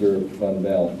unreserved fund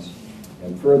balance.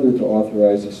 And further to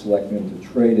authorize the selectmen to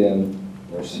trade in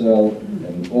or sell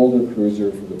an older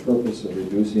cruiser for the purpose of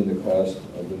reducing the cost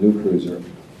of the new cruiser.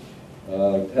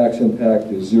 Tax impact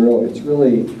is 0. It's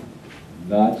really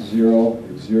not 0.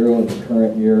 It's 0 in the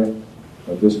current year,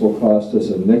 but this will cost us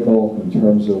a nickel in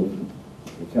terms of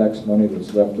the tax money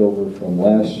that's left over from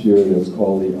last year that's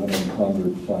called the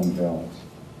unencumbered fund balance.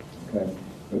 Okay?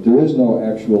 But there is no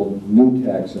actual new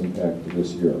tax impact for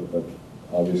this year, but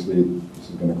obviously this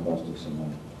is going to cost us some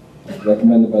money.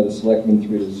 Recommended by the selectmen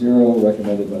 3-0,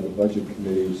 recommended by the budget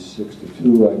committee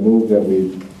 6-2. I move that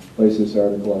we place this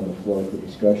article on the floor for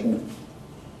discussion.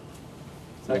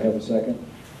 Do I have a second?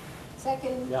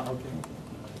 Second. Yeah, okay.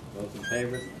 Those in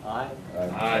favor? Aye.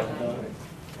 Aye.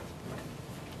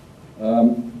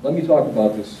 Let me talk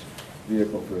about this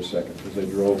vehicle for a second, because I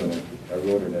drove in it. I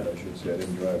rode in it, I should say. I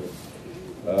didn't drive it.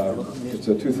 It's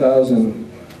a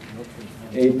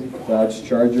 2008 Dodge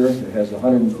Charger. It has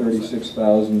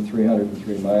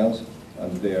 136,303 miles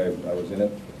on the day I was in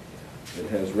it. It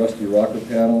has rusty rocker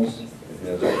panels.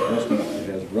 It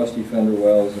has rusty fender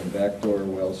wells and backdoor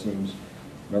well seams.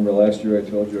 Remember last year I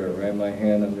told you I ran my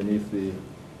hand underneath the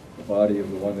body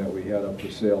of the one that we had up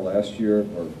for sale last year,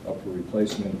 or up for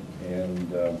replacement,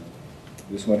 and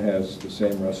this one has the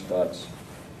same rust spots.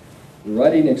 The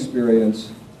riding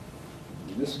experience,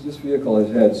 this vehicle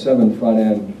has had 7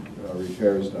 front-end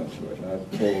repairs done to it,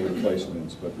 not total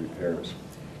replacements, but repairs.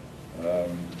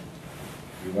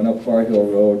 We went up Far Hill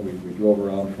Road, we drove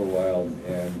around for a while,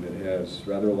 and it has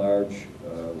rather large,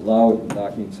 loud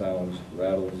knocking sounds,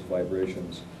 rattles,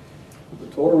 vibrations. The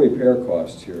total repair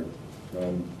cost here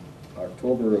from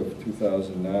October of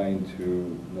 2009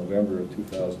 to November of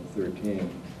 2013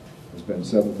 has been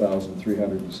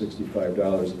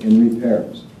 $7,365 in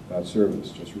repairs, not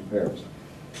service, just repairs.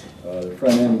 The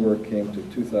front end work came to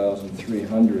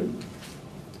 $2,300.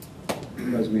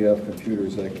 Because we have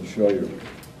computers, I can show you.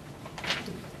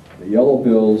 The yellow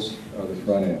bills are the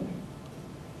front end.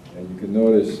 And you can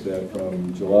notice that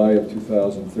from July of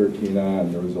 2013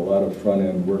 on, there was a lot of front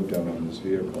end work done on this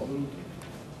vehicle.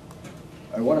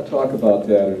 I want to talk about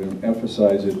that and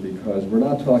emphasize it because we're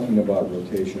not talking about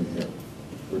rotation here.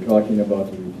 We're talking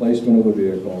about the replacement of a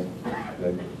vehicle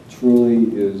that truly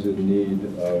is in need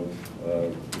of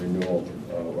renewal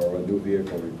or a new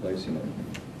vehicle replacing it.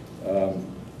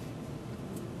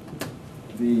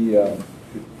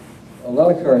 A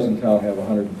lot of cars in town have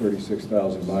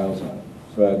 136,000 miles on it,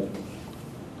 but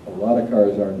a lot of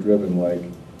cars aren't driven like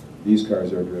these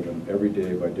cars are driven every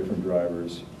day by different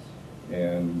drivers,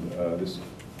 and this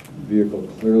vehicle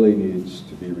clearly needs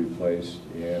to be replaced,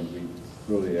 and we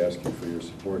really ask you for your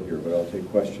support here, but I'll take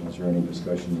questions or any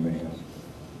discussion you may have.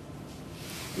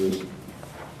 Bruce?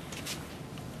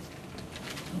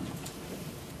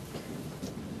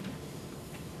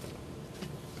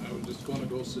 I was just going to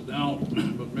go sit down,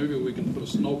 but maybe we can put a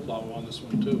snowplow on this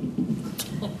one too.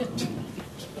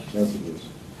 Yes, it is.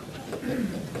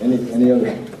 Any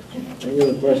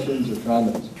other questions or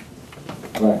comments?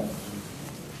 Brian?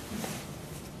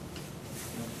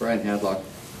 Brian Hadlock.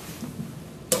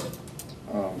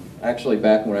 Actually,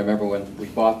 back when I remember when we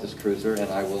bought this cruiser,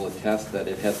 and I will attest that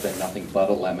it has been nothing but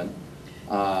a lemon.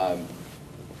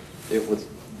 It was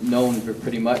known for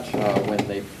pretty much when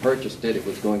they purchased it, it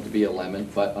was going to be a lemon,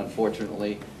 but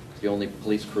unfortunately, it's the only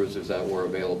police cruisers that were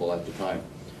available at the time.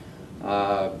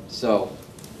 So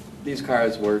these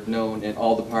cars were known in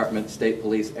all departments, state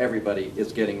police, everybody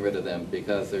is getting rid of them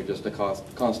because they're just a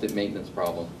constant maintenance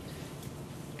problem.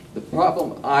 The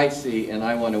problem I see and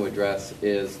I want to address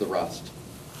is the rust.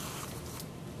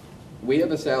 We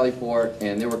have a Sally Port,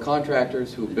 and there were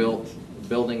contractors who built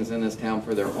buildings in this town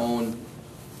for their own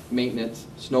maintenance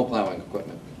snow plowing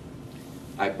equipment.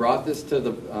 I brought this to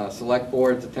the select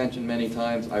board's attention many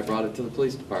times. I brought it to the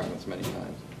police departments many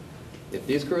times. If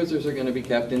these cruisers are going to be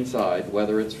kept inside,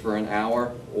 whether it's for an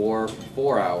hour or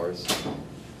 4 hours,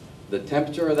 the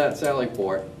temperature of that Sally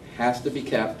Port has to be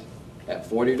kept at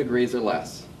 40 degrees or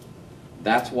less.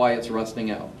 That's why it's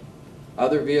rusting out.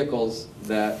 Other vehicles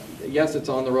that, yes, it's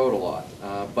on the road a lot,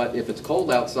 but if it's cold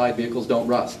outside, vehicles don't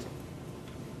rust.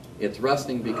 It's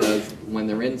rusting because when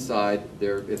they're inside,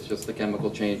 it's just the chemical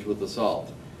change with the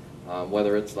salt.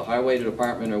 Whether it's the highway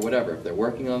department or whatever, if they're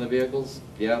working on the vehicles,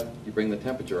 yeah, you bring the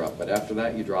temperature up, but after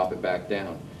that, you drop it back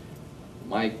down.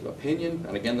 My opinion,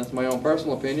 and again, that's my own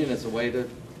personal opinion, it's a way to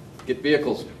get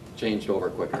vehicles changed over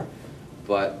quicker.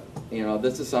 But, you know,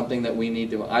 this is something that we need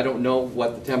to, I don't know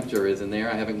what the temperature is in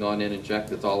there. I haven't gone in and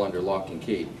checked. It's all under lock and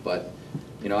key. But,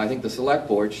 you know, I think the select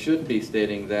board should be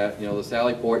stating that, you know, the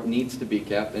Sally Port needs to be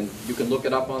kept. And you can look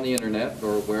it up on the internet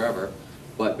or wherever.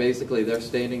 But basically, they're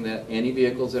stating that any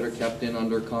vehicles that are kept in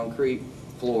under concrete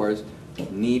floors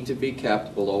need to be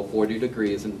kept below 40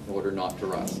 degrees in order not to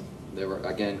rust. There were,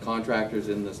 again, contractors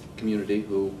in this community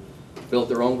who built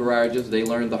their own garages. They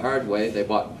learned the hard way. They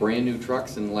bought brand new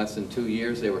trucks in less than 2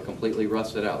 years. They were completely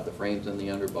rusted out, the frames and the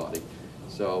underbody.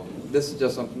 So this is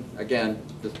just something, again,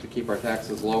 just to keep our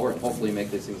taxes lower and hopefully make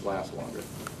these things last longer.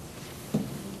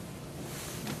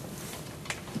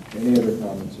 Any other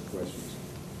comments or questions?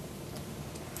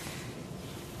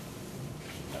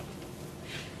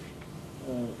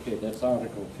 Okay, that's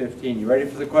Article 15. You ready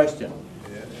for the question?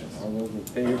 Yes. All those in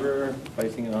favor,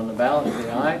 placing it on the ballot, say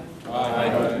aye.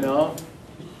 Aye. No?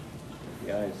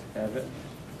 The ayes have it.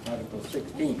 Article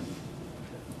 16.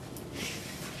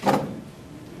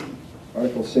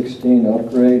 Article 16,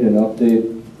 upgrade and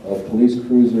update of police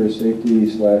cruiser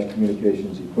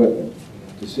safety/communications equipment.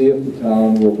 To see if the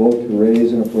town will vote to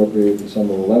raise and appropriate the sum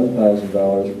of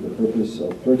 $11,000 for the purpose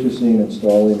of purchasing,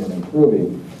 installing, and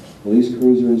improving police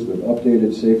cruisers with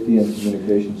updated safety and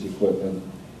communications equipment,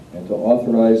 and to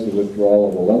authorize the withdrawal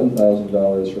of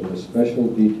 $11,000 from the Special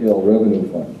Detail Revenue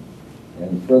Fund,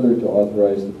 and further to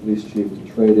authorize the police chief to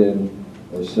trade in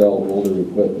or sell older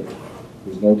equipment.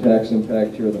 There's no tax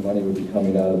impact here. The money would be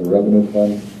coming out of the revenue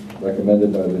fund.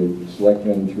 Recommended by the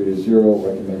selectmen 3-0,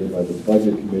 recommended by the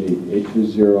budget committee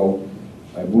 8-0.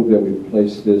 I move that we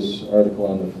place this article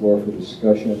on the floor for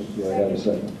discussion. Do I have a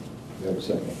second? Do you have a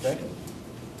second? Second.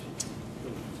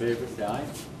 In favor, say aye.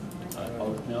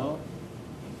 Opposed, no.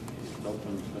 It's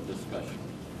open for discussion.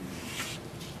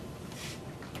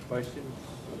 Questions?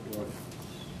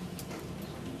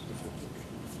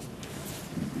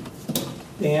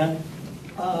 Dan,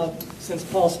 since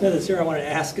Paul Smith is here, I wanted to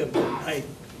ask him, I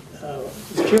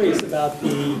was curious about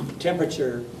the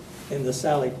temperature in the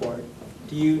Sally Port.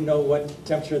 Do you know what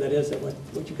temperature that is and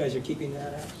what you guys are keeping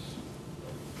that at?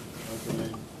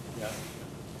 Yeah.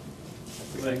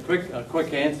 A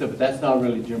quick answer, but that's not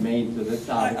really germane to this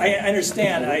topic. I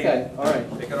understand. Okay, all right.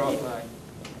 Take it off,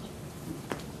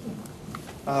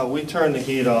 Mike. We turn the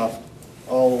heat off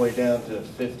all the way down to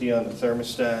 50 on the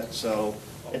thermostat, so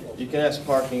you can ask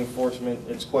parking enforcement.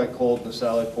 It's quite cold in the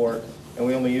Sally Port, and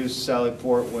we only use Sally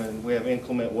Port when we have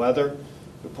inclement weather.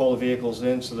 We pull the vehicles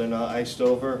in so they're not iced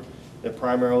over. They're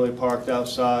primarily parked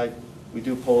outside. We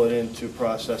do pull it in to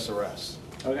process arrests.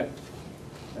 Okay,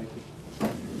 thank you.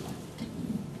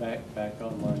 Back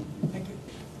online. Thank you.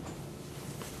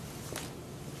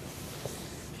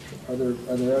 Are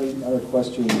there any other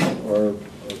questions or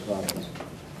comments?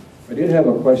 I did have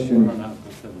a question.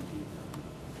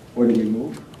 What did we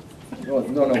move? No,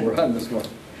 we're on this one,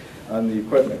 on the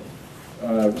equipment.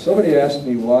 Somebody asked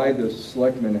me why the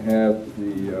selectmen have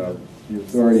the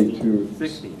authority to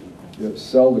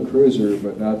sell the cruiser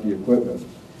but not the equipment.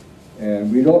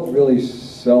 And we don't really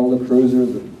sell the cruiser.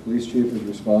 The police chief is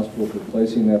responsible for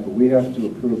placing that, but we have to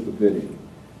approve the bidding.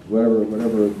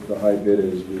 Whatever the high bid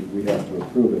is, we have to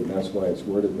approve it, and that's why it's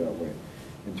worded that way.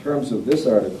 In terms of this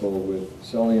article with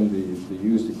selling the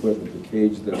used equipment, the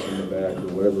cage that's in the back or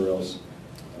whatever else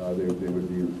they would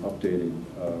be updating,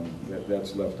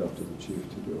 that's left up to the chief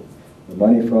to do. The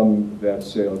money from that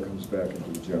sale comes back into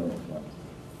the general fund.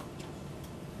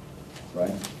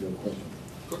 Brian, do you have a question?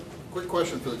 Quick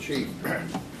question for the chief.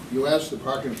 You asked the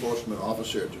parking enforcement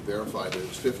officer to verify that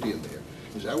it's 50 in there.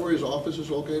 Is that where his office is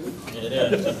located? It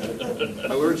is.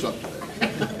 I learned something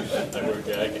today. I work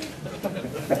gagging.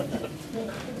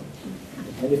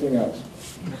 Anything else?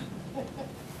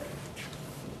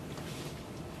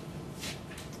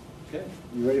 Okay,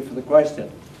 you ready for the question?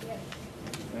 Yes.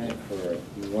 Right,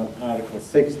 you want Article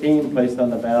 16 placed on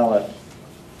the ballot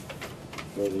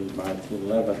for the March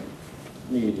 11th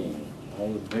meeting. All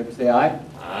those in favor say aye.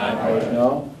 Aye. Opposed,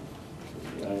 no.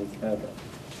 The ayes have it.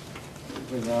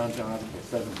 Moving on to Article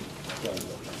 17.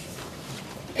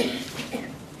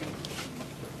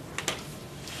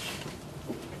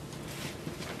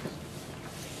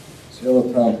 Sale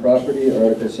of town property,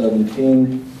 Article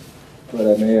 17. But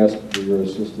I may ask for your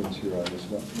assistance here on this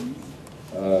one.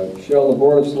 Shall the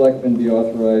Board of Selectmen be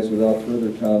authorized without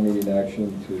further town meeting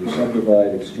action to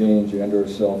subdivide, exchange, and/or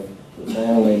sell the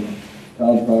following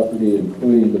town property,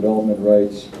 including development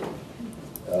rights,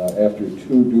 after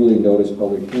 2 duly noticed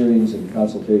public hearings in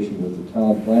consultation with the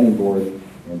Town Planning Board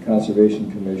and Conservation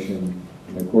Commission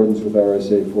in accordance with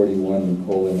RSA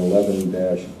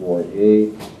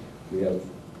 41:11-4A. We have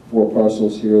 4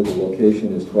 parcels here. The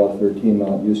location is 1213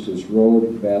 Mount Eustis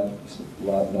Road, map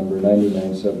lot number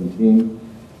 9917,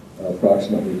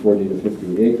 approximately 40 to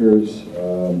 50 acres.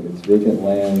 It's vacant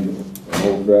land, an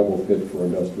old gravel pit for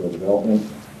industrial development.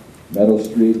 Meadow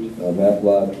Street, map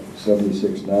lot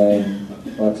 769,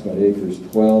 approximate acres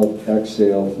 12, tax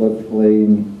sale,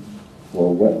 floodplain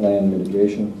for wetland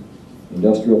mitigation.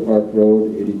 Industrial Park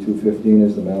Road, 8215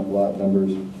 is the map lot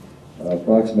numbers.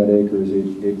 Approximate acres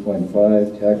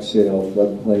 8.5, tax sale,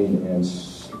 floodplain, and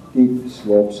steep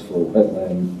slopes for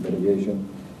wetland mitigation.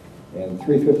 And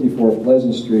 354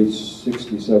 Pleasant Street,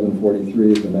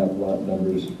 6743 is the map lot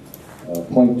numbers.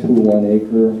 0.21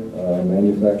 acre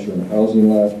manufacturing housing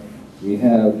lot. We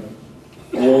have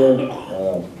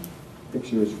 4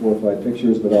 pictures, 4 or 5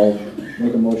 pictures, but I'll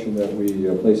make a motion that we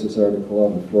place this article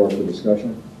on the floor for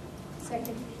discussion.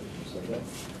 Second.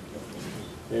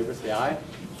 Favor say aye.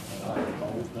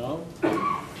 Opposed, no.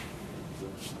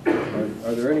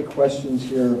 Are there any questions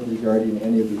here regarding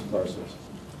any of these parcels?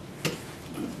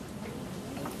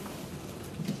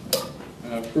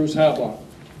 Bruce Hadlock.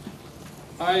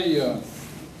 I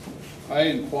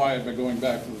inquired by going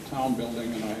back to the town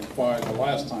building, and I inquired the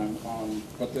last time on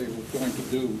what they were going to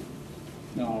do.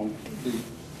 Now, the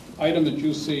item that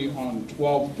you see on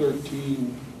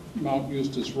 1213 Mount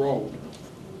Eustis Road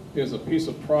is a piece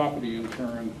of property in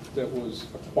turn that was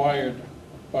acquired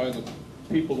by the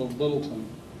people of Littleton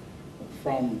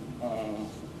from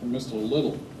Mr.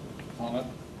 Little on it,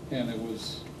 and it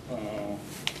was, I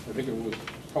think it was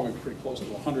probably pretty close to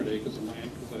 100 acres of land,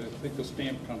 because I think the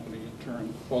stamp company in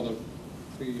turn, or the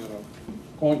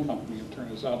coin company in turn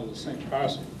is out of the same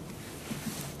parcel.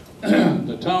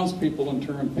 The townspeople in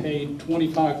turn paid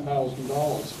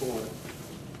 $25,000 for it,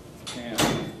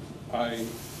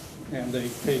 and they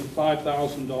paid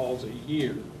 $5,000 a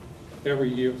year, every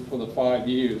year for the 5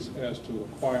 years as to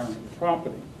acquiring the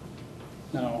property.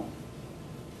 Now,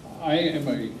 I am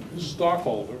a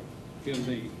stockholder in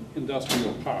the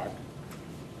industrial park,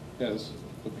 as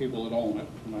the people that own it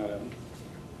from that end.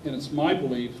 And it's my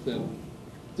belief that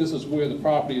this is where the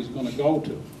property is going to go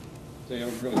to. They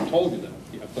haven't really told you that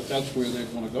yet, but that's where they're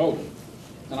going to go to.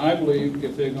 And I believe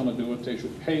if they're going to do it, they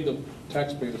should pay the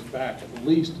taxpayers back at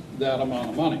least that amount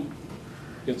of money.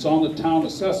 It's on the town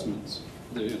assessments,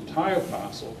 the entire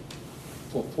parcel,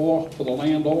 for the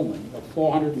land only, of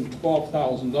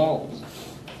 $412,000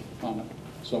 on it.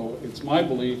 So it's my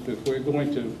belief if we're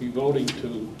going to be voting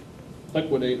to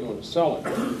liquidate or to sell it,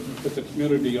 that the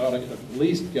community ought to at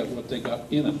least get what they got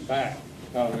in it back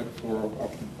out of it, for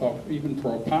even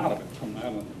for a part of it from that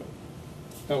end of it.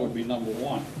 That would be number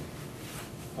one.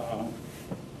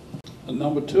 And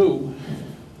number two,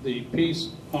 the piece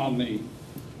on the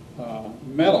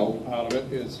meadow out of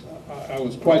it is, I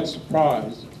was quite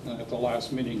surprised at the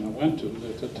last meeting I went to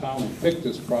that the town had picked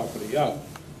this property up,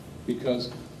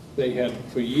 because they had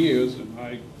for years, and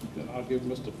I'll give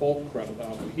Mr. Folk credit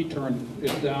out of it, he turned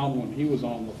it down when he was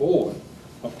on the board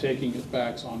of taking it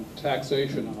back on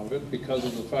taxation of it, because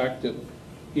of the fact that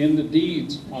in the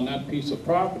deeds on that piece of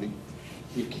property,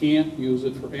 you can't use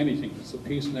it for anything. It's a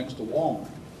piece next to Walmart.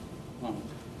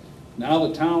 Now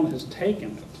the town has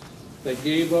taken it. They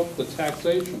gave up the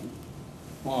taxation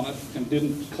on it and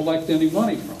didn't collect any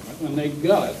money from it, and they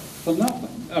got it for nothing.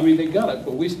 I mean, they got it,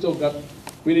 but we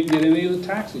didn't get any of the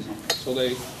taxes on it. So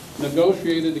they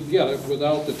negotiated to get it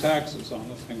without the taxes on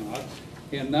the thing on it.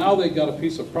 And now they got a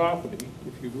piece of property,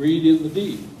 if you read in the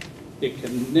deed, it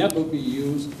can never be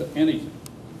used for anything.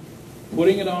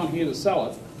 Putting it on here to sell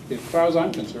it, as far as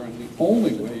I'm concerned, the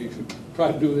only way you should try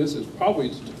to do this is probably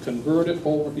to convert it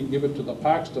over and give it to the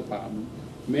Parks Department.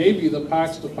 Maybe the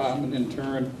Parks Department in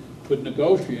turn could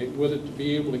negotiate with it to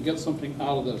be able to get something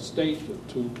out of the state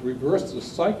to reverse this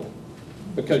cycle.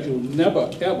 Because you'll never,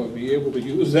 ever be able to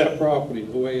use that property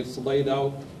the way it's laid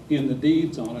out in the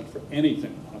deeds on it for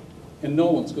anything on it. And no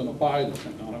one's going to buy the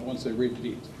thing on it once they read the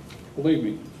deeds. Believe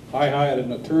me, I hired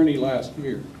an attorney last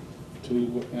year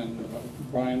and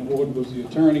Brian Wood was the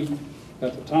attorney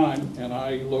at the time, and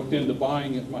I looked into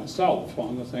buying it myself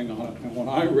on the thing on it. And when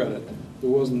I read it, there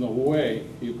wasn't no way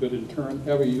you could in turn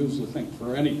ever use the thing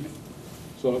for anything.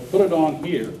 So to put it on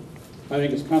here, I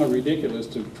think it's kind of ridiculous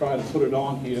to try to put it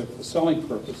on here for selling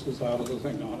purposes out of the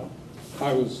thing on it.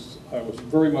 I was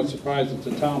very much surprised that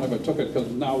the town ever took it, because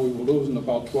now we were losing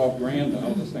about 12 grand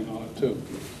out of the thing on it too.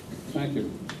 Thank you.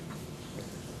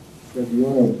 Do you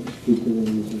want to speak to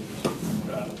the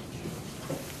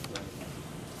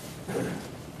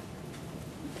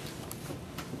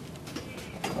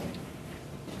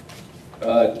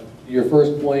Your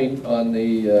first point on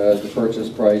the purchase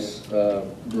price,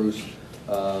 Bruce,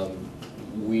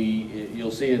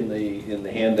 you'll see in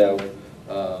the handout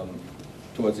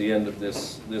towards the end of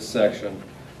this section,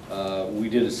 we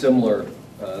did a similar,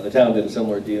 the town did a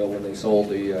similar deal when they sold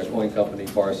the coin company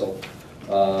parcel,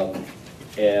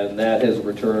 and that has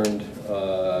returned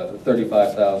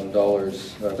 $35,000,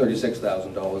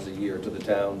 $36,000 a year to the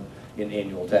town in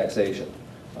annual taxation.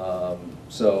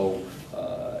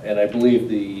 And I believe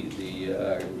the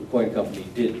coin company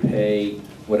did pay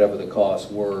whatever the costs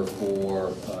were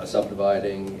for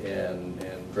subdividing and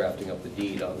drafting up the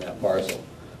deed on that parcel.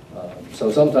 So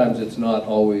sometimes it's not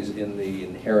always in the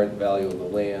inherent value of the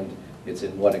land, it's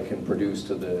in what it can produce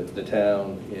to the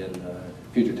town in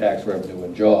future tax revenue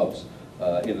and jobs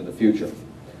into the future.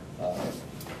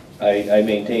 I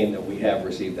maintain that we have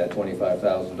received that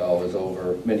 $25,000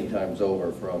 over, many times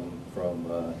over, from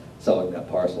selling that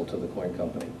parcel to the coin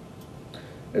company.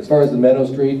 As far as the Meadow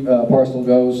Street parcel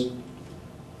goes,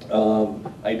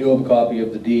 I do have a copy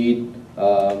of the deed.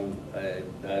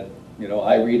 You know,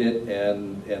 I read it,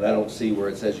 and I don't see where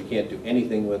it says you can't do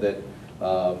anything with it.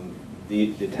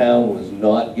 The town was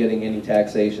not getting any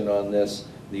taxation on this.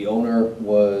 The owner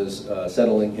was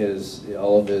settling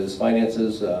all of his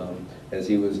finances as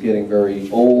he was getting very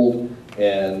old.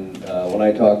 And when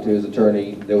I talked to his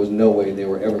attorney, there was no way they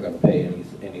were ever going to pay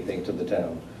anything to the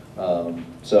town.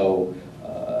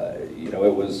 You know,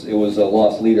 it was a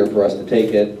lost leader for us to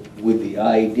take it, with the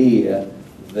idea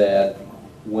that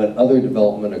when other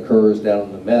development occurs down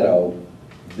in the meadow,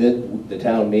 that the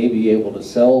town may be able to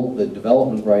sell the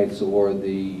development rights or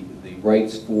the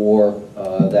rights for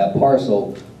that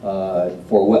parcel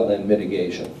for wetland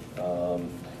mitigation.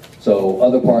 So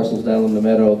other parcels down in the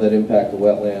meadow that impact the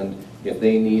wetland, if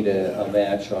they need a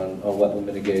match on wetland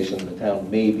mitigation, the town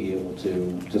may be able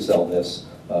to sell this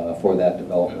for that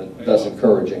development, thus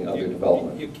encouraging other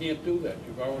development. You can't do that.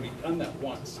 You've already done that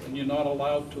once, and you're not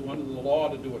allowed to, under the law,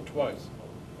 to do it twice.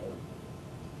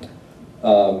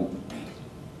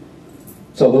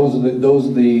 So those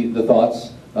are the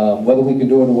thoughts. Whether we can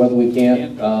do it or whether we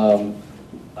can't,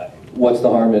 what's the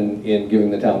harm in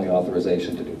giving the town the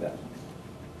authorization to do that?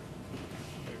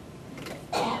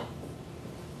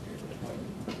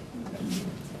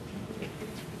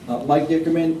 Mike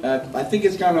Dickerman, I think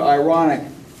it's kind of ironic.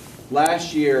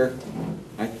 Last year,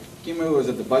 I can't remember, was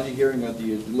it the budget hearing or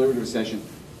the deliberative session,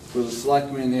 where the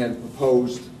selectmen had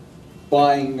proposed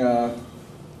buying or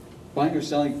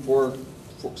selling for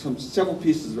several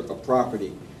pieces of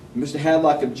property. And Mr.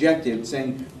 Hadlock objected,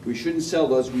 saying we shouldn't sell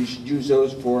those, we should use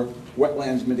those for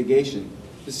wetlands mitigation.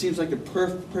 This seems like a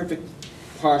perfect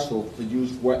parcel to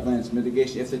use for wetlands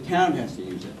mitigation if the town has to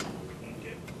use it.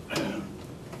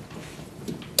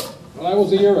 Well, that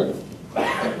was a year ago.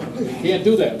 You can't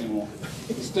do that anymore.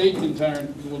 The state, in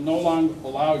turn, will no longer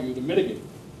allow you to mitigate.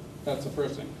 That's the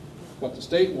first thing. What the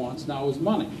state wants now is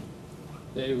money.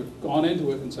 They've gone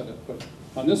into it and said it, but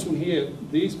on this one here,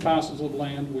 these parcels of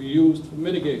land were used for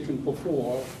mitigation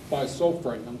before by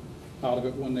Sofragan out of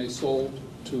it when they sold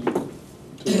to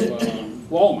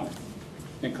Walmart.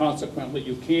 And consequently,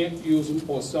 you can't use them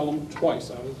or sell them twice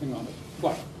out of the thing on it.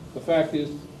 But the fact is,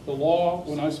 the law,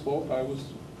 when I spoke, I was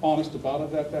honest about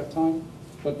it at that time,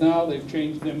 but now they've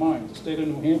changed their mind. The state of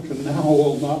New Hampshire now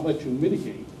will not let you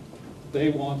mitigate. They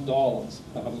want dollars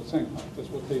out of the thing. That's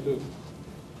what they do.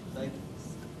 Thank you.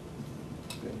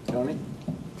 Okay. Tony?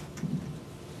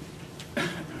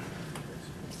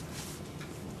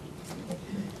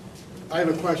 I have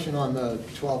a question on the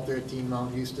 1213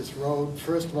 Mount Eustace Road.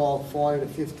 First of all, 40 to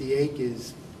 50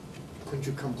 acres, couldn't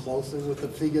you come closer with a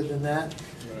figure than that?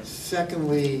 Right.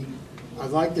 Secondly,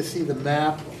 I'd like to see the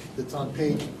map that's on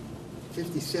page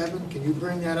 57. Can you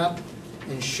bring that up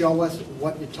and show us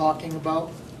what you're talking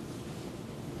about?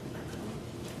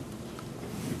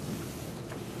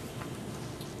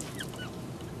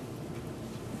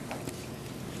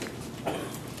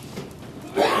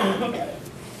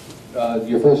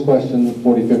 Your first question,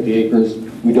 40, 50 acres,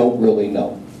 we don't really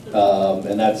know.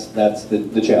 And that's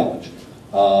the challenge.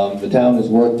 The town is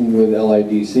working with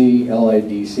LIDC.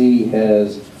 LIDC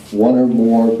has one or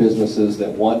more businesses that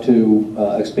want to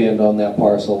expand on that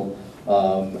parcel.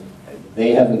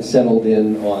 They haven't settled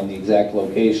in on the exact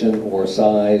location or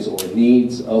size or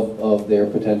needs of their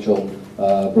potential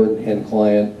bird and hen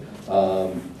client.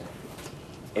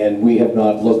 And we have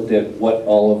not looked at what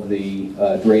all of the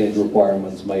drainage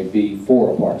requirements might be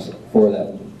for a parcel, for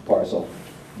that parcel.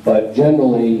 But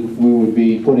generally, we would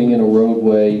be putting in a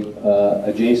roadway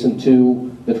adjacent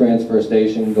to the transfer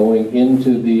station, going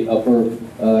into the upper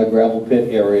gravel pit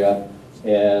area,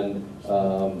 and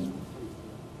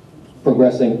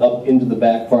progressing up into the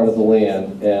back part of the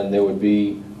land. And there would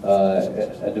be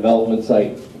a development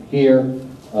site here,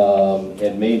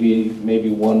 and maybe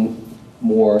one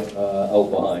more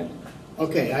out behind.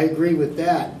 Okay, I agree with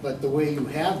that, but the way you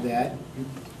have that,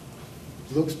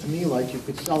 it looks to me like you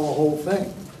could sell the whole thing,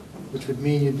 which would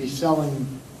mean you'd be selling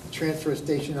the transfer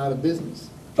station out of business.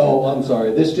 Oh, I'm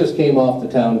sorry. This just came off the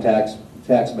town tax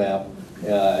map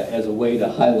as a way to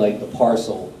highlight the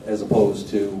parcel as opposed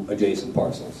to adjacent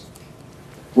parcels.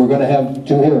 We're going to have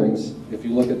two hearings. If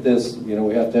you look at this, you know,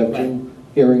 we have to have two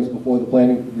hearings before the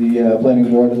planning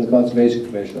board and the Conservation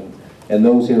Commission. And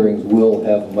those hearings will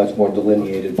have a much more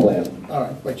delineated plan. All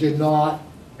right, but you're not,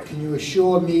 can you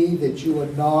assure me that you are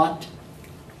not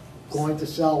going to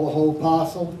sell the whole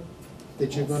parcel?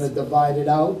 That you're going to divide it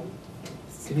out?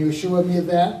 Can you assure me of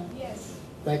that? Yes.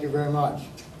 Thank you very much.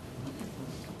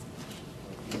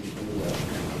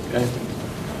 Okay.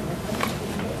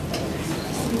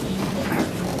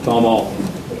 Tom All.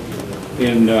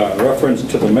 In reference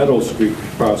to the Meadow Street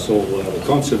parcel, the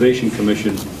Conservation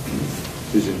Commission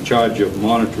is in charge of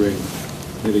monitoring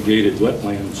mitigated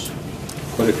wetlands,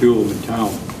 quite a few of them in town.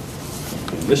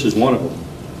 And this is one of them.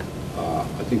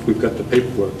 I think we've got the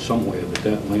paperwork somewhere that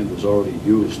that land was already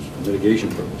used for mitigation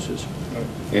purposes.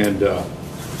 And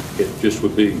it just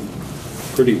would be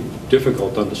pretty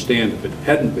difficult to understand if it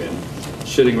hadn't been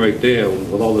sitting right there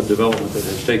with all the development that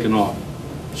has taken off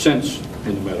since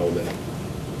in the meadow there.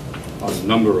 A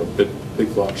number of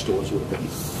big box stores would have been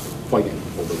fighting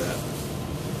over that.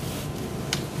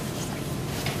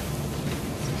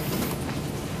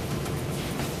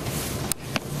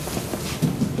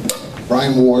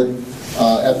 Brian Ward.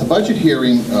 At the budget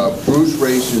hearing, Bruce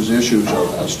raised his issues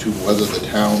as to whether the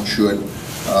town should,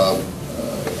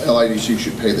 LIDC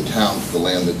should pay the town for the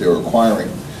land that they're acquiring.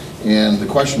 And the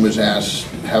question was asked,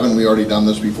 haven't we already done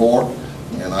this before?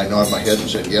 And I nodded my head and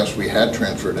said, yes, we had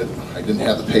transferred it. I didn't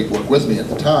have the paperwork with me at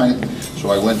the time, so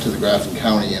I went to the Grafton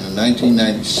County, and in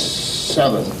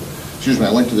 1997,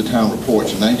 I went to the town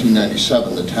reports. In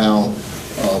 1997, the town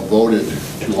voted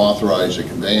to authorize a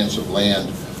conveyance of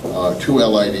land to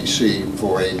LIDC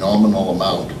for a nominal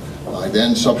amount. I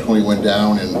then subsequently went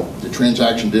down, and the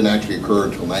transaction didn't actually occur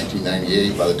until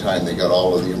 1998 by the time they got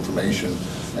all of the information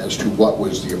as to what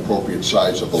was the appropriate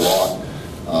size of the lot.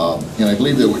 And I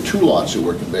believe there were 2 lots that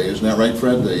were conveyed, isn't that right,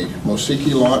 Fred? The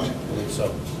Mosiki lot? I believe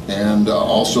so. And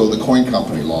also the Coin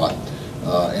Company lot.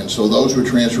 And so those were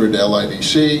transferred to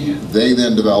LIDC. They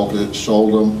then developed it,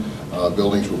 sold them,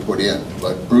 buildings were put in.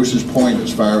 But Bruce's point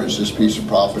as far as this piece of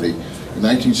property, in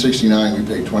 1969 we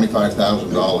paid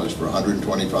 $25,000 for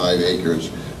 125 acres,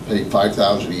 paid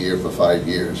 $5,000 a year for 5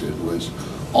 years. It was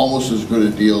almost as good a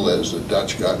deal as the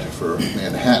Dutch got for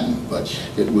Manhattan, but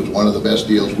it was one of the best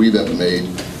deals we've ever made.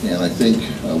 And I think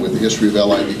with the history of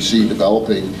LIDC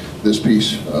developing this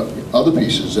piece, other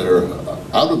pieces that are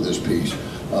out of this piece,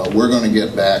 we're going to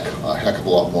get back a heck of a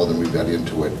lot more than we got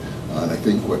into it. And I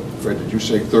think, what, Fred, did you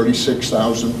say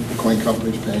 36,000 the Coin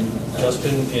Company's paying? Just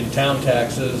in town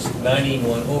taxes,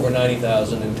 over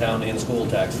 90,000 in town and school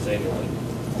taxes annually.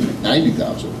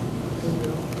 90,000.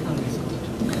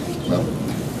 Well,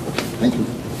 thank you.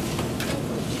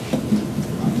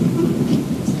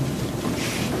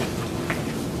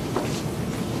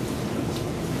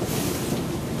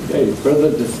 Okay,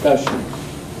 further discussion.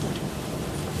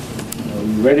 Are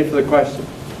you ready for the question?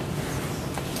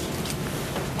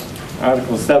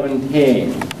 Article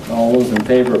 17. All those in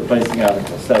favor of placing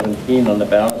Article 17 on the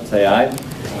ballot, say aye.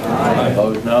 Aye.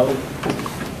 Opposed, no.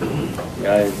 The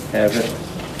ayes have it.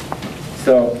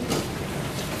 So,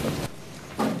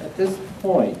 at this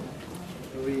point,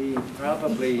 we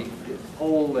probably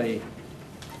poll the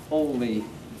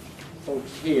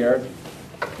folks here.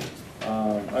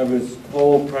 I was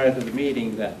told prior to the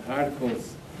meeting that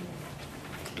Articles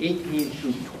 18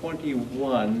 through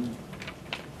 21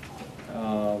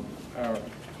 are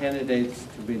candidates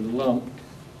to be lumped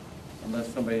unless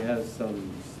somebody has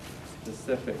some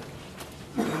specific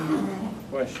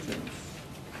questions,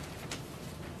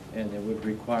 and it would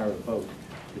require a vote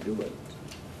to do it.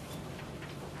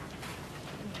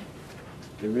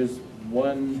 There is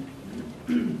one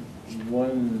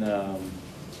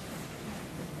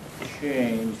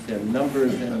change. The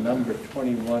numbers in number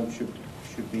 21 should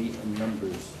be in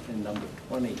numbers in number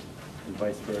 20 and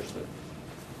vice versa.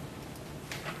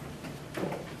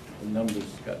 The numbers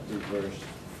got reversed.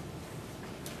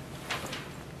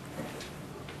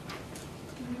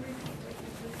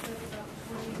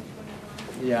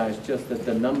 Yeah, it's just that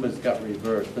the numbers got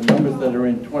reversed. The numbers that are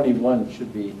in 21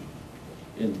 should be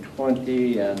in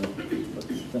 20 and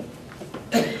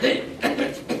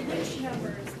Which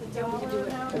numbers?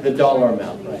 the dollar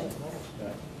amount, right.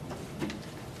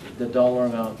 The dollar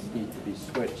amounts need to be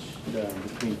switched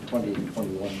between 20 and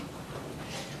 21.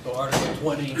 So Article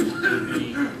 20 would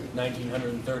be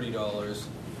 $1,930,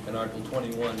 and Article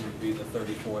 21 would be the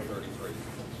 $34.33.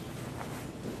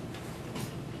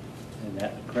 And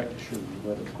that correction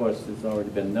would, of course, has already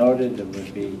been noted and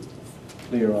would be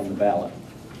clear on the ballot.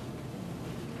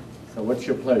 So what's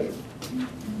your pleasure?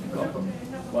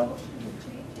 What?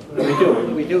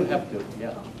 We do have to,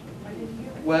 yeah.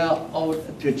 Well,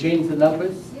 to change the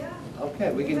numbers?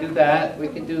 Okay, we can do that. We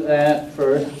can do that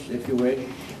first, if you wish.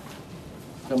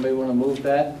 Somebody want to move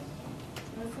that?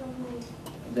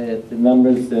 That the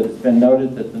numbers, that it's been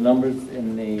noted that the numbers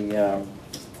in the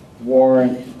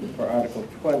warrant for Article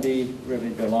 20 really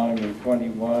belong in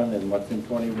 21, and what's in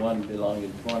 21 belong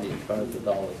in 20 as far as the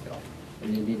dollars go.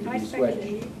 And you need to be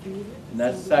switched. And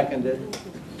that's seconded.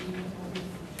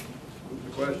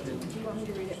 Question.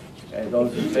 Okay,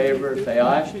 those in favor, say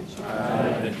aye.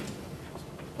 Aye.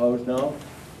 Opposed, no?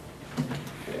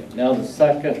 Now the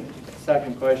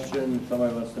second question,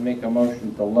 somebody wants to make a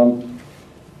motion to lump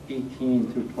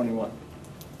 18 through 21.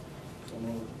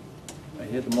 I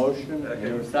hear the motion, I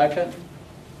hear a second.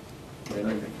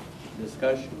 Any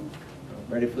discussion?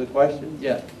 Ready for the question?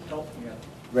 Yes.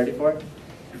 Ready for it?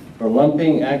 For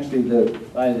lumping, actually,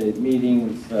 by the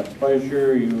meeting's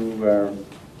pleasure, you are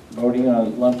voting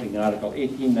on lumping Article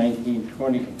 18, 19,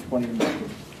 20, and 21.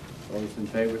 Those in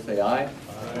favor say aye.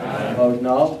 Aye. Opposed,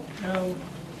 no? No.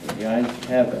 The ayes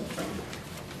have it.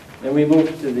 Then we move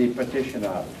to the petition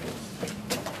articles.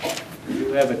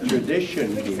 You have a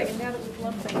tradition Wait a here. second, now that we've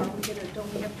lumped them,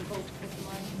 don't we have to vote to put the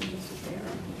line pieces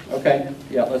there? Okay,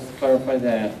 yeah, let's clarify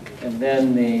that. And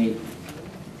then the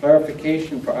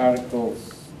clarification for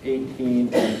Articles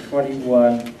 18 and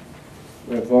 21,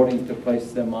 we're voting to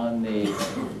place them on the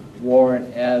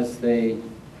warrant as they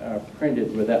are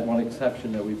printed, with that one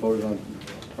exception that we voted on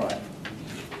prior.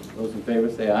 Those in favor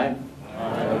say aye.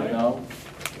 Aye. No?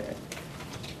 Okay.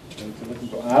 And so looking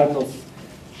for Articles,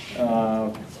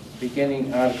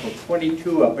 beginning Article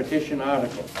 22, are petition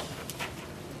articles.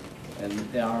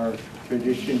 And our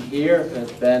tradition here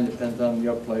has been, depends on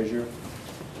your pleasure,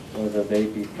 whether they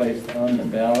be placed on the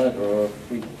ballot or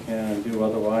if we can do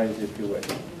otherwise if you wish.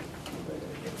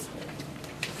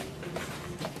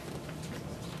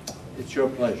 It's your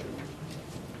pleasure.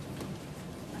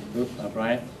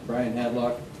 Brian? Brian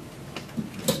Hadlock,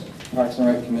 Parks and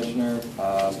Rec Commissioner.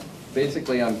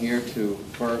 Basically, I'm here to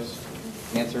first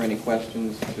answer any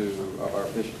questions to our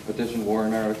petition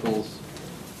warrant articles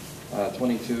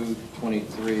 22,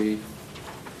 23,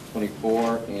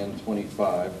 24, and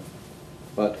 25.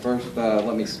 But first,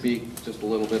 let me speak just a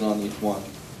little bit on each one.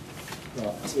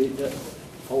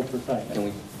 Hold for a second. Can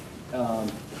we?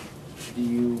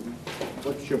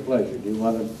 What's your pleasure? Do you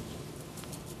want to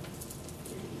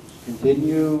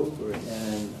continue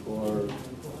or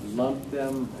lump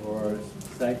them or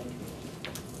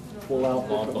pull out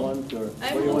different ones? Or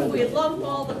I what do you want move to we do? lump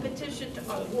all the petition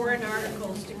warrant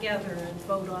articles together and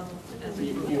vote on them as a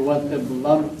group. You want them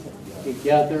lumped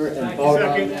together and vote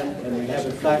on them, and we have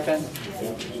a second?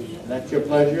 That's your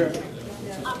pleasure?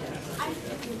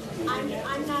 I'm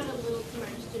not a Littleton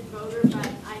registered voter,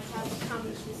 but I have come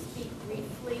to speak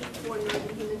briefly for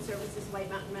Northern Human Services, White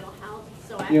Mountain Mental Health.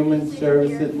 So I Human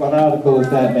Services, what article is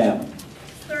that, ma'am?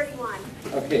 31.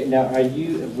 Okay, now did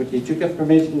you get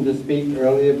permission to speak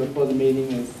earlier before the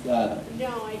meeting is? No,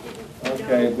 I didn't.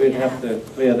 Okay, we'd have to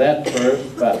clear that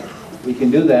first, but we can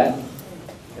do that.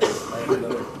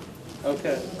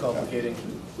 Okay. Complicating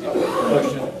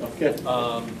question. Okay.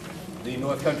 The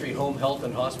North Country Home Health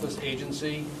and Hospice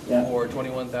Agency for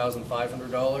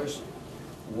 $21,500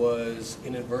 was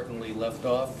inadvertently left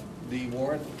off the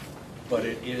warrant, but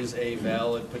it is a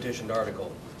valid petitioned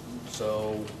article.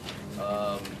 So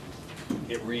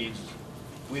it reads,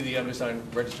 we the undersigned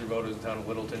registered voters in the town of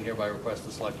Littleton hereby request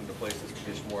the selectmen to place this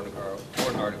petition warrant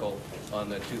article on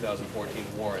the 2014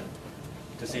 warrant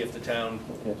to see if the town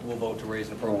will vote to raise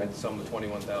an appropriate sum of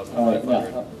 $21,500.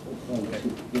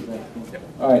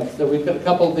 All right, so we've got a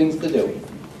couple of things to do.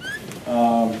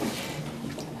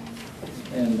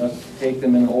 And let's take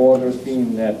them in order,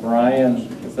 seeing that Brian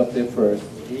is up there first.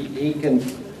 He can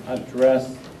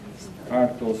address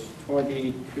Articles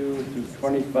 22 through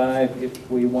 25 if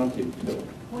we wanted to.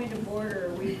 Point of order,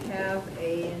 we have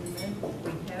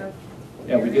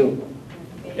Yeah, we do.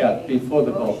 Yeah, before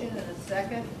the vote. motion and a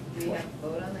second. Do we have to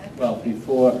vote on that? Well,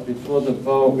 before the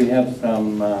vote, we have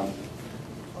some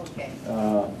Okay.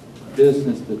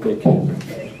 business to take care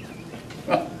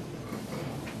of.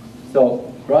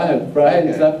 So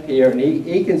Brian's up here, and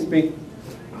he can speak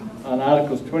on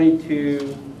Articles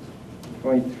 22,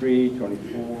 23,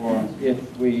 24,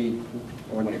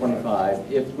 or 25,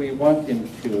 if we want him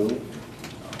to.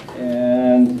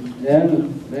 And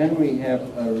then we have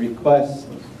a request.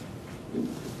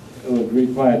 It would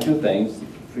require two things: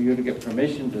 for you to get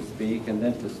permission to speak, and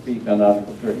then to speak on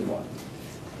Article 31.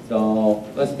 So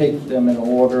let's take them in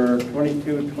order: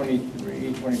 22,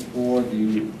 23, 24,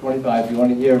 25. Do you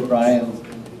want to hear Brian's?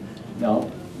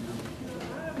 No?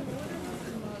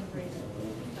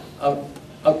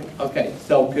 Okay,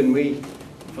 so can we,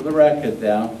 for the record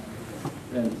now,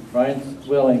 and Brian's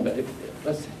willing, but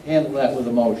let's handle that with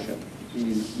a motion.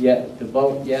 To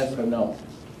vote yes or no?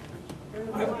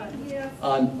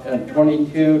 On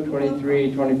 22,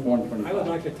 23, 24, and 25. I would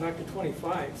like to talk to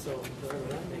 25, so whatever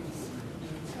that means.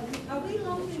 Are we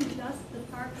lumping just the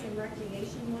Parks and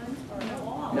Recreation ones or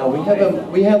all? No,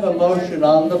 we have a motion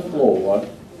on the floor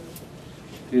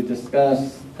to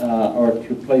discuss or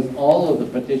to place all of the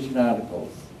petition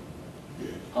articles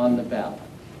on the ballot.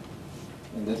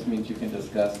 And this means you can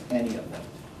discuss any of them.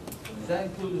 Does that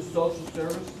include the social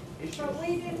service? issues. But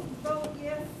we didn't vote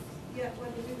yes yet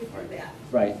whether we would do that.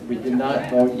 Right, we did not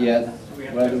vote yet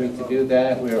whether we could do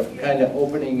that. We're kind of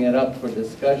opening it up for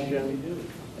discussion,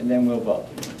 and then we'll vote.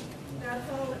 That's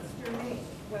all that's germane,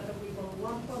 whether we will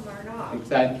lump them or not.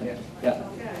 Exactly, yeah.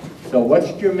 Okay. So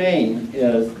what's germane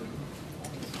is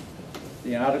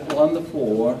the article on the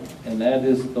floor, and that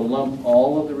is to lump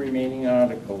all of the remaining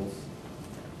articles.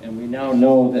 And we now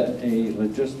know that a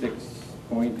logistics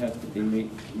point has to be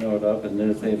made note of, and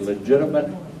there's a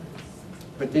legitimate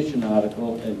petition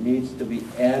article that needs to be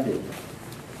added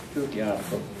to the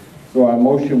article. So our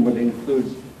motion would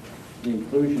include the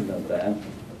inclusion of that.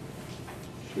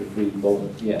 Should we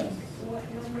vote yes? What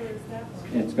number is that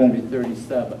one? It's going to be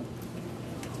 37,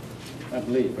 I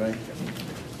believe, right?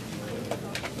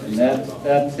 And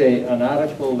that's an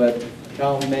article that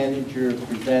town manager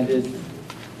presented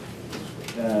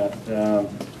that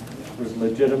was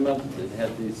legitimate, it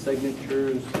had the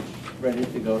signatures, ready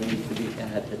to go, needs to be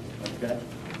added, okay?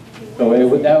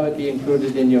 So that would be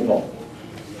included in your vote.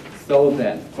 So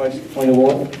then, question, point of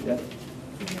order? Yeah.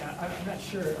 Yeah, I'm not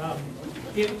sure.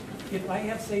 If I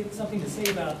have something to say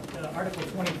about Article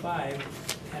 25,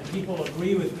 and people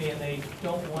agree with me and they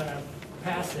don't want to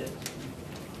pass it,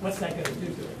 what's that going to do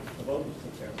to it?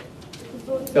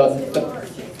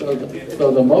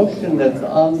 So the motion that's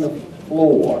on the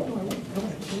floor.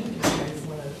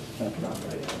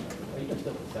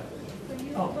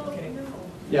 Oh, okay.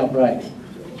 Yeah, right.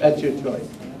 That's your choice.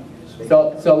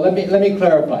 So let me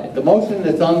clarify. The motion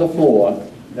that's on the floor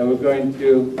that we're going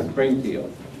to bring to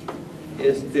you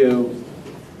is to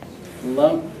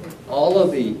lump all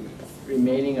of the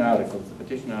remaining articles, the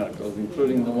petition articles,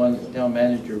 including the ones the town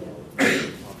manager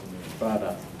brought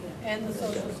up. And the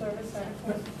social service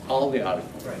article? All the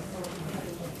articles.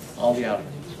 All the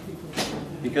articles.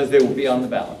 Because they will be on the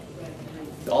ballot.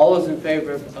 So all those in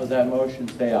favor of that motion,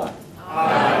 say aye.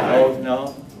 Aye. Opposed,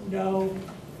 no? No.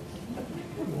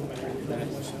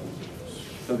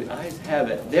 So the ayes have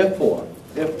it. Therefore,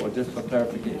 just for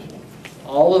clarification,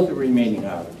 all of the remaining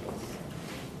articles,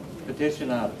 petition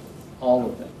articles, all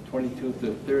of them, 22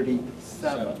 to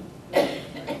 37,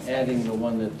 adding the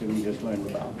one that we just learned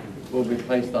about, will be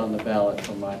placed on the ballot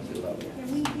for March 11th.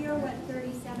 Can we hear what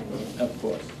 37 is? Of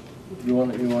course. You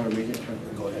want to read it?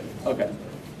 Go ahead. Okay.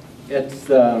 It's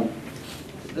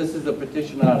this is a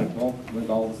petition article with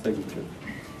all the signatures.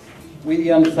 We, the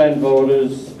unsigned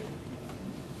voters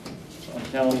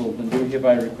of Town of Littleton, do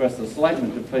hereby request the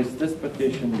selectmen to place this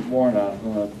petition warrant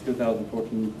article on the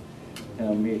 2014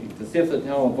 town meeting to see if the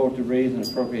town will vote to raise and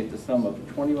appropriate the sum of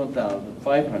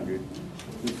 $21,500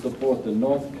 to support the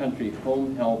North Country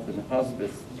Home Health and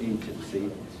Hospice Agency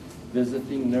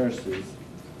visiting nurses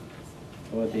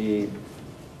for the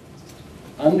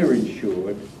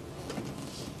underinsured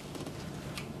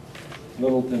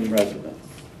Littleton residents.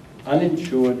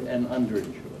 Uninsured and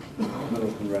underinsured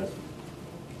Littleton residents.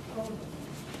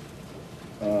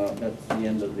 That's the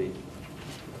end of the,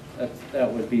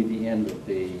 that would be the end of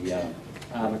the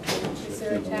article. Is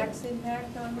there a tax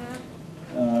impact on that?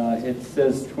 It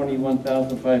says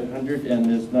 $21,500 and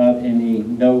there's not any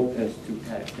note as to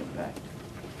tax impact.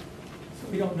 So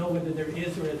we don't know whether there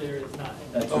is or there is not.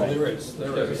 That's Oh, right. there is.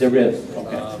 There is. There is,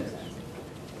 okay.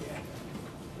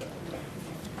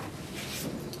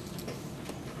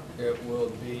 It will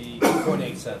be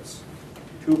 2.8 cents.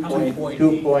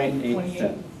 2.8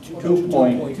 cents.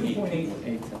 2.8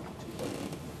 cents.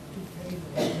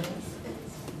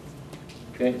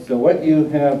 Okay, so what you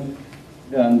have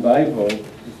done by vote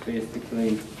is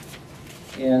basically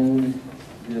end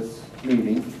this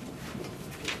meeting.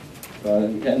 So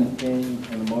I'm entertaining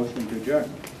a motion to adjourn.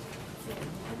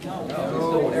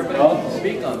 No, everybody can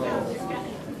speak on that.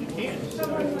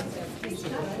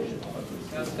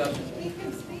 Discussion. He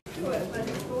can speak to it, but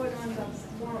it's going on the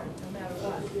warrant, no matter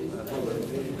what.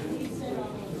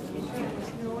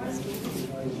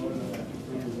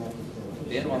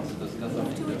 Dan wants to discuss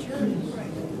something.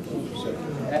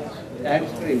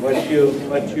 Actually, what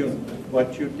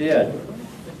you did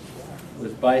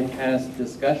was bypass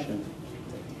discussion.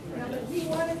 Yeah, but he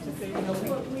wanted to speak,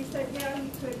 but we said, yeah, he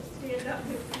could stand up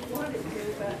if he wanted to,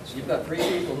 but. You've got 3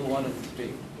 people who wanted to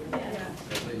speak, Yeah.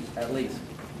 at least.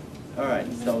 All right,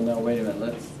 so now wait a minute,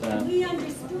 let's, We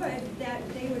understood that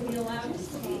they would be allowed to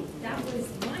speak. That was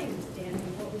my understanding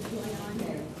of what was going on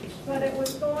there. But it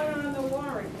was going on the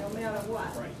warrant, no matter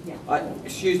what.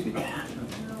 Excuse me,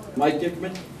 Mike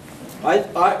Dickerman?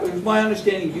 It was my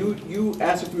understanding, you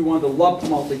asked if we wanted to lump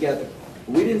them all together.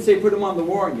 We didn't say put them on the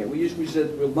warrant yet, we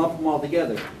said we'll lump them all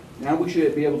together. Now we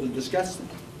should be able to discuss them,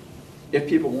 if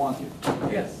people want to.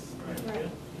 Yes.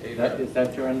 is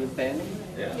that your understanding?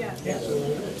 Yes.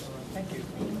 Thank you.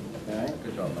 Okay?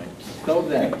 Good job, Mike.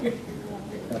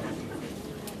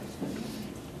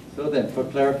 So then, for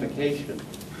clarification,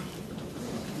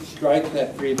 strike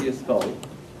that previous vote.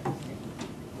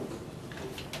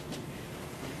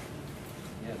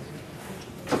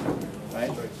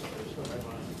 Right?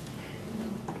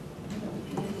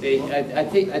 I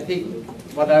think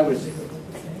what I was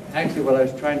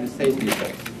trying to say to you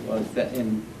was that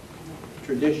in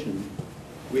tradition,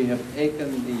 we have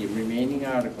taken the remaining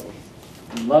articles,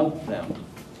 lumped them,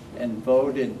 and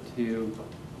voted to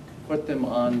put them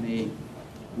on the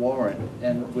warrant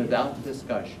and without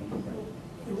discussion.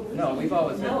 No, we've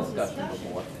always had discussion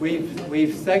before.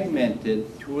 We've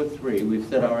segmented 2 or 3. We've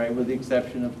said, all right, with the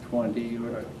exception of 20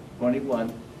 or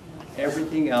 21,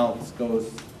 everything else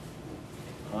goes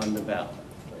on the ballot.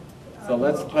 So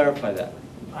let's clarify that.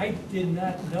 I did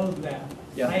not know that.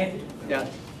 Yeah. Yeah.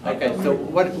 Okay, so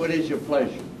what is your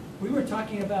pleasure? We were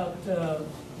talking about the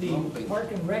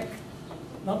park and rec,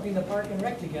 lumping the park and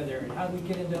rec together, and how do we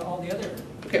get into all the other?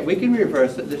 Okay, we can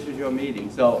reverse it. This is your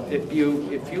meeting. So if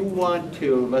you want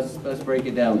to, let's break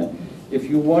it down then. If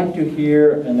you want to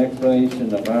hear an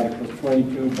explanation of Articles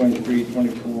 22, 23,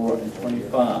 24, and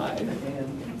 25.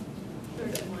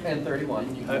 And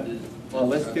 31. Well,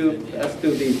 let's do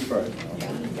these first.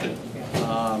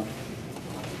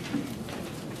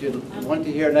 Do you want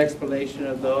to hear an explanation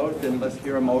of those? Then let's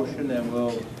hear a motion and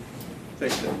we'll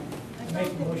fix it. Make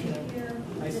a motion.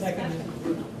 I second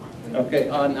it. Okay,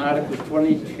 on Articles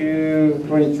 22,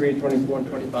 23, 24, and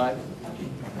 25.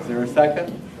 Is there a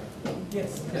second?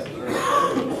 Yes.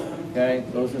 Okay,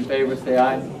 those in favor say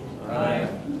aye. Aye.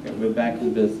 Okay, we're back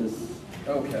in business.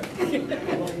 Okay.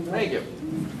 Thank you.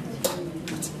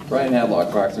 Brian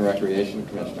Hadlock, Parks and Recreation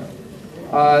Commissioner.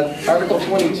 Article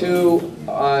 22,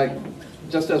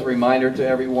 just as a reminder to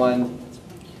everyone,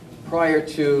 prior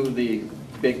to the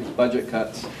big budget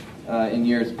cuts in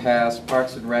years past,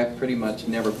 Parks and Rec pretty much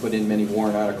never put in many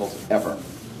warrant articles ever.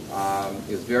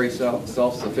 It was very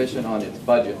self-sufficient on its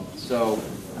budget. So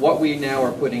what we now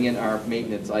are putting in are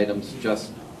maintenance items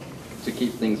just to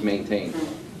keep things maintained.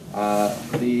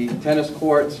 The tennis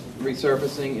courts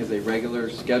resurfacing is a regular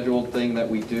scheduled thing that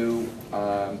we do.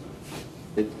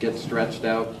 It gets stretched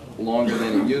out longer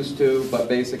than it used to, but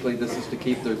basically this is to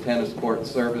keep their tennis court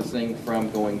servicing from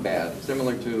going bad,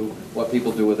 similar to what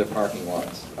people do with their parking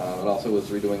lots. It also is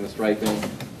redoing the striping,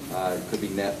 it could be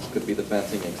nets, could be the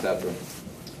fencing, etc.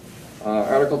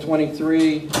 Article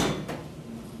 23,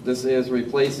 this is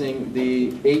replacing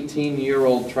the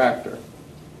 18-year-old tractor.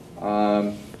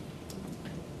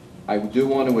 I do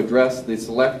want to address the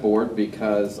select board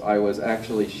because I was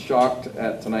actually shocked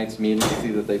at tonight's meeting to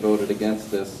see that they voted against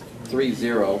this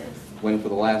 3-0, when for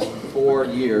the last 4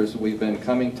 years we've been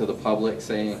coming to the public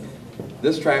saying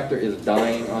this tractor is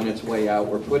dying on its way out.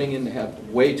 We're putting in to have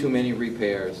way too many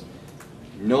repairs.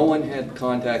 No one had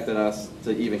contacted us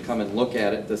to even come and look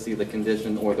at it to see the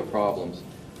condition or the problems.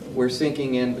 We're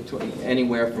sinking in between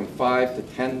anywhere from $5,000 to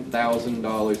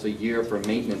 $10,000 a year for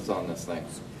maintenance on this thing.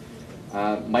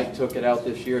 Mike took it out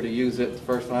this year to use it the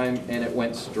first time, and it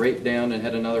went straight down and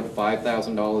had another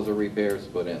 $5,000 of repairs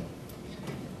put in.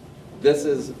 This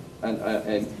is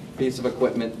a piece of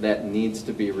equipment that needs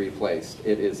to be replaced.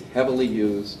 It is heavily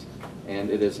used, and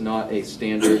it is not a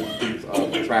standard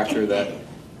tractor that,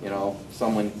 you know,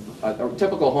 a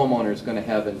typical homeowner is going to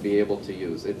have and be able to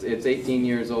use. It's 18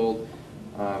 years old.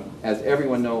 As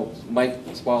everyone knows, Mike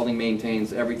Spalding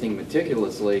maintains everything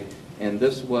meticulously, and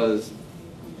this was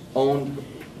owned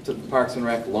to Parks and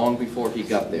Rec long before he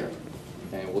got there,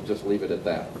 and we'll just leave it at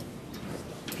that.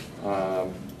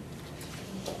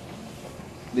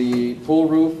 The pool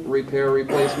roof repair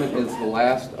replacement is the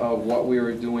last of what we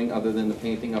were doing other than the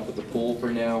painting up at the pool for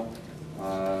now.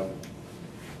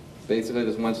 Basically,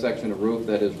 there's one section of roof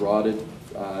that is rotted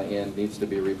and needs to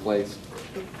be replaced.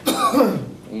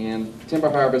 And timber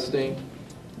harvesting.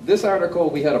 This article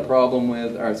we had a problem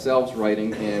with ourselves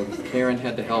writing, and Karen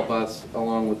had to help us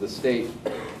along with the state.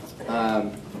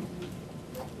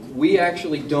 We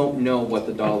actually don't know what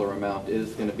the dollar amount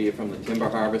is going to be from the timber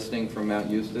harvesting from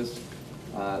Mount Eustis.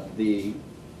 The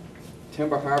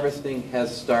timber harvesting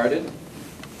has started.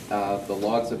 The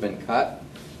logs have been cut.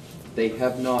 They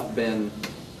have not been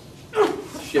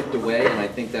shipped away, and I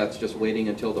think that's just waiting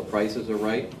until the prices are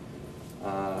right.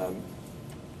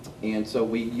 And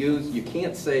so you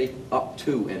can't say up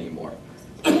to anymore.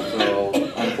 So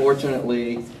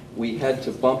unfortunately, we had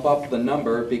to bump up the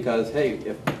number because, hey,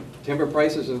 if timber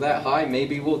prices are that high,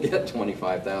 maybe we'll get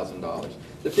 $25,000.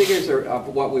 The figures of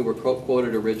what we were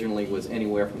quoted originally was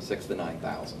anywhere from $6,000 to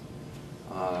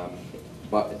 $9,000.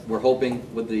 But we're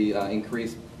hoping with the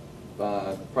increased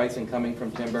pricing coming from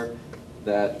timber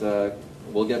that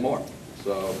we'll get more.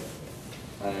 So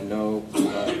I know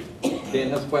Dan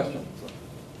has a question.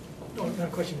 No, not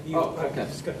a question of you. Oh, okay. I'm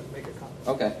just going to make a comment.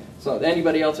 Okay, so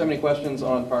anybody else have any questions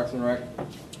on Parks and Rec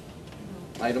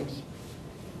items?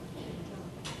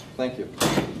 Thank you,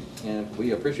 and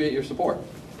we appreciate your support.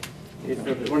 Okay,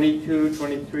 so 22,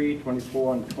 23,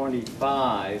 24, and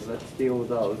 25, let's deal with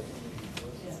those.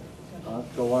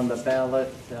 Let's go on the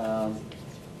ballot. Are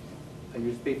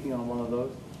you speaking on one of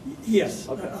those? Yes,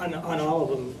 Okay. on all of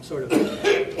them, sort of.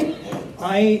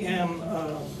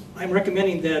 I'm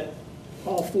recommending that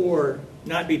all four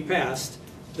not be passed.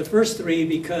 The first three,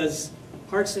 because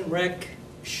Parks and Rec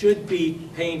should be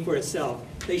paying for itself.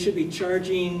 They should be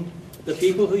charging the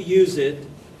people who use it,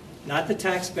 not the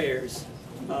taxpayers,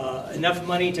 enough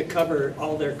money to cover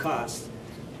all their costs.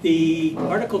 The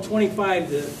Article 25,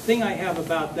 the thing I have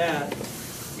about that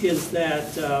is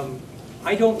that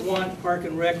I don't want Park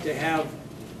and Rec to have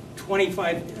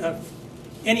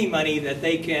any money that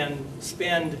they can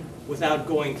spend without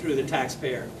going through the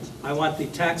taxpayer. I want the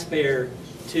taxpayer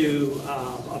to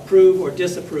approve or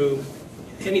disapprove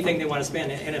anything they want to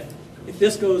spend. And if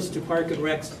this goes to Park and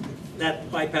Rec, that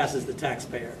bypasses the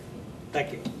taxpayer.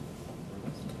 Thank you.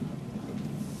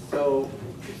 So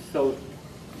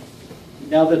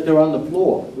now that they're on the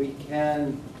floor, we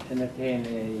can entertain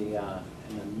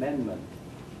an amendment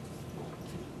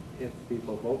if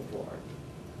people vote for it.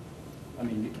 I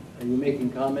mean, are you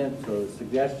making comments or a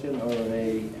suggestion or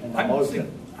an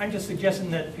motion? I'm just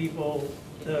suggesting that people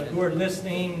who are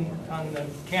listening on the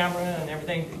camera and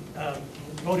everything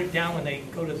vote it down when they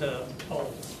go to the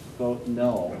polls. Vote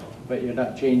no, but you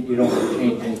don't change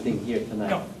anything here tonight.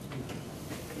 No,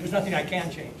 there's nothing I can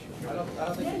change. I don't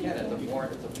think you can. It's a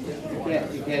warrant.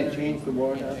 You can't change the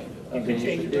warrant of the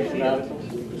petition article?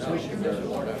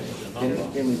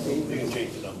 Can we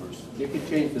change the numbers? You can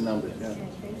change the numbers, yeah.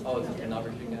 Oh, it's the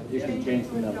numbers you can? You can change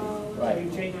the numbers,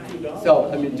 right.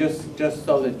 So, I mean, just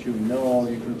so that you know,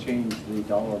 you can change the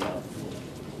dollar amount.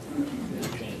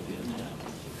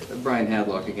 Brian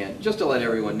Hadlock again. Just to let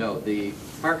everyone know, the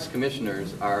Parks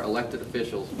Commissioners are elected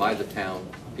officials by the town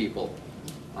people.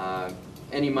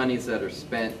 Any monies that are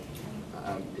spent,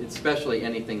 especially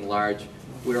anything large,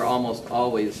 we're almost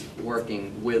always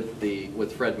working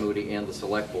with Fred Moody and the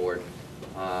Select Board,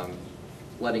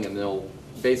 letting them know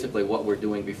basically what we're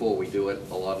doing before we do it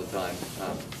a lot of the time.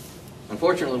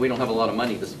 Unfortunately, we don't have a lot of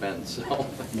money to spend, so.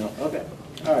 No, okay.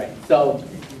 All right, so.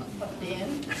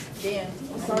 Dan,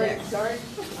 Sorry.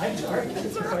 I'm sorry.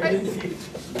 That's all right.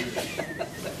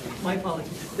 My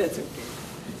apologies. That's okay.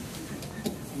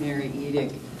 Mary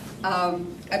Edick.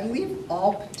 I believe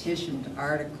all petitioned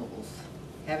articles,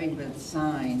 having been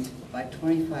signed by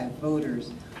 25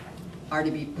 voters, are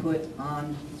to be put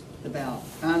on the ballot,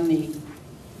 on the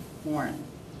warrant.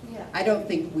 Yeah. I don't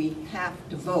think we have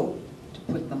to vote to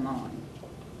put them on.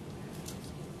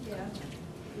 Yeah.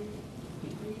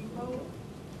 We vote,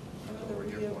 whether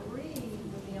we agree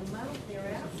with the amount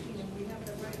they're asking, and we have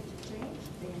the right to change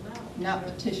the amount. Not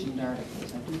petitioned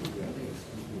articles, I think.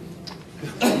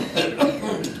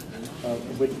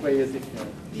 Which way is it?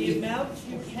 The amounts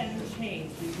you can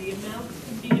change, the amounts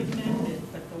can be amended,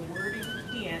 but the wording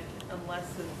can't unless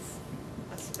it's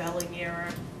a spelling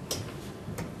error.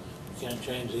 You can't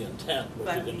change the intent,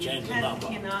 but you can change the But number.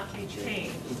 the intent cannot be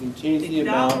changed. You can change the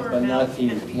amount, dollar but not amount the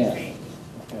can be intent. changed.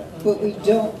 Okay. But we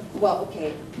don't, well,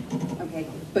 okay,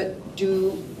 but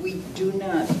we do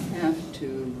not have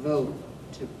to vote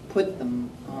to put them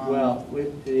on. Well,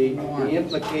 with the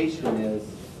implication is,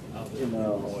 you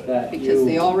know, that Because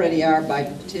they already are by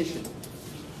petition.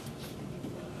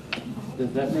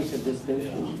 Does that make a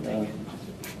distinction?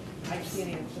 I can't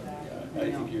answer that.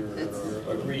 I think you're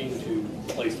agreeing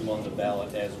to place them on the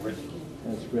ballot as written.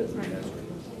 As written. As written.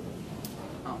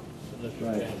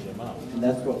 Right. And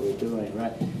that's what we're doing,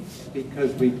 right?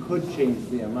 Because we could change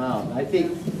the amount. I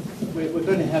think we're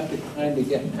going to have to kind of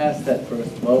get past that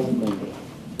first vote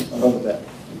a little bit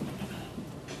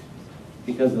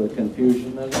because of the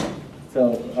confusion of it.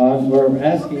 So we're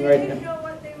asking right They didn't now. know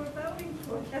what they were voting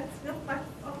for, that's not my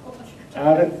fault.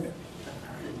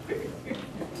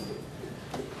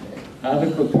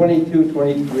 Article 22,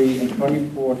 23, and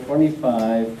 24,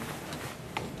 25,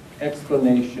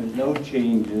 explanation, no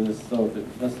changes, so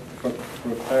that just for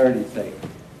clarity's sake,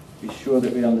 be sure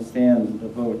that we understand the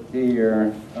vote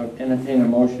here. I'll entertain a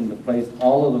motion to place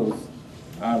all of those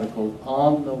articles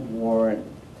on the warrant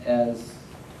as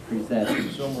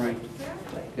presented. So right.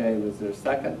 Okay, was there a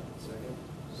second?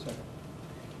 Second.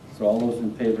 So all those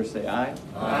in favor say aye.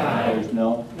 Aye. Opposed,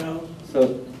 no? No.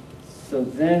 So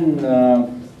then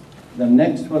the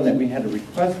next one that we had a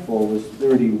request for was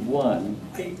 31.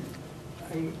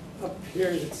 I'm up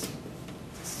here,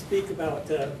 speak about,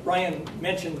 Ryan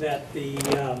mentioned that the,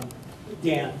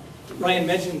 Dan, Ryan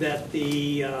mentioned that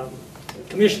the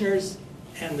commissioners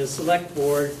and the select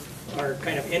board are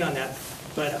kind of in on that.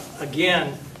 But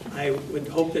again, I would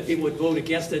hope that people would vote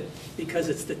against it because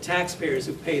it's the taxpayers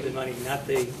who pay the money, not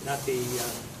the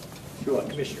Sure.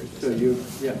 commissioners. So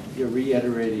you're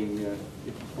reiterating your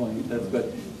point. That's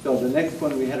good. So the next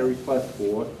one we had a request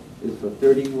for is for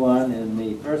 31, and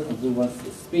the person who wants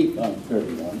to speak on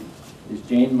 31 is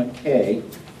Jane McKay,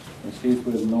 and she's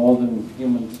with Northern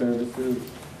Human Services,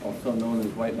 also known as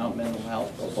White Mountain Mental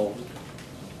Health, or both.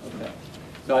 Okay.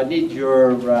 So I need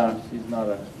your, she's not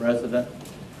a resident,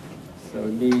 so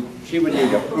she would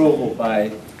need approval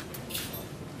by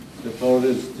the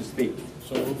voters to speak.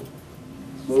 So moved.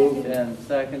 Moved and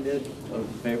seconded. Those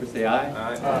in favor say aye.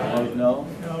 Aye. Opposed, no.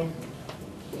 No.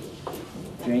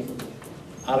 Jane?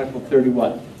 Article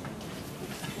 31.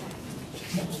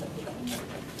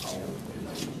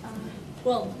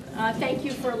 Well, thank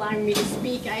you for allowing me to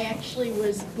speak. I actually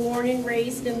was born and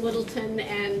raised in Littleton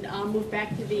and moved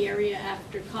back to the area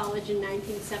after college in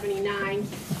 1979.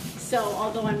 So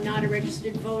although I'm not a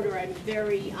registered voter, I'm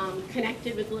very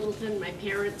connected with Littleton. My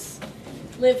parents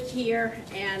lived here,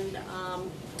 and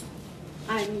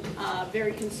I'm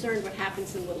very concerned what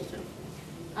happens in Littleton.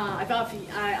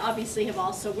 I obviously have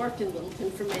also worked in Littleton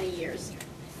for many years.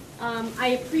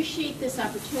 I appreciate this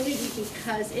opportunity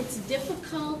because it's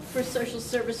difficult for social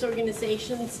service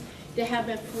organizations to have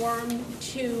a forum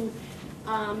to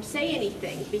say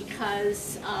anything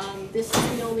because this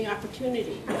is the only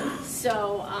opportunity.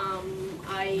 So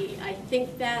I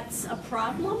think that's a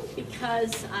problem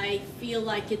because I feel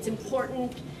like it's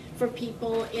important for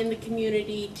people in the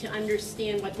community to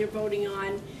understand what they're voting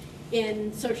on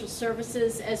in social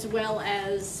services as well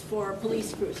as for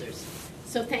police cruisers.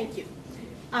 So thank you.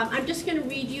 I'm just going to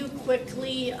read you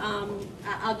quickly.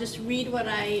 I'll just read what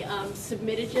I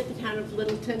submitted to the town of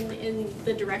Littleton in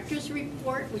the director's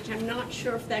report, which I'm not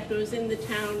sure if that goes in the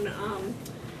town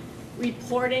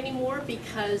report anymore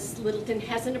because Littleton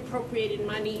hasn't appropriated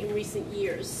money in recent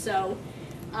years. So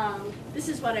this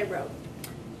is what I wrote.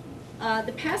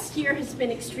 The past year has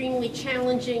been extremely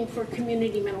challenging for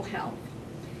community mental health.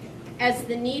 As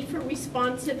the need for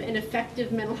responsive and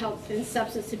effective mental health and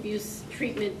substance abuse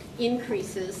treatment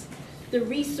increases, the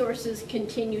resources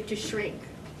continue to shrink.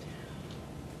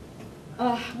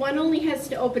 One only has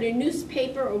to open a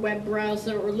newspaper or web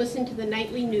browser or listen to the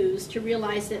nightly news to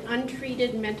realize that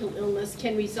untreated mental illness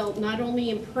can result not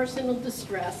only in personal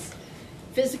distress,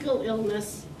 physical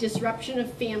illness, disruption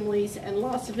of families, and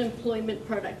loss of employment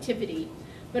productivity,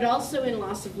 but also in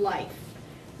loss of life,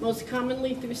 most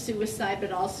commonly through suicide,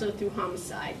 but also through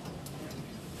homicide.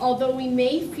 Although we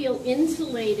may feel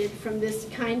insulated from the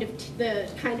kind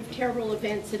of terrible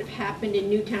events that have happened in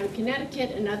Newtown,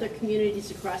 Connecticut, and other communities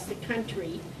across the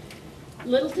country,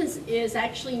 Littleton is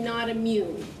actually not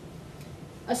immune.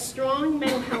 A strong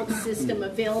mental health system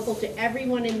available to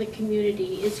everyone in the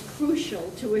community is crucial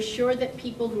to assure that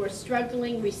people who are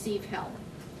struggling receive help.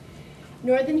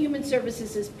 Northern Human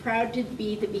Services is proud to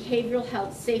be the behavioral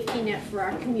health safety net for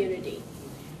our community.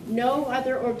 No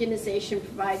other organization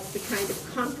provides the kind of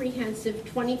comprehensive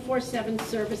 24/7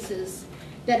 services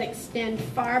that extend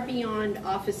far beyond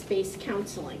office-based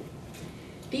counseling.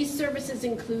 These services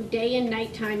include day and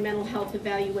nighttime mental health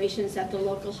evaluations at the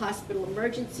local hospital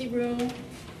emergency room,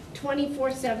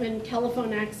 24/7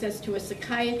 telephone access to a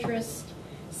psychiatrist,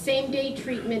 same-day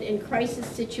treatment in crisis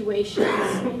situations,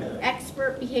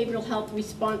 expert behavioral health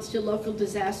response to local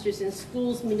disasters in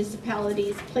schools,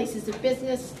 municipalities, places of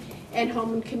business, and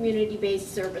home and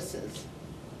community-based services.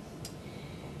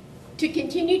 To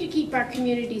continue to keep our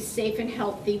communities safe and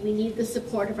healthy, we need the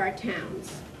support of our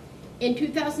towns. In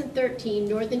 2013,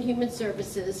 Northern Human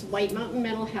Services, White Mountain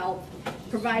Mental Health,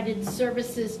 provided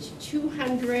services to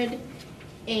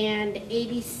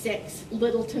 286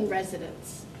 Littleton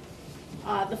residents.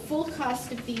 The full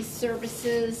cost of these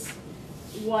services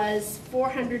was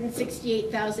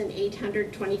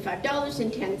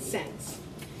 $468,825.10.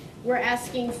 We're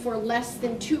asking for less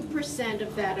than 2%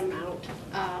 of that amount.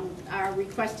 Our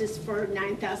request is for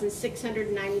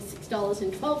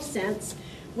 $9,696.12,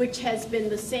 which has been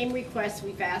the same request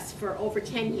we've asked for over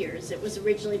 10 years. It was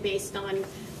originally based on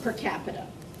per capita.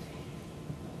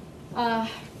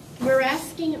 We're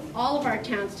asking all of our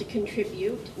towns to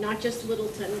contribute, not just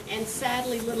Littleton, and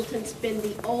sadly Littleton's been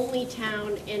the only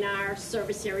town in our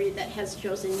service area that has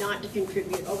chosen not to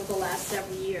contribute over the last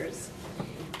several years.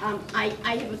 I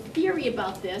have a theory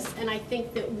about this, and I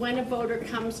think that when a voter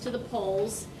comes to the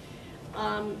polls,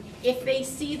 if they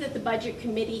see that the Budget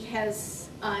Committee has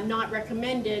not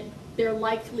recommended, they're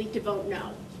likely to vote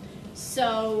no.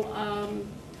 So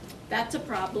That's a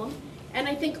problem. And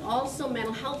I think also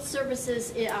mental health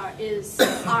services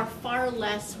are far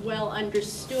less well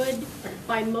understood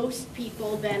by most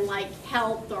people than like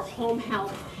health or home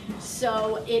health.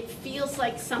 So it feels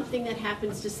like something that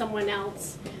happens to someone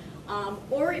else.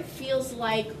 Or it feels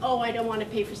like, oh, I don't want to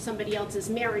pay for somebody else's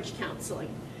marriage counseling.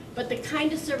 But the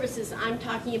kind of services I'm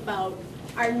talking about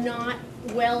are not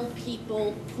well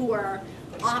people who are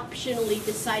optionally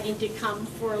deciding to come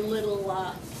for a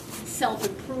little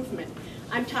self-improvement.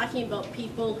 I'm talking about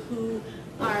people who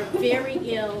are very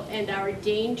ill and are a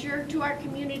danger to our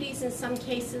communities in some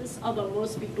cases, although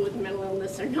most people with mental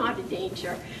illness are not a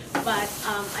danger. But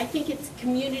I think it's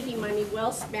community money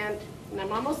well spent, and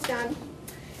I'm almost done,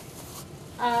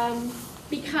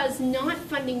 because not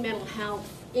funding mental health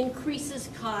increases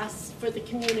costs for the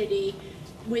community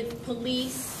with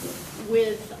police,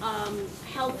 with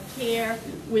health care,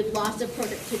 with loss of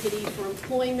productivity for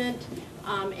employment,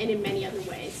 and in many other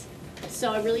ways.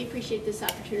 So I really appreciate this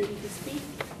opportunity to speak,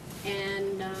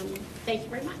 and thank you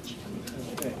very much.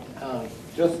 Okay.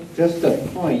 Just a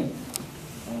point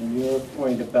on your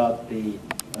point about the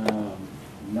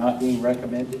not being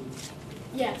recommended.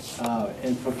 Yes.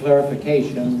 And for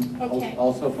clarification, Okay.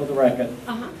 also for the record,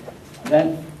 Uh-huh.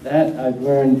 that I've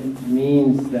learned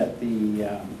means that the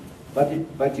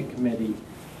budget committee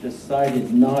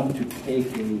decided not to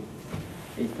take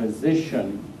a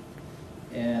position,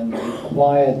 and the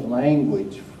required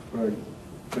language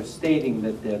for stating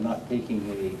that they're not taking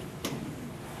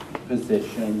a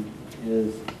position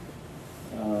is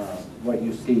what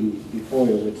you see before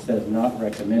you, which says not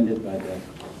recommended by the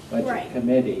budget Right.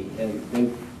 committee.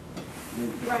 And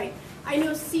Right. I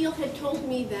know Seal had told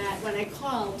me that when I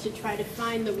called to try to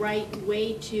find the right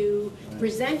way to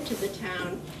present to the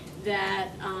town,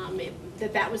 that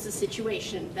that was the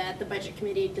situation, that the budget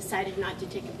committee decided not to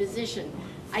take a position.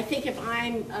 I think if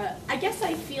I guess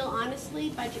I feel honestly,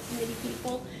 budget committee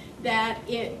people, that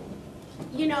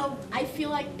I feel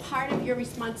like part of your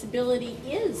responsibility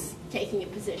is taking a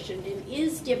position and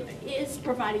is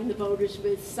providing the voters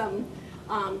with some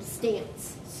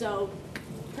stance. So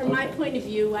from my point of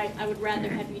view, I would rather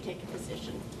have you take a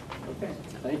position. okay,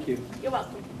 thank you. You're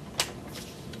welcome.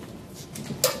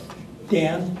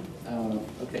 Dan?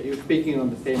 Okay, you're speaking on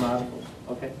the same article.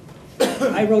 Okay.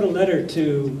 I wrote a letter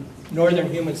to Northern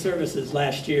Human Services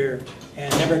last year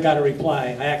and never got a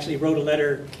reply. I actually wrote a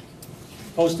letter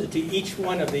posted to each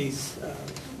one of these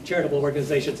charitable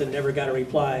organizations and never got a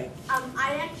reply.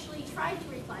 I actually tried to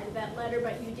reply to that letter,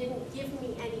 but you didn't give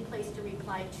me any place to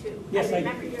reply to. Yes, I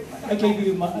gave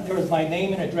you, there was my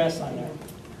name and address on there.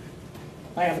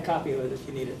 I have a copy of it if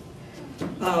you need it.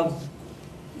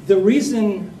 The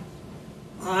reason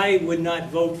I would not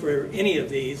vote for any of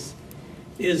these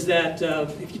is that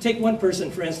if you take one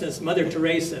person, for instance, Mother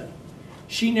Teresa,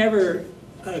 she never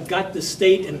got the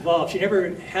state involved. She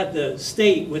never had the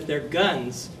state with their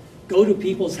guns go to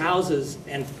people's houses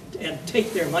and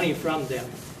take their money from them.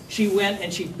 She went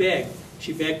and she begged.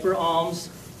 She begged for alms,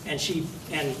 and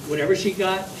whatever she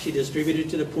got, she distributed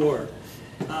to the poor.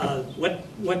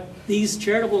 What these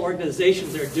charitable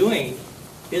organizations are doing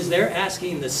is they're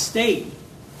asking the state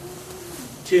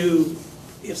to,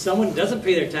 if someone doesn't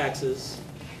pay their taxes,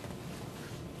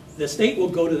 the state will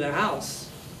go to their house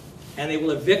and they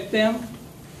will evict them,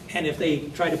 and if they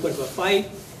try to put up a fight,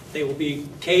 they will be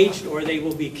caged or they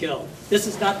will be killed. This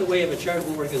is not the way of a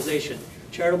charitable organization.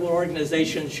 Charitable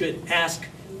organizations should ask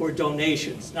for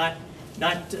donations, not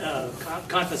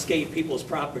confiscate people's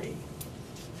property.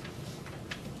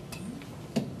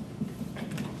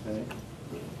 Okay.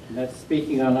 And that's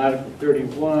speaking on Article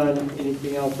 31.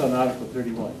 Anything else on Article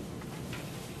 31?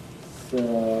 So,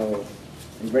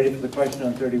 are you ready for the question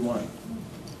on 31?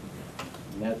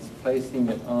 And that's placing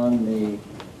it on the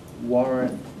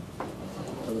warrant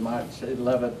for the March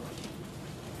 11th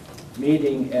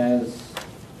meeting as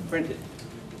printed.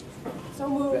 So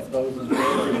moved. Those in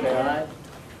favor say aye.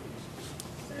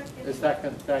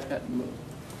 Second,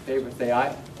 favor say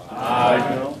aye.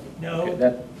 Aye. No? No. Okay,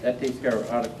 that takes care of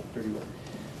Article 31.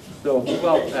 So who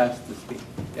else has to speak?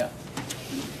 Yeah.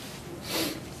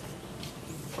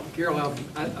 Carol,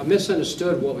 I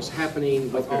misunderstood what was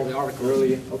happening with all the articles.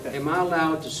 Really? Okay. Am I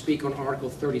allowed to speak on Article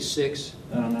 36?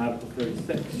 On Article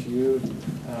 36,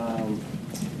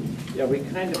 yeah, we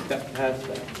kind of got past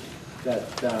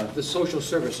that. The social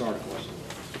service articles.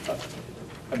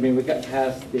 I mean, we got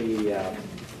past the...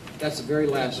 That's the very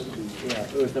last one. Yeah,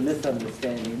 it was a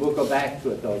misunderstanding. We'll go back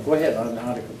to it, though. Go ahead on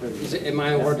Article 36. Am I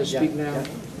allowed to speak now? Yeah.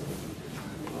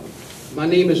 My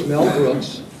name is Mel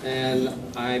Brooks, and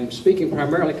I'm speaking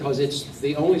primarily because it's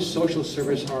the only social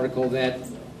service article that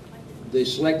the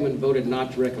selectmen voted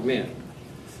not to recommend.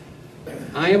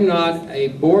 I am not a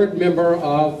board member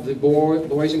of the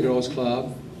Boys and Girls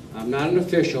Club. I'm not an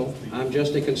official. I'm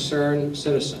just a concerned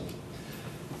citizen.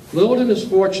 Littleton is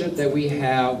fortunate that we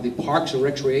have the Parks and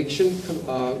Recreation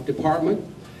Department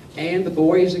and the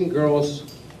Boys and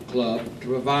Girls Club to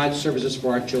provide services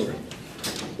for our children.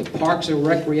 The Parks and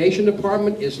Recreation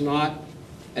Department is not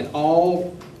an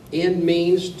all-in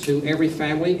means to every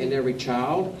family and every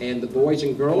child, and the Boys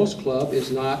and Girls Club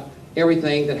is not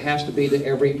everything that has to be to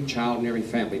every child and every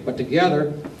family. But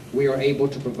together, we are able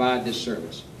to provide this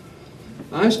service.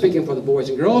 I'm speaking for the Boys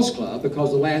and Girls Club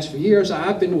because the last few years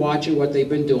I've been watching what they've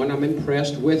been doing. I'm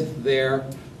impressed with the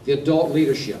adult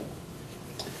leadership,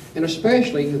 and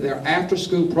especially their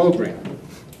after-school program.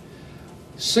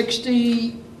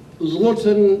 60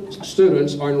 Littleton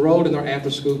students are enrolled in their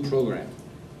after-school program.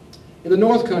 In the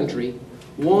North Country,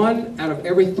 1 out of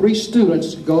every 3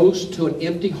 students goes to an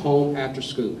empty home after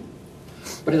school.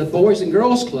 But in the Boys and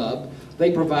Girls Club,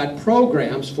 they provide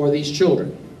programs for these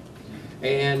children.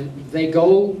 And they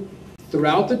go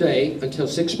throughout the day until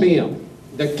 6 p.m.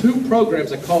 There are 2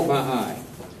 programs that caught my eye.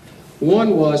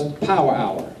 One was Power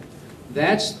Hour.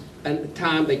 That's a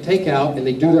time they take out and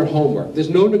they do their homework. There's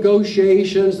no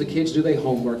negotiations. The kids do their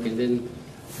homework and then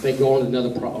they go on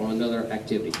another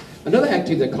activity. Another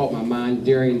activity that caught my mind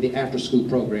during the after-school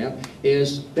program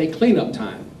is they clean up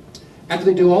time. After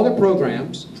they do all their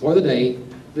programs for the day,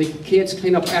 the kids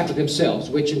clean up after themselves,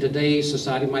 which in today's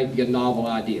society might be a novel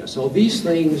idea. So these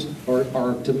things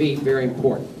are to me, very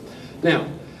important. Now,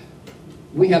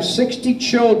 we have 60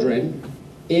 children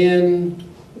in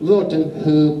Littleton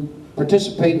who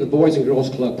participate in the Boys and Girls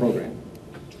Club program.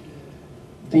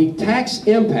 The tax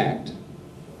impact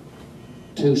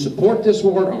to support this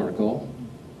warrant article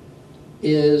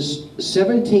is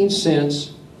 17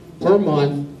 cents per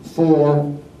month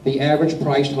for the average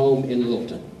priced home in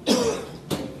Littleton.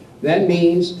 That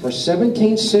means for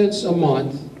 17 cents a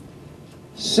month,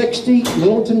 60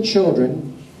 Littleton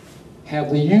children have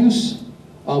the use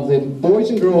of the Boys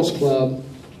and Girls Club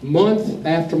month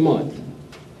after month.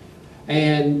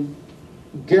 And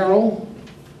Gerald,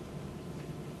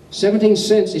 17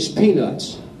 cents is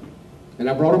peanuts. And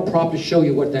I brought a prop to show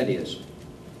you what that is.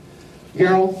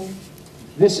 Gerald,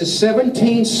 this is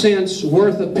 17 cents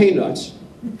worth of peanuts.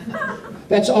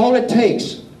 That's all it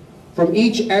takes from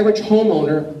each average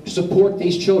homeowner to support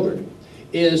these children,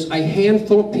 is a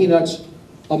handful of peanuts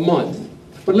a month.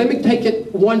 But let me take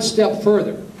it one step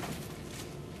further.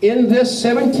 In this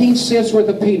 17 cents worth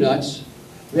of peanuts,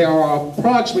 there are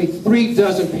approximately 3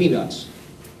 dozen peanuts.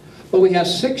 But we have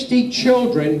 60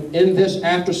 children in this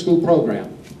after-school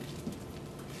program.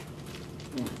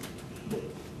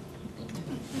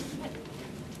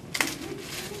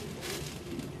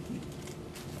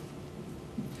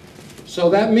 So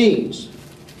that means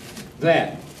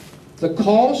that the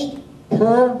cost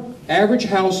per average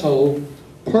household,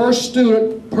 per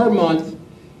student, per month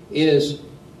is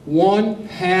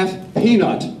 1/2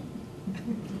 peanut.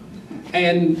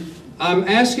 And I'm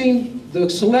asking the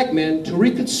selectmen to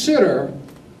reconsider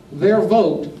their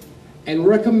vote and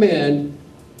recommend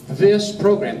this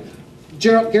program.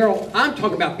 Gerald, I'm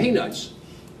talking about peanuts,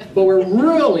 but we're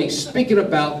really speaking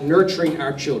about nurturing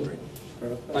our children.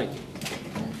 Thank you.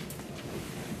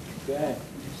 Okay.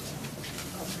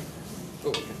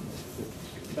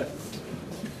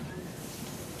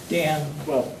 Dan.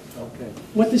 Well, okay.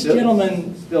 What this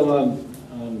gentleman... Still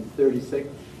on 36?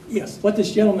 Yes, what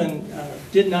this gentleman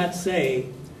did not say,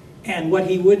 and what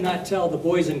he would not tell the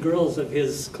boys and girls of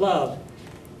his club,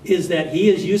 is that he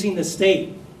is using the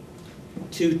state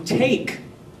to take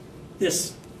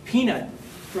this peanut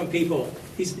from people.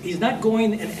 He's not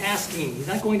going and asking, he's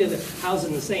not going to the houses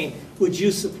and saying, would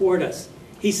you support us?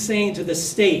 He's saying to the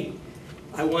state,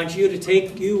 I want you to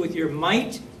take you with your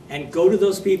might and go to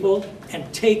those people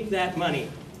and take that money.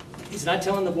 He's not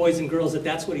telling the boys and girls that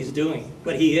that's what he's doing,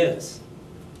 but he is.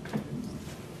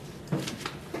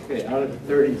 Okay, out of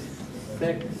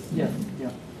 36? Yeah.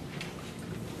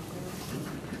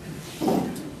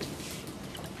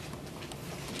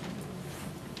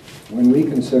 When we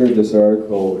considered this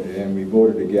article and we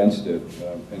voted against it,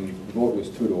 and the vote was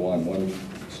 2-1, one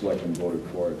selectman voted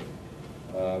for it.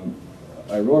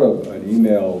 I wrote an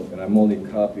email, and I'm only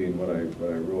copying what I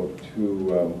wrote, to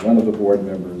one of the board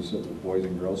members of the Boys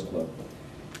and Girls Club.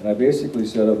 And I basically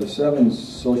said of the 7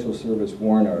 social service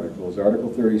warrant articles, Article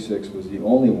 36 was the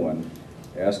only one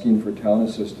asking for town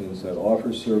assistance that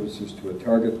offers services to a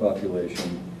target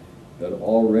population that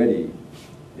already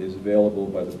is available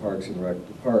by the Parks and Rec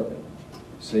Department,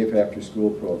 safe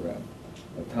after-school program,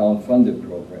 a town-funded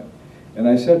program. And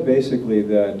I said basically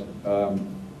that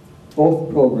both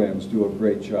programs do a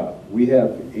great job. We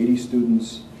have 80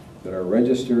 students that are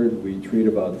registered. We treat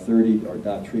about 30, or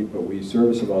not treat, but we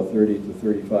service about 30 to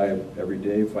 35 every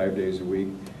day, 5 days a week.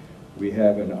 We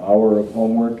have an hour of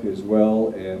homework as well,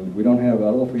 and we don't have, I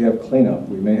don't know if we have cleanup.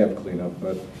 We may have cleanup,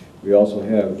 but we also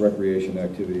have recreation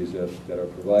activities that are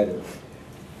provided.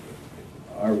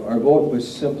 Our vote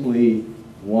was simply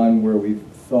one where we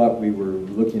thought we were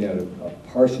looking at a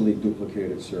partially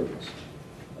duplicated service.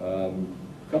 A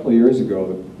couple of years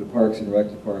ago, the Parks and Rec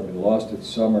Department lost its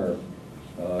summer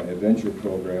adventure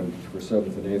program for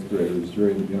 7th and 8th graders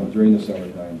during the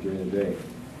summertime, during the day,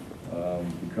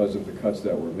 because of the cuts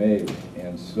that were made.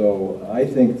 And so I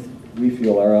think we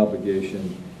feel our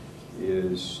obligation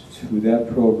is to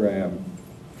that program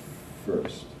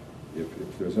first.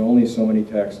 If there's only so many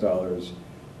tax dollars,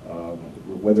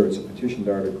 whether it's a petitioned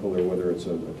article or whether it's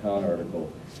a town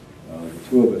article, the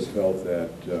two of us felt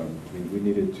that we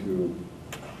needed to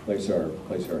place our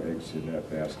eggs in that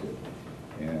basket.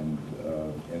 And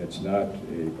it's not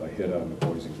a hit on the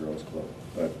Boys and Girls Club,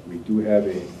 but we do have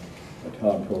a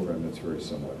town program that's very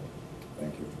similar.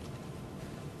 Thank you.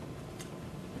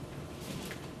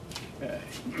 Okay.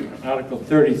 Article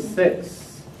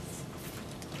 36.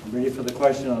 Ready for the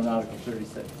question on Article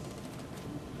 36?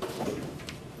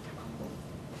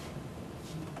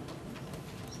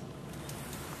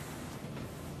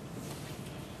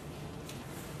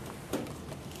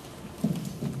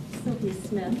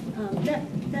 Smith.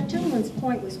 That gentleman's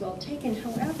point was well taken.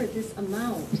 However, this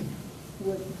amount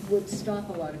would stop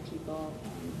a lot of people.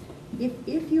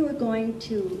 If you were going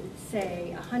to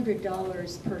say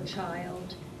 $100 per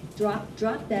child,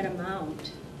 drop that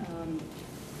amount,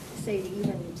 say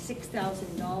even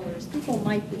 $6,000, people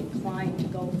might be inclined to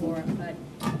go for it, but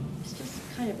it's just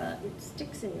kind of it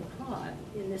sticks in your craw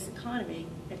in this economy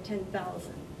at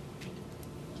 $10,000.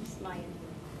 Just my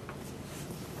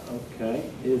Okay,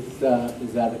 is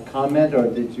that a comment, or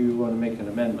did you want to make an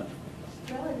amendment?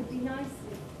 Well, it would be nice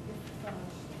if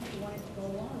people wanted to go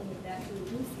along with that to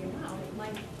reduce the amount. It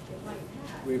might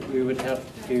pass. We would have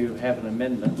to have an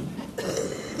amendment.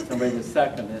 Somebody to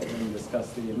second it and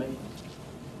discuss the amendment.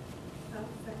 I'll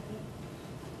second it.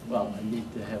 Well, I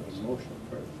need to have a motion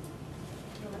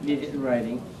first. Need it in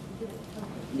writing.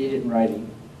 Need it in writing.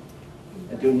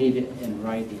 I do need it in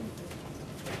writing.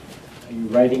 Are you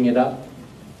writing it up?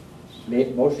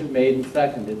 Motion made and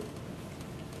seconded.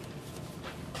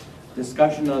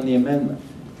 Discussion on the amendment.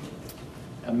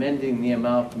 Amending the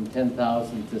amount from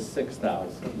 10,000 to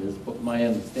 6,000 is my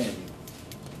understanding.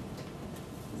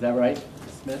 Is that right,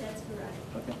 Ms. Smith? That's correct.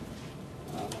 Okay.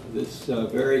 This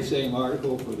very same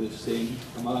article for this same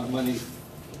amount of money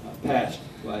passed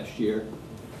last year,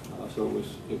 so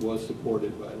it was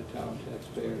supported by the town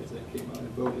taxpayers that came out and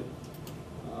voted.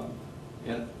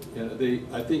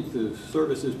 I think the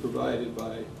services provided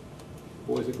by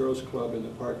Boys and Girls Club and the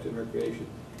Parks and Recreation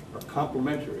are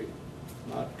complementary,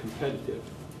 not competitive.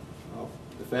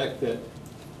 The fact that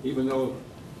even though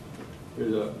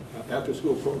there's an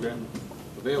after-school program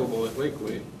available at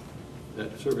Lakeway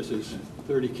that services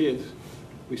 30 kids,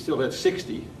 we still have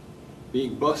 60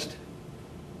 being bused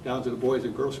down to the Boys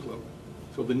and Girls Club.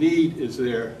 So the need is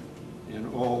there,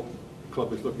 and all the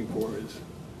club is looking for is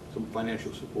some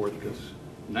financial support, because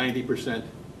 90%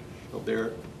 of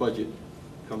their budget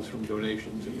comes from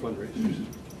donations and fundraisers.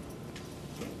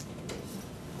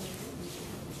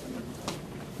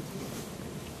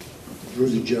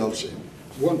 Rudy Jelsen.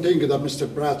 One thing that Mr.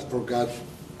 Pratt forgot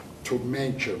to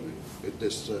mention in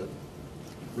this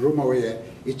room over here,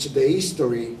 it's the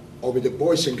history of the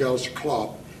Boys and Girls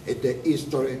Club and the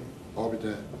history of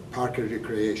the Park and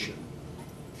Recreation.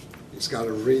 He's got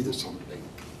to read something.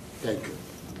 Thank you.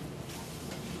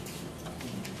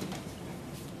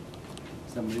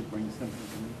 Somebody bring something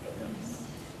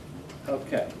to me?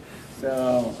 Okay,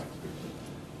 so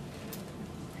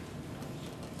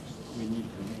we need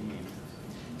to name.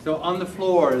 So on the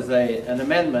floor is an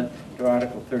amendment to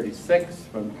Article 36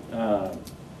 from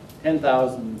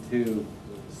 10,000 to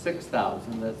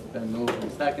 6,000. That's been moved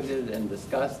and seconded and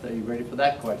discussed. Are you ready for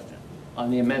that question on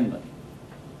the amendment?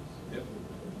 Yep.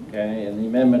 Okay, and the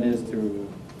amendment is to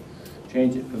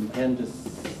change it from 10 to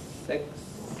 6.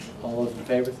 All those in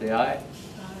favor say aye.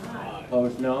 Aye.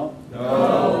 Opposed, no?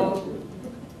 No.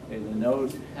 Okay, the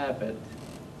noes have it.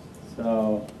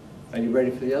 So, are you ready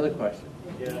for the other question?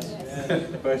 Yes.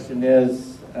 The question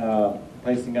is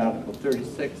placing Article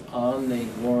 36 on the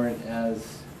warrant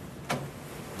as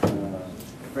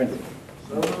printed.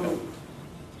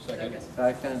 Second.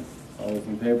 Second. All those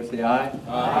in favor say aye.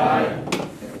 Aye.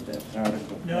 Okay, that's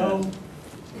Article. No.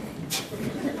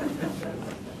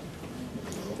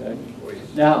 Okay.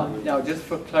 Now, just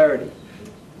for clarity,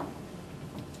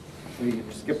 we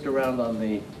skipped around on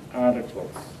the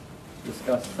articles.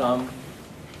 discuss some,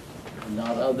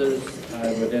 not others.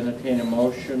 I would entertain a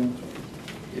motion,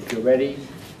 if you're ready,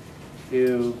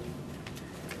 to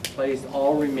place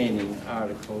all remaining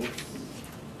articles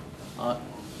on.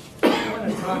 I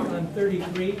want to talk on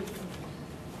 33.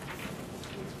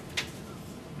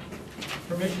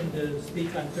 Permission to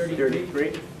speak on 33.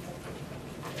 33.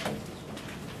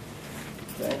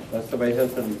 Okay, unless somebody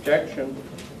has an objection.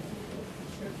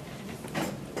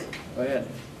 Go ahead.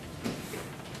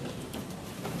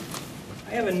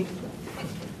 I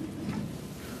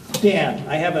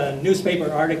have a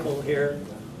newspaper article here,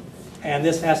 and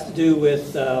this has to do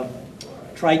with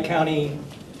Tri-County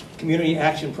Community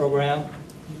Action Program.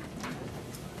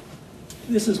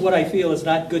 This is what I feel is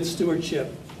not good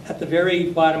stewardship. At the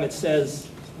very bottom it says,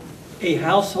 a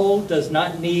household does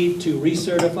not need to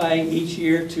recertify each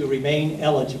year to remain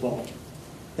eligible.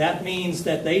 That means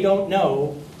that they don't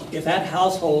know if that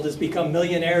household has become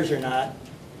millionaires or not.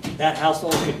 That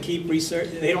household could keep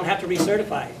they don't have to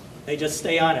recertify. They just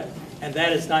stay on it. And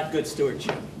that is not good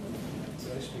stewardship.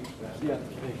 Yeah,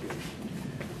 thank you.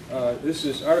 This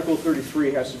is Article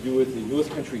 33, has to do with the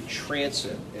North Country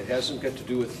Transit. It hasn't got to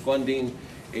do with funding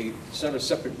it's not a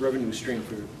separate revenue stream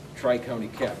for Tri-County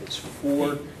Cap. It's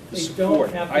for the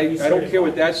support. I don't care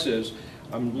what that says.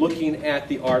 I'm looking at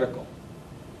the article.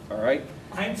 All right?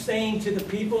 I'm saying to the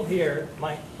people here,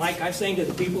 Mike, I'm saying to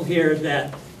the people here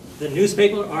that the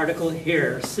newspaper article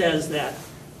here says that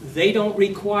they don't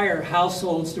require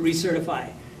households to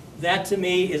recertify. That to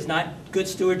me is not good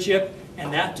stewardship,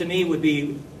 and that to me would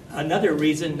be another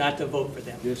reason not to vote for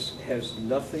them. This has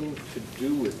nothing to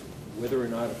do with whether or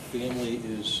not a family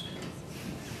is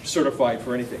certified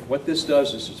for anything. What this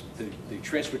does is the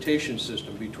transportation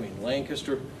system between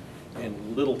Lancaster and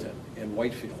Littleton and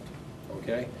Whitefield,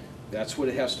 okay? That's what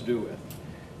it has to do with.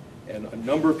 And a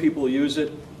number of people use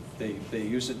it. They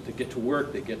use it to get to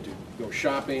work, they get to go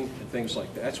shopping and things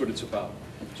like that. That's what it's about.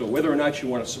 So whether or not you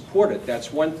want to support it,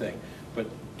 that's one thing, but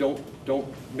don't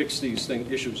mix these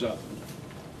issues up.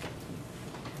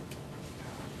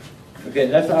 Okay,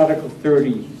 that's Article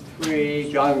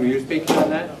 33. John, were you speaking on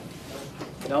that?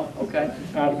 No? Okay.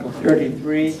 Article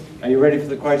 33. Are you ready for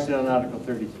the question on Article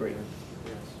 33?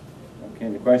 Okay,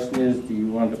 the question is, do you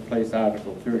want to place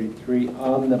Article 33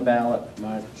 on the ballot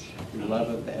March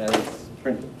 11th as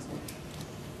printed?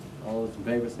 All those in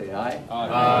favor say aye. Aye.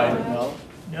 Aye. No?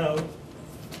 No.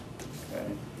 Okay,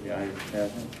 the ayes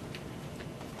have it.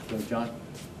 So, John?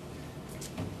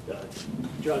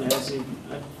 John Hesse.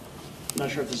 I'm not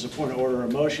sure if this is a point of order or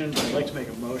a motion, but I'd like to make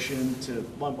a motion to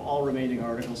lump all remaining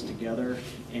articles together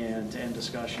and to end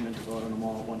discussion and to vote on them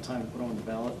all at one time and put them on the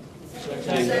ballot.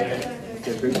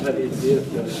 Everybody did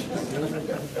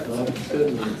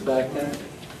second.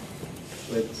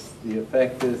 Which the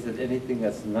effect is that anything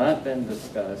that's not been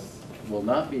discussed will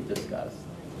not be discussed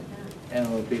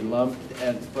and will be lumped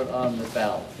and put on the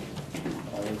ballot.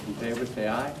 All those in favor say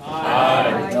aye.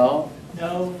 Aye. No?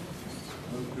 No.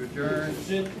 Move to adjourn.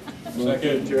 Move to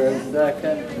adjourn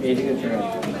second. Meeting adjourned.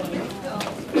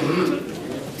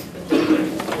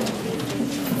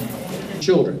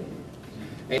 Children.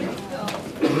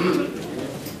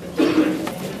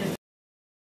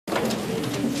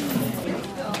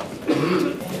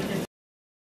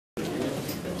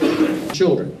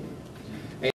 Children.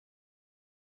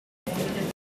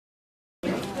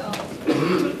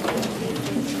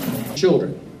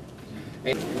 Children.